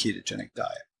strict ketogenic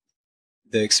diet?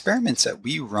 The experiments that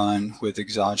we run with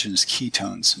exogenous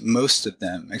ketones, most of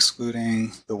them,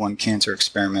 excluding the one cancer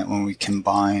experiment when we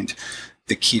combined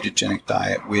the ketogenic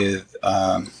diet with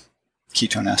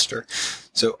ketone ester.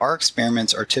 So our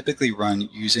experiments are typically run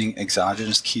using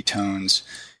exogenous ketones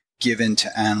given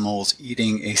to animals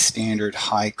eating a standard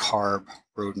high-carb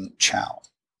rodent chow.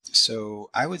 So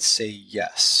I would say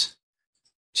yes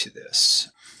to this.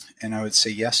 And I would say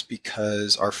yes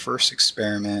because our first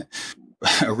experiment,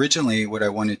 originally what I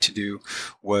wanted to do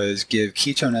was give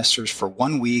ketone esters for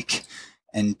 1 week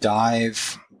and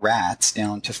dive rats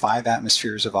down to 5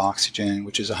 atmospheres of oxygen,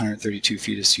 which is 132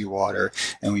 feet of seawater.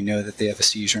 And we know that they have a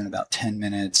seizure in about 10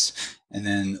 minutes, and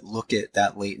then look at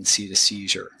that latency to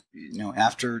seizure.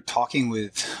 after talking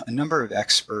with a number of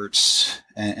experts,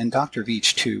 and Dr.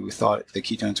 Veach too, thought the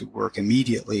ketones would work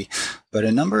immediately, but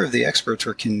a number of the experts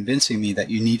were convincing me that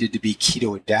you needed to be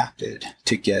keto adapted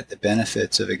to get the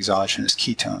benefits of exogenous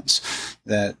ketones,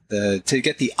 to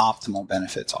get the optimal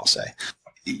benefits, I'll say.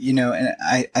 And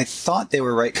I thought they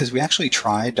were right because we actually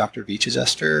tried Dr. Veach's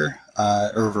ester,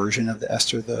 or a version of the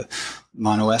ester, the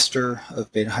monoester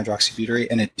of beta hydroxybutyrate,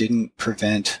 and it didn't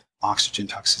prevent oxygen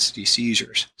toxicity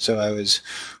seizures. So I was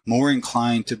more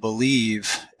inclined to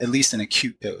believe, at least an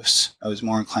acute dose, I was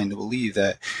more inclined to believe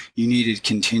that you needed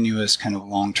continuous kind of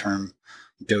long-term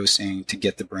dosing to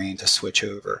get the brain to switch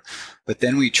over. But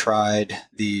then we tried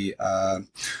the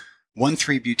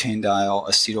 1,3-butanediol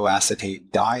acetoacetate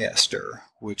diester,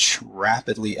 which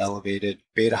rapidly elevated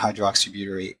beta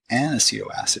hydroxybutyrate and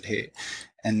acetoacetate.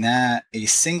 And that a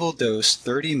single dose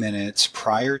 30 minutes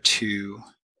prior to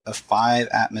a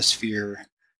 5-atmosphere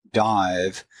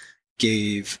dive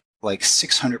gave like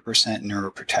 600%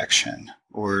 neuroprotection,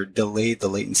 or delayed the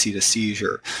latency to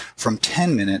seizure from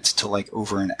 10 minutes to like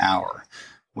over an hour,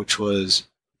 which was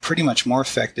pretty much more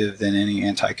effective than any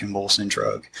anticonvulsant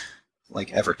drug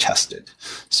like ever tested.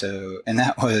 So, and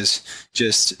that was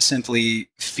just simply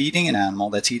feeding an animal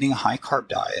that's eating a high carb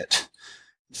diet,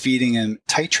 feeding him,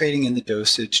 titrating in the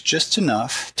dosage just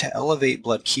enough to elevate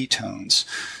blood ketones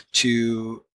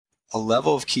to a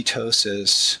level of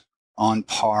ketosis on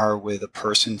par with a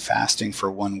person fasting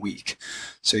for 1 week.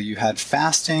 So you had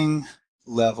fasting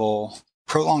level,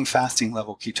 prolonged fasting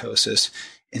level ketosis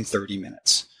in 30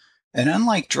 minutes. And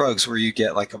unlike drugs where you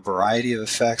get like a variety of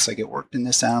effects, like it worked in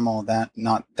this animal,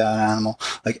 not that animal,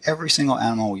 like every single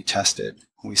animal we tested,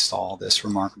 we saw this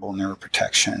remarkable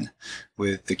neuroprotection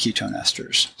with the ketone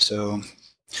esters. So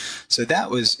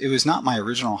it was not my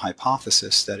original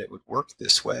hypothesis that it would work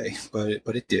this way,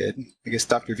 but it did. I guess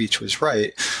Dr. Veach was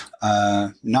right,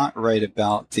 not right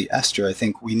about the ester. I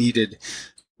think we needed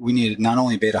not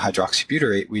only beta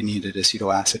hydroxybutyrate, we needed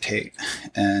acetoacetate,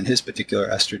 and his particular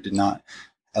ester did not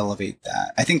elevate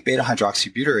that. I think beta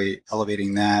hydroxybutyrate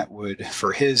elevating that would,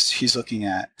 he's looking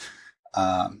at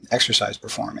exercise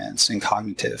performance and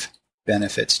cognitive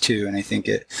benefits too, and I think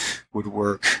it would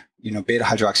work. Beta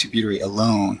hydroxybutyrate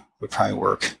alone would probably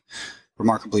work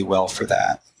remarkably well for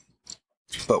that.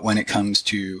 But when it comes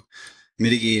to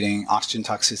mitigating oxygen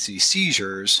toxicity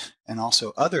seizures and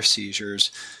also other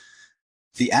seizures,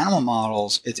 the animal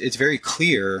models, it's very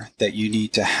clear that you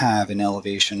need to have an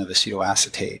elevation of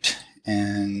acetoacetate,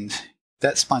 and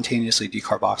that spontaneously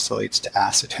decarboxylates to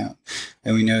acetone.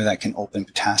 And we know that can open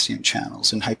potassium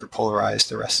channels and hyperpolarize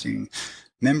the resting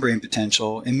membrane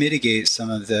potential and mitigate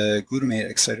some of the glutamate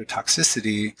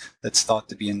excitotoxicity that's thought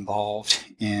to be involved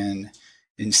in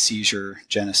seizure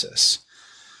genesis.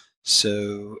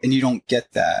 So, and you don't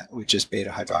get that with just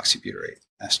beta hydroxybutyrate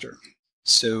ester.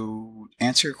 So,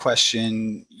 answer your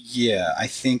question, yeah, I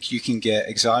think you can get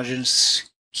exogenous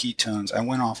ketones. I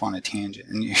went off on a tangent,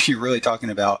 and you're really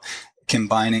talking about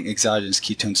combining exogenous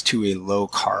ketones to a low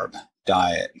carb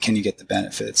diet. Can you get the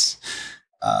benefits?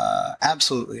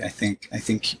 Absolutely. I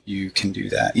think you can do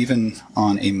that. Even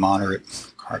on a moderate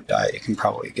carb diet, you can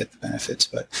probably get the benefits,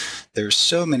 but there's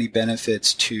so many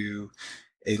benefits to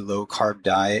a low carb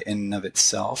diet in and of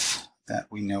itself that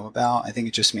we know about. I think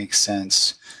it just makes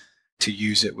sense to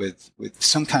use it with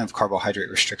some kind of carbohydrate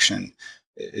restriction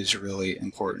is really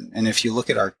important. And if you look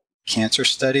at our cancer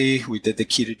study, we did the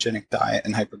ketogenic diet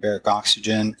and hyperbaric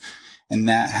oxygen, and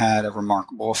that had a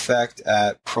remarkable effect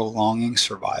at prolonging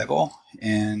survival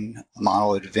in a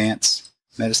model of advanced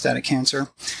metastatic cancer.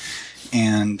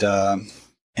 And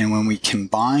when we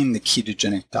combined the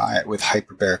ketogenic diet with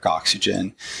hyperbaric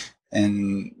oxygen,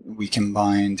 and we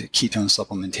combined ketone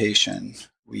supplementation,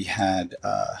 we had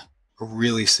a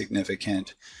really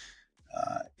significant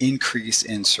increase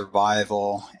in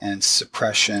survival and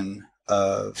suppression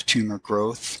of tumor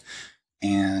growth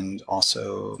and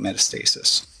also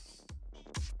metastasis.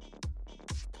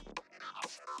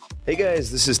 Hey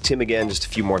guys, this is Tim again. Just a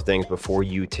few more things before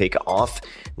you take off.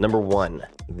 Number one,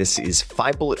 this is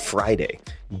 5 Bullet Friday.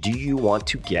 Do you want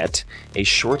to get a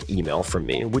short email from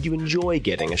me? Would you enjoy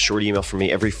getting a short email from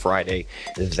me every Friday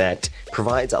that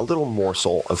provides a little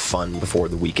morsel of fun before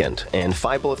the weekend? And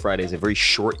 5 Bullet Friday is a very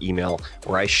short email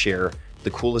where I share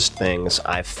the coolest things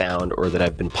I've found or that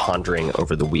I've been pondering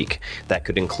over the week. That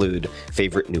could include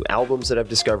favorite new albums that I've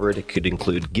discovered. It could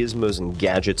include gizmos and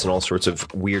gadgets and all sorts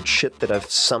of weird shit that I've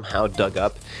somehow dug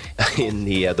up in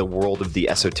the world of the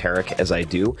esoteric as I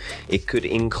do. It could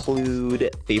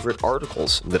include favorite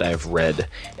articles that I've read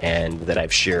and that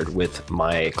I've shared with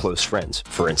my close friends,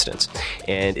 for instance.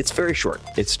 And it's very short.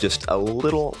 It's just a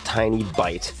little tiny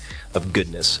bite of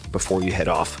goodness before you head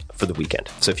off for the weekend.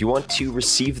 So if you want to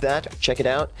receive that, check it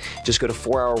out. Just go to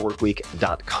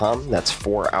 4hourworkweek.com. That's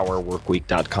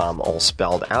 4hourworkweek.com, all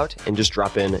spelled out, and just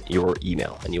drop in your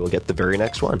email and you will get the very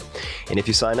next one. And if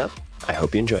you sign up, I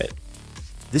hope you enjoy it.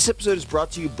 This episode is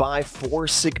brought to you by Four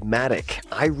Sigmatic.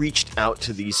 I reached out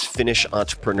to these Finnish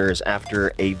entrepreneurs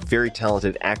after a very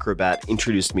talented acrobat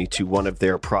introduced me to one of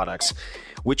their products,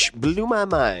 which blew my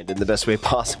mind in the best way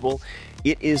possible.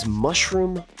 It is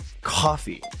mushroom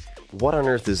coffee. What on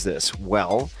earth is this?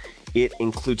 Well, it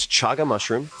includes chaga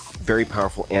mushroom, very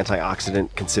powerful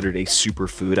antioxidant, considered a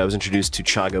superfood. I was introduced to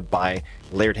chaga by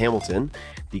Laird Hamilton,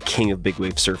 the king of big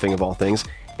wave surfing of all things.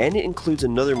 And it includes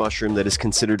another mushroom that is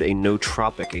considered a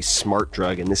nootropic, a smart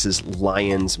drug, and this is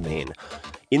lion's mane.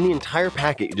 In the entire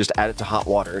packet, you just add it to hot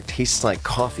water. It tastes like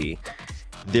coffee.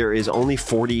 There is only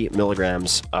 40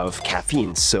 milligrams of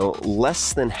caffeine, so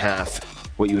less than half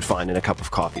what you would find in a cup of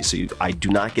coffee. So I do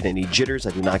not get any jitters.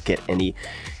 I do not get any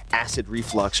acid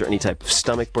reflux or any type of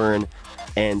stomach burn.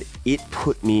 And it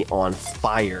put me on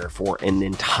fire for an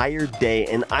entire day.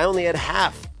 And I only had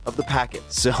half of the packet.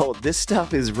 So this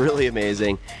stuff is really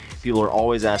amazing. People are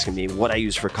always asking me what I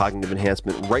use for cognitive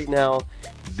enhancement. Right now,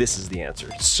 this is the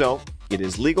answer. So it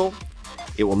is legal.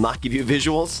 It will not give you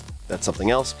visuals. That's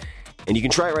something else. And you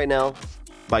can try it right now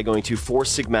by going to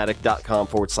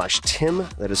foursigmatic.com/Tim.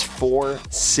 That is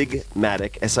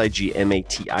foursigmatic,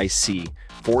 SIGMATIC,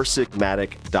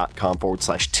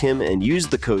 foursigmatic.com/Tim, and use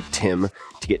the code TIM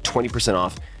to get 20%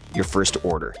 off your first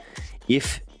order.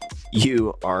 If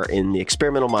you are in the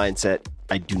experimental mindset,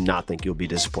 I do not think you'll be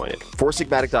disappointed.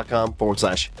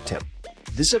 foursigmatic.com/Tim.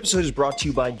 This episode is brought to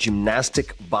you by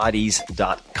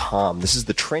gymnasticbodies.com. This is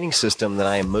the training system that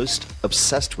I am most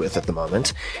obsessed with at the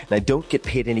moment, and I don't get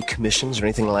paid any commissions or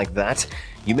anything like that.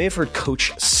 You may have heard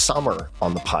Coach Sommer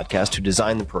on the podcast, who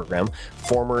designed the program,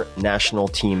 former national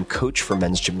team coach for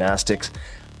men's gymnastics.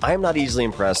 I am not easily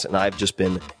impressed, and I've just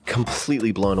been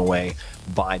completely blown away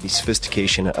by the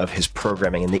sophistication of his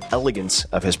programming and the elegance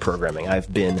of his programming.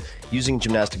 I've been using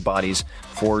Gymnastic Bodies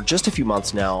for just a few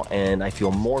months now, and I feel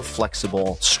more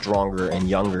flexible, stronger, and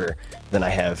younger than I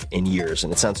have in years.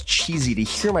 And it sounds cheesy to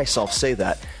hear myself say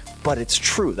that, but it's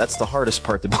true. That's the hardest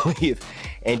part to believe.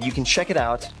 And you can check it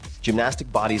out,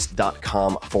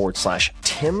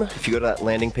 gymnasticbodies.com/Tim. If you go to that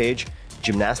landing page,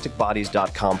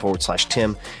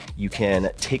 gymnasticbodies.com/Tim, you can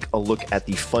take a look at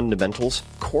the fundamentals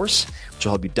course, which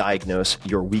will help you diagnose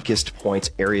your weakest points,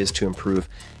 areas to improve,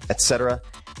 etc.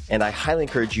 And I highly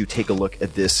encourage you to take a look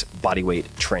at this bodyweight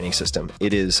training system.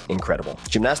 It is incredible.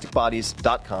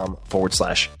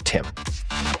 gymnasticbodies.com/Tim.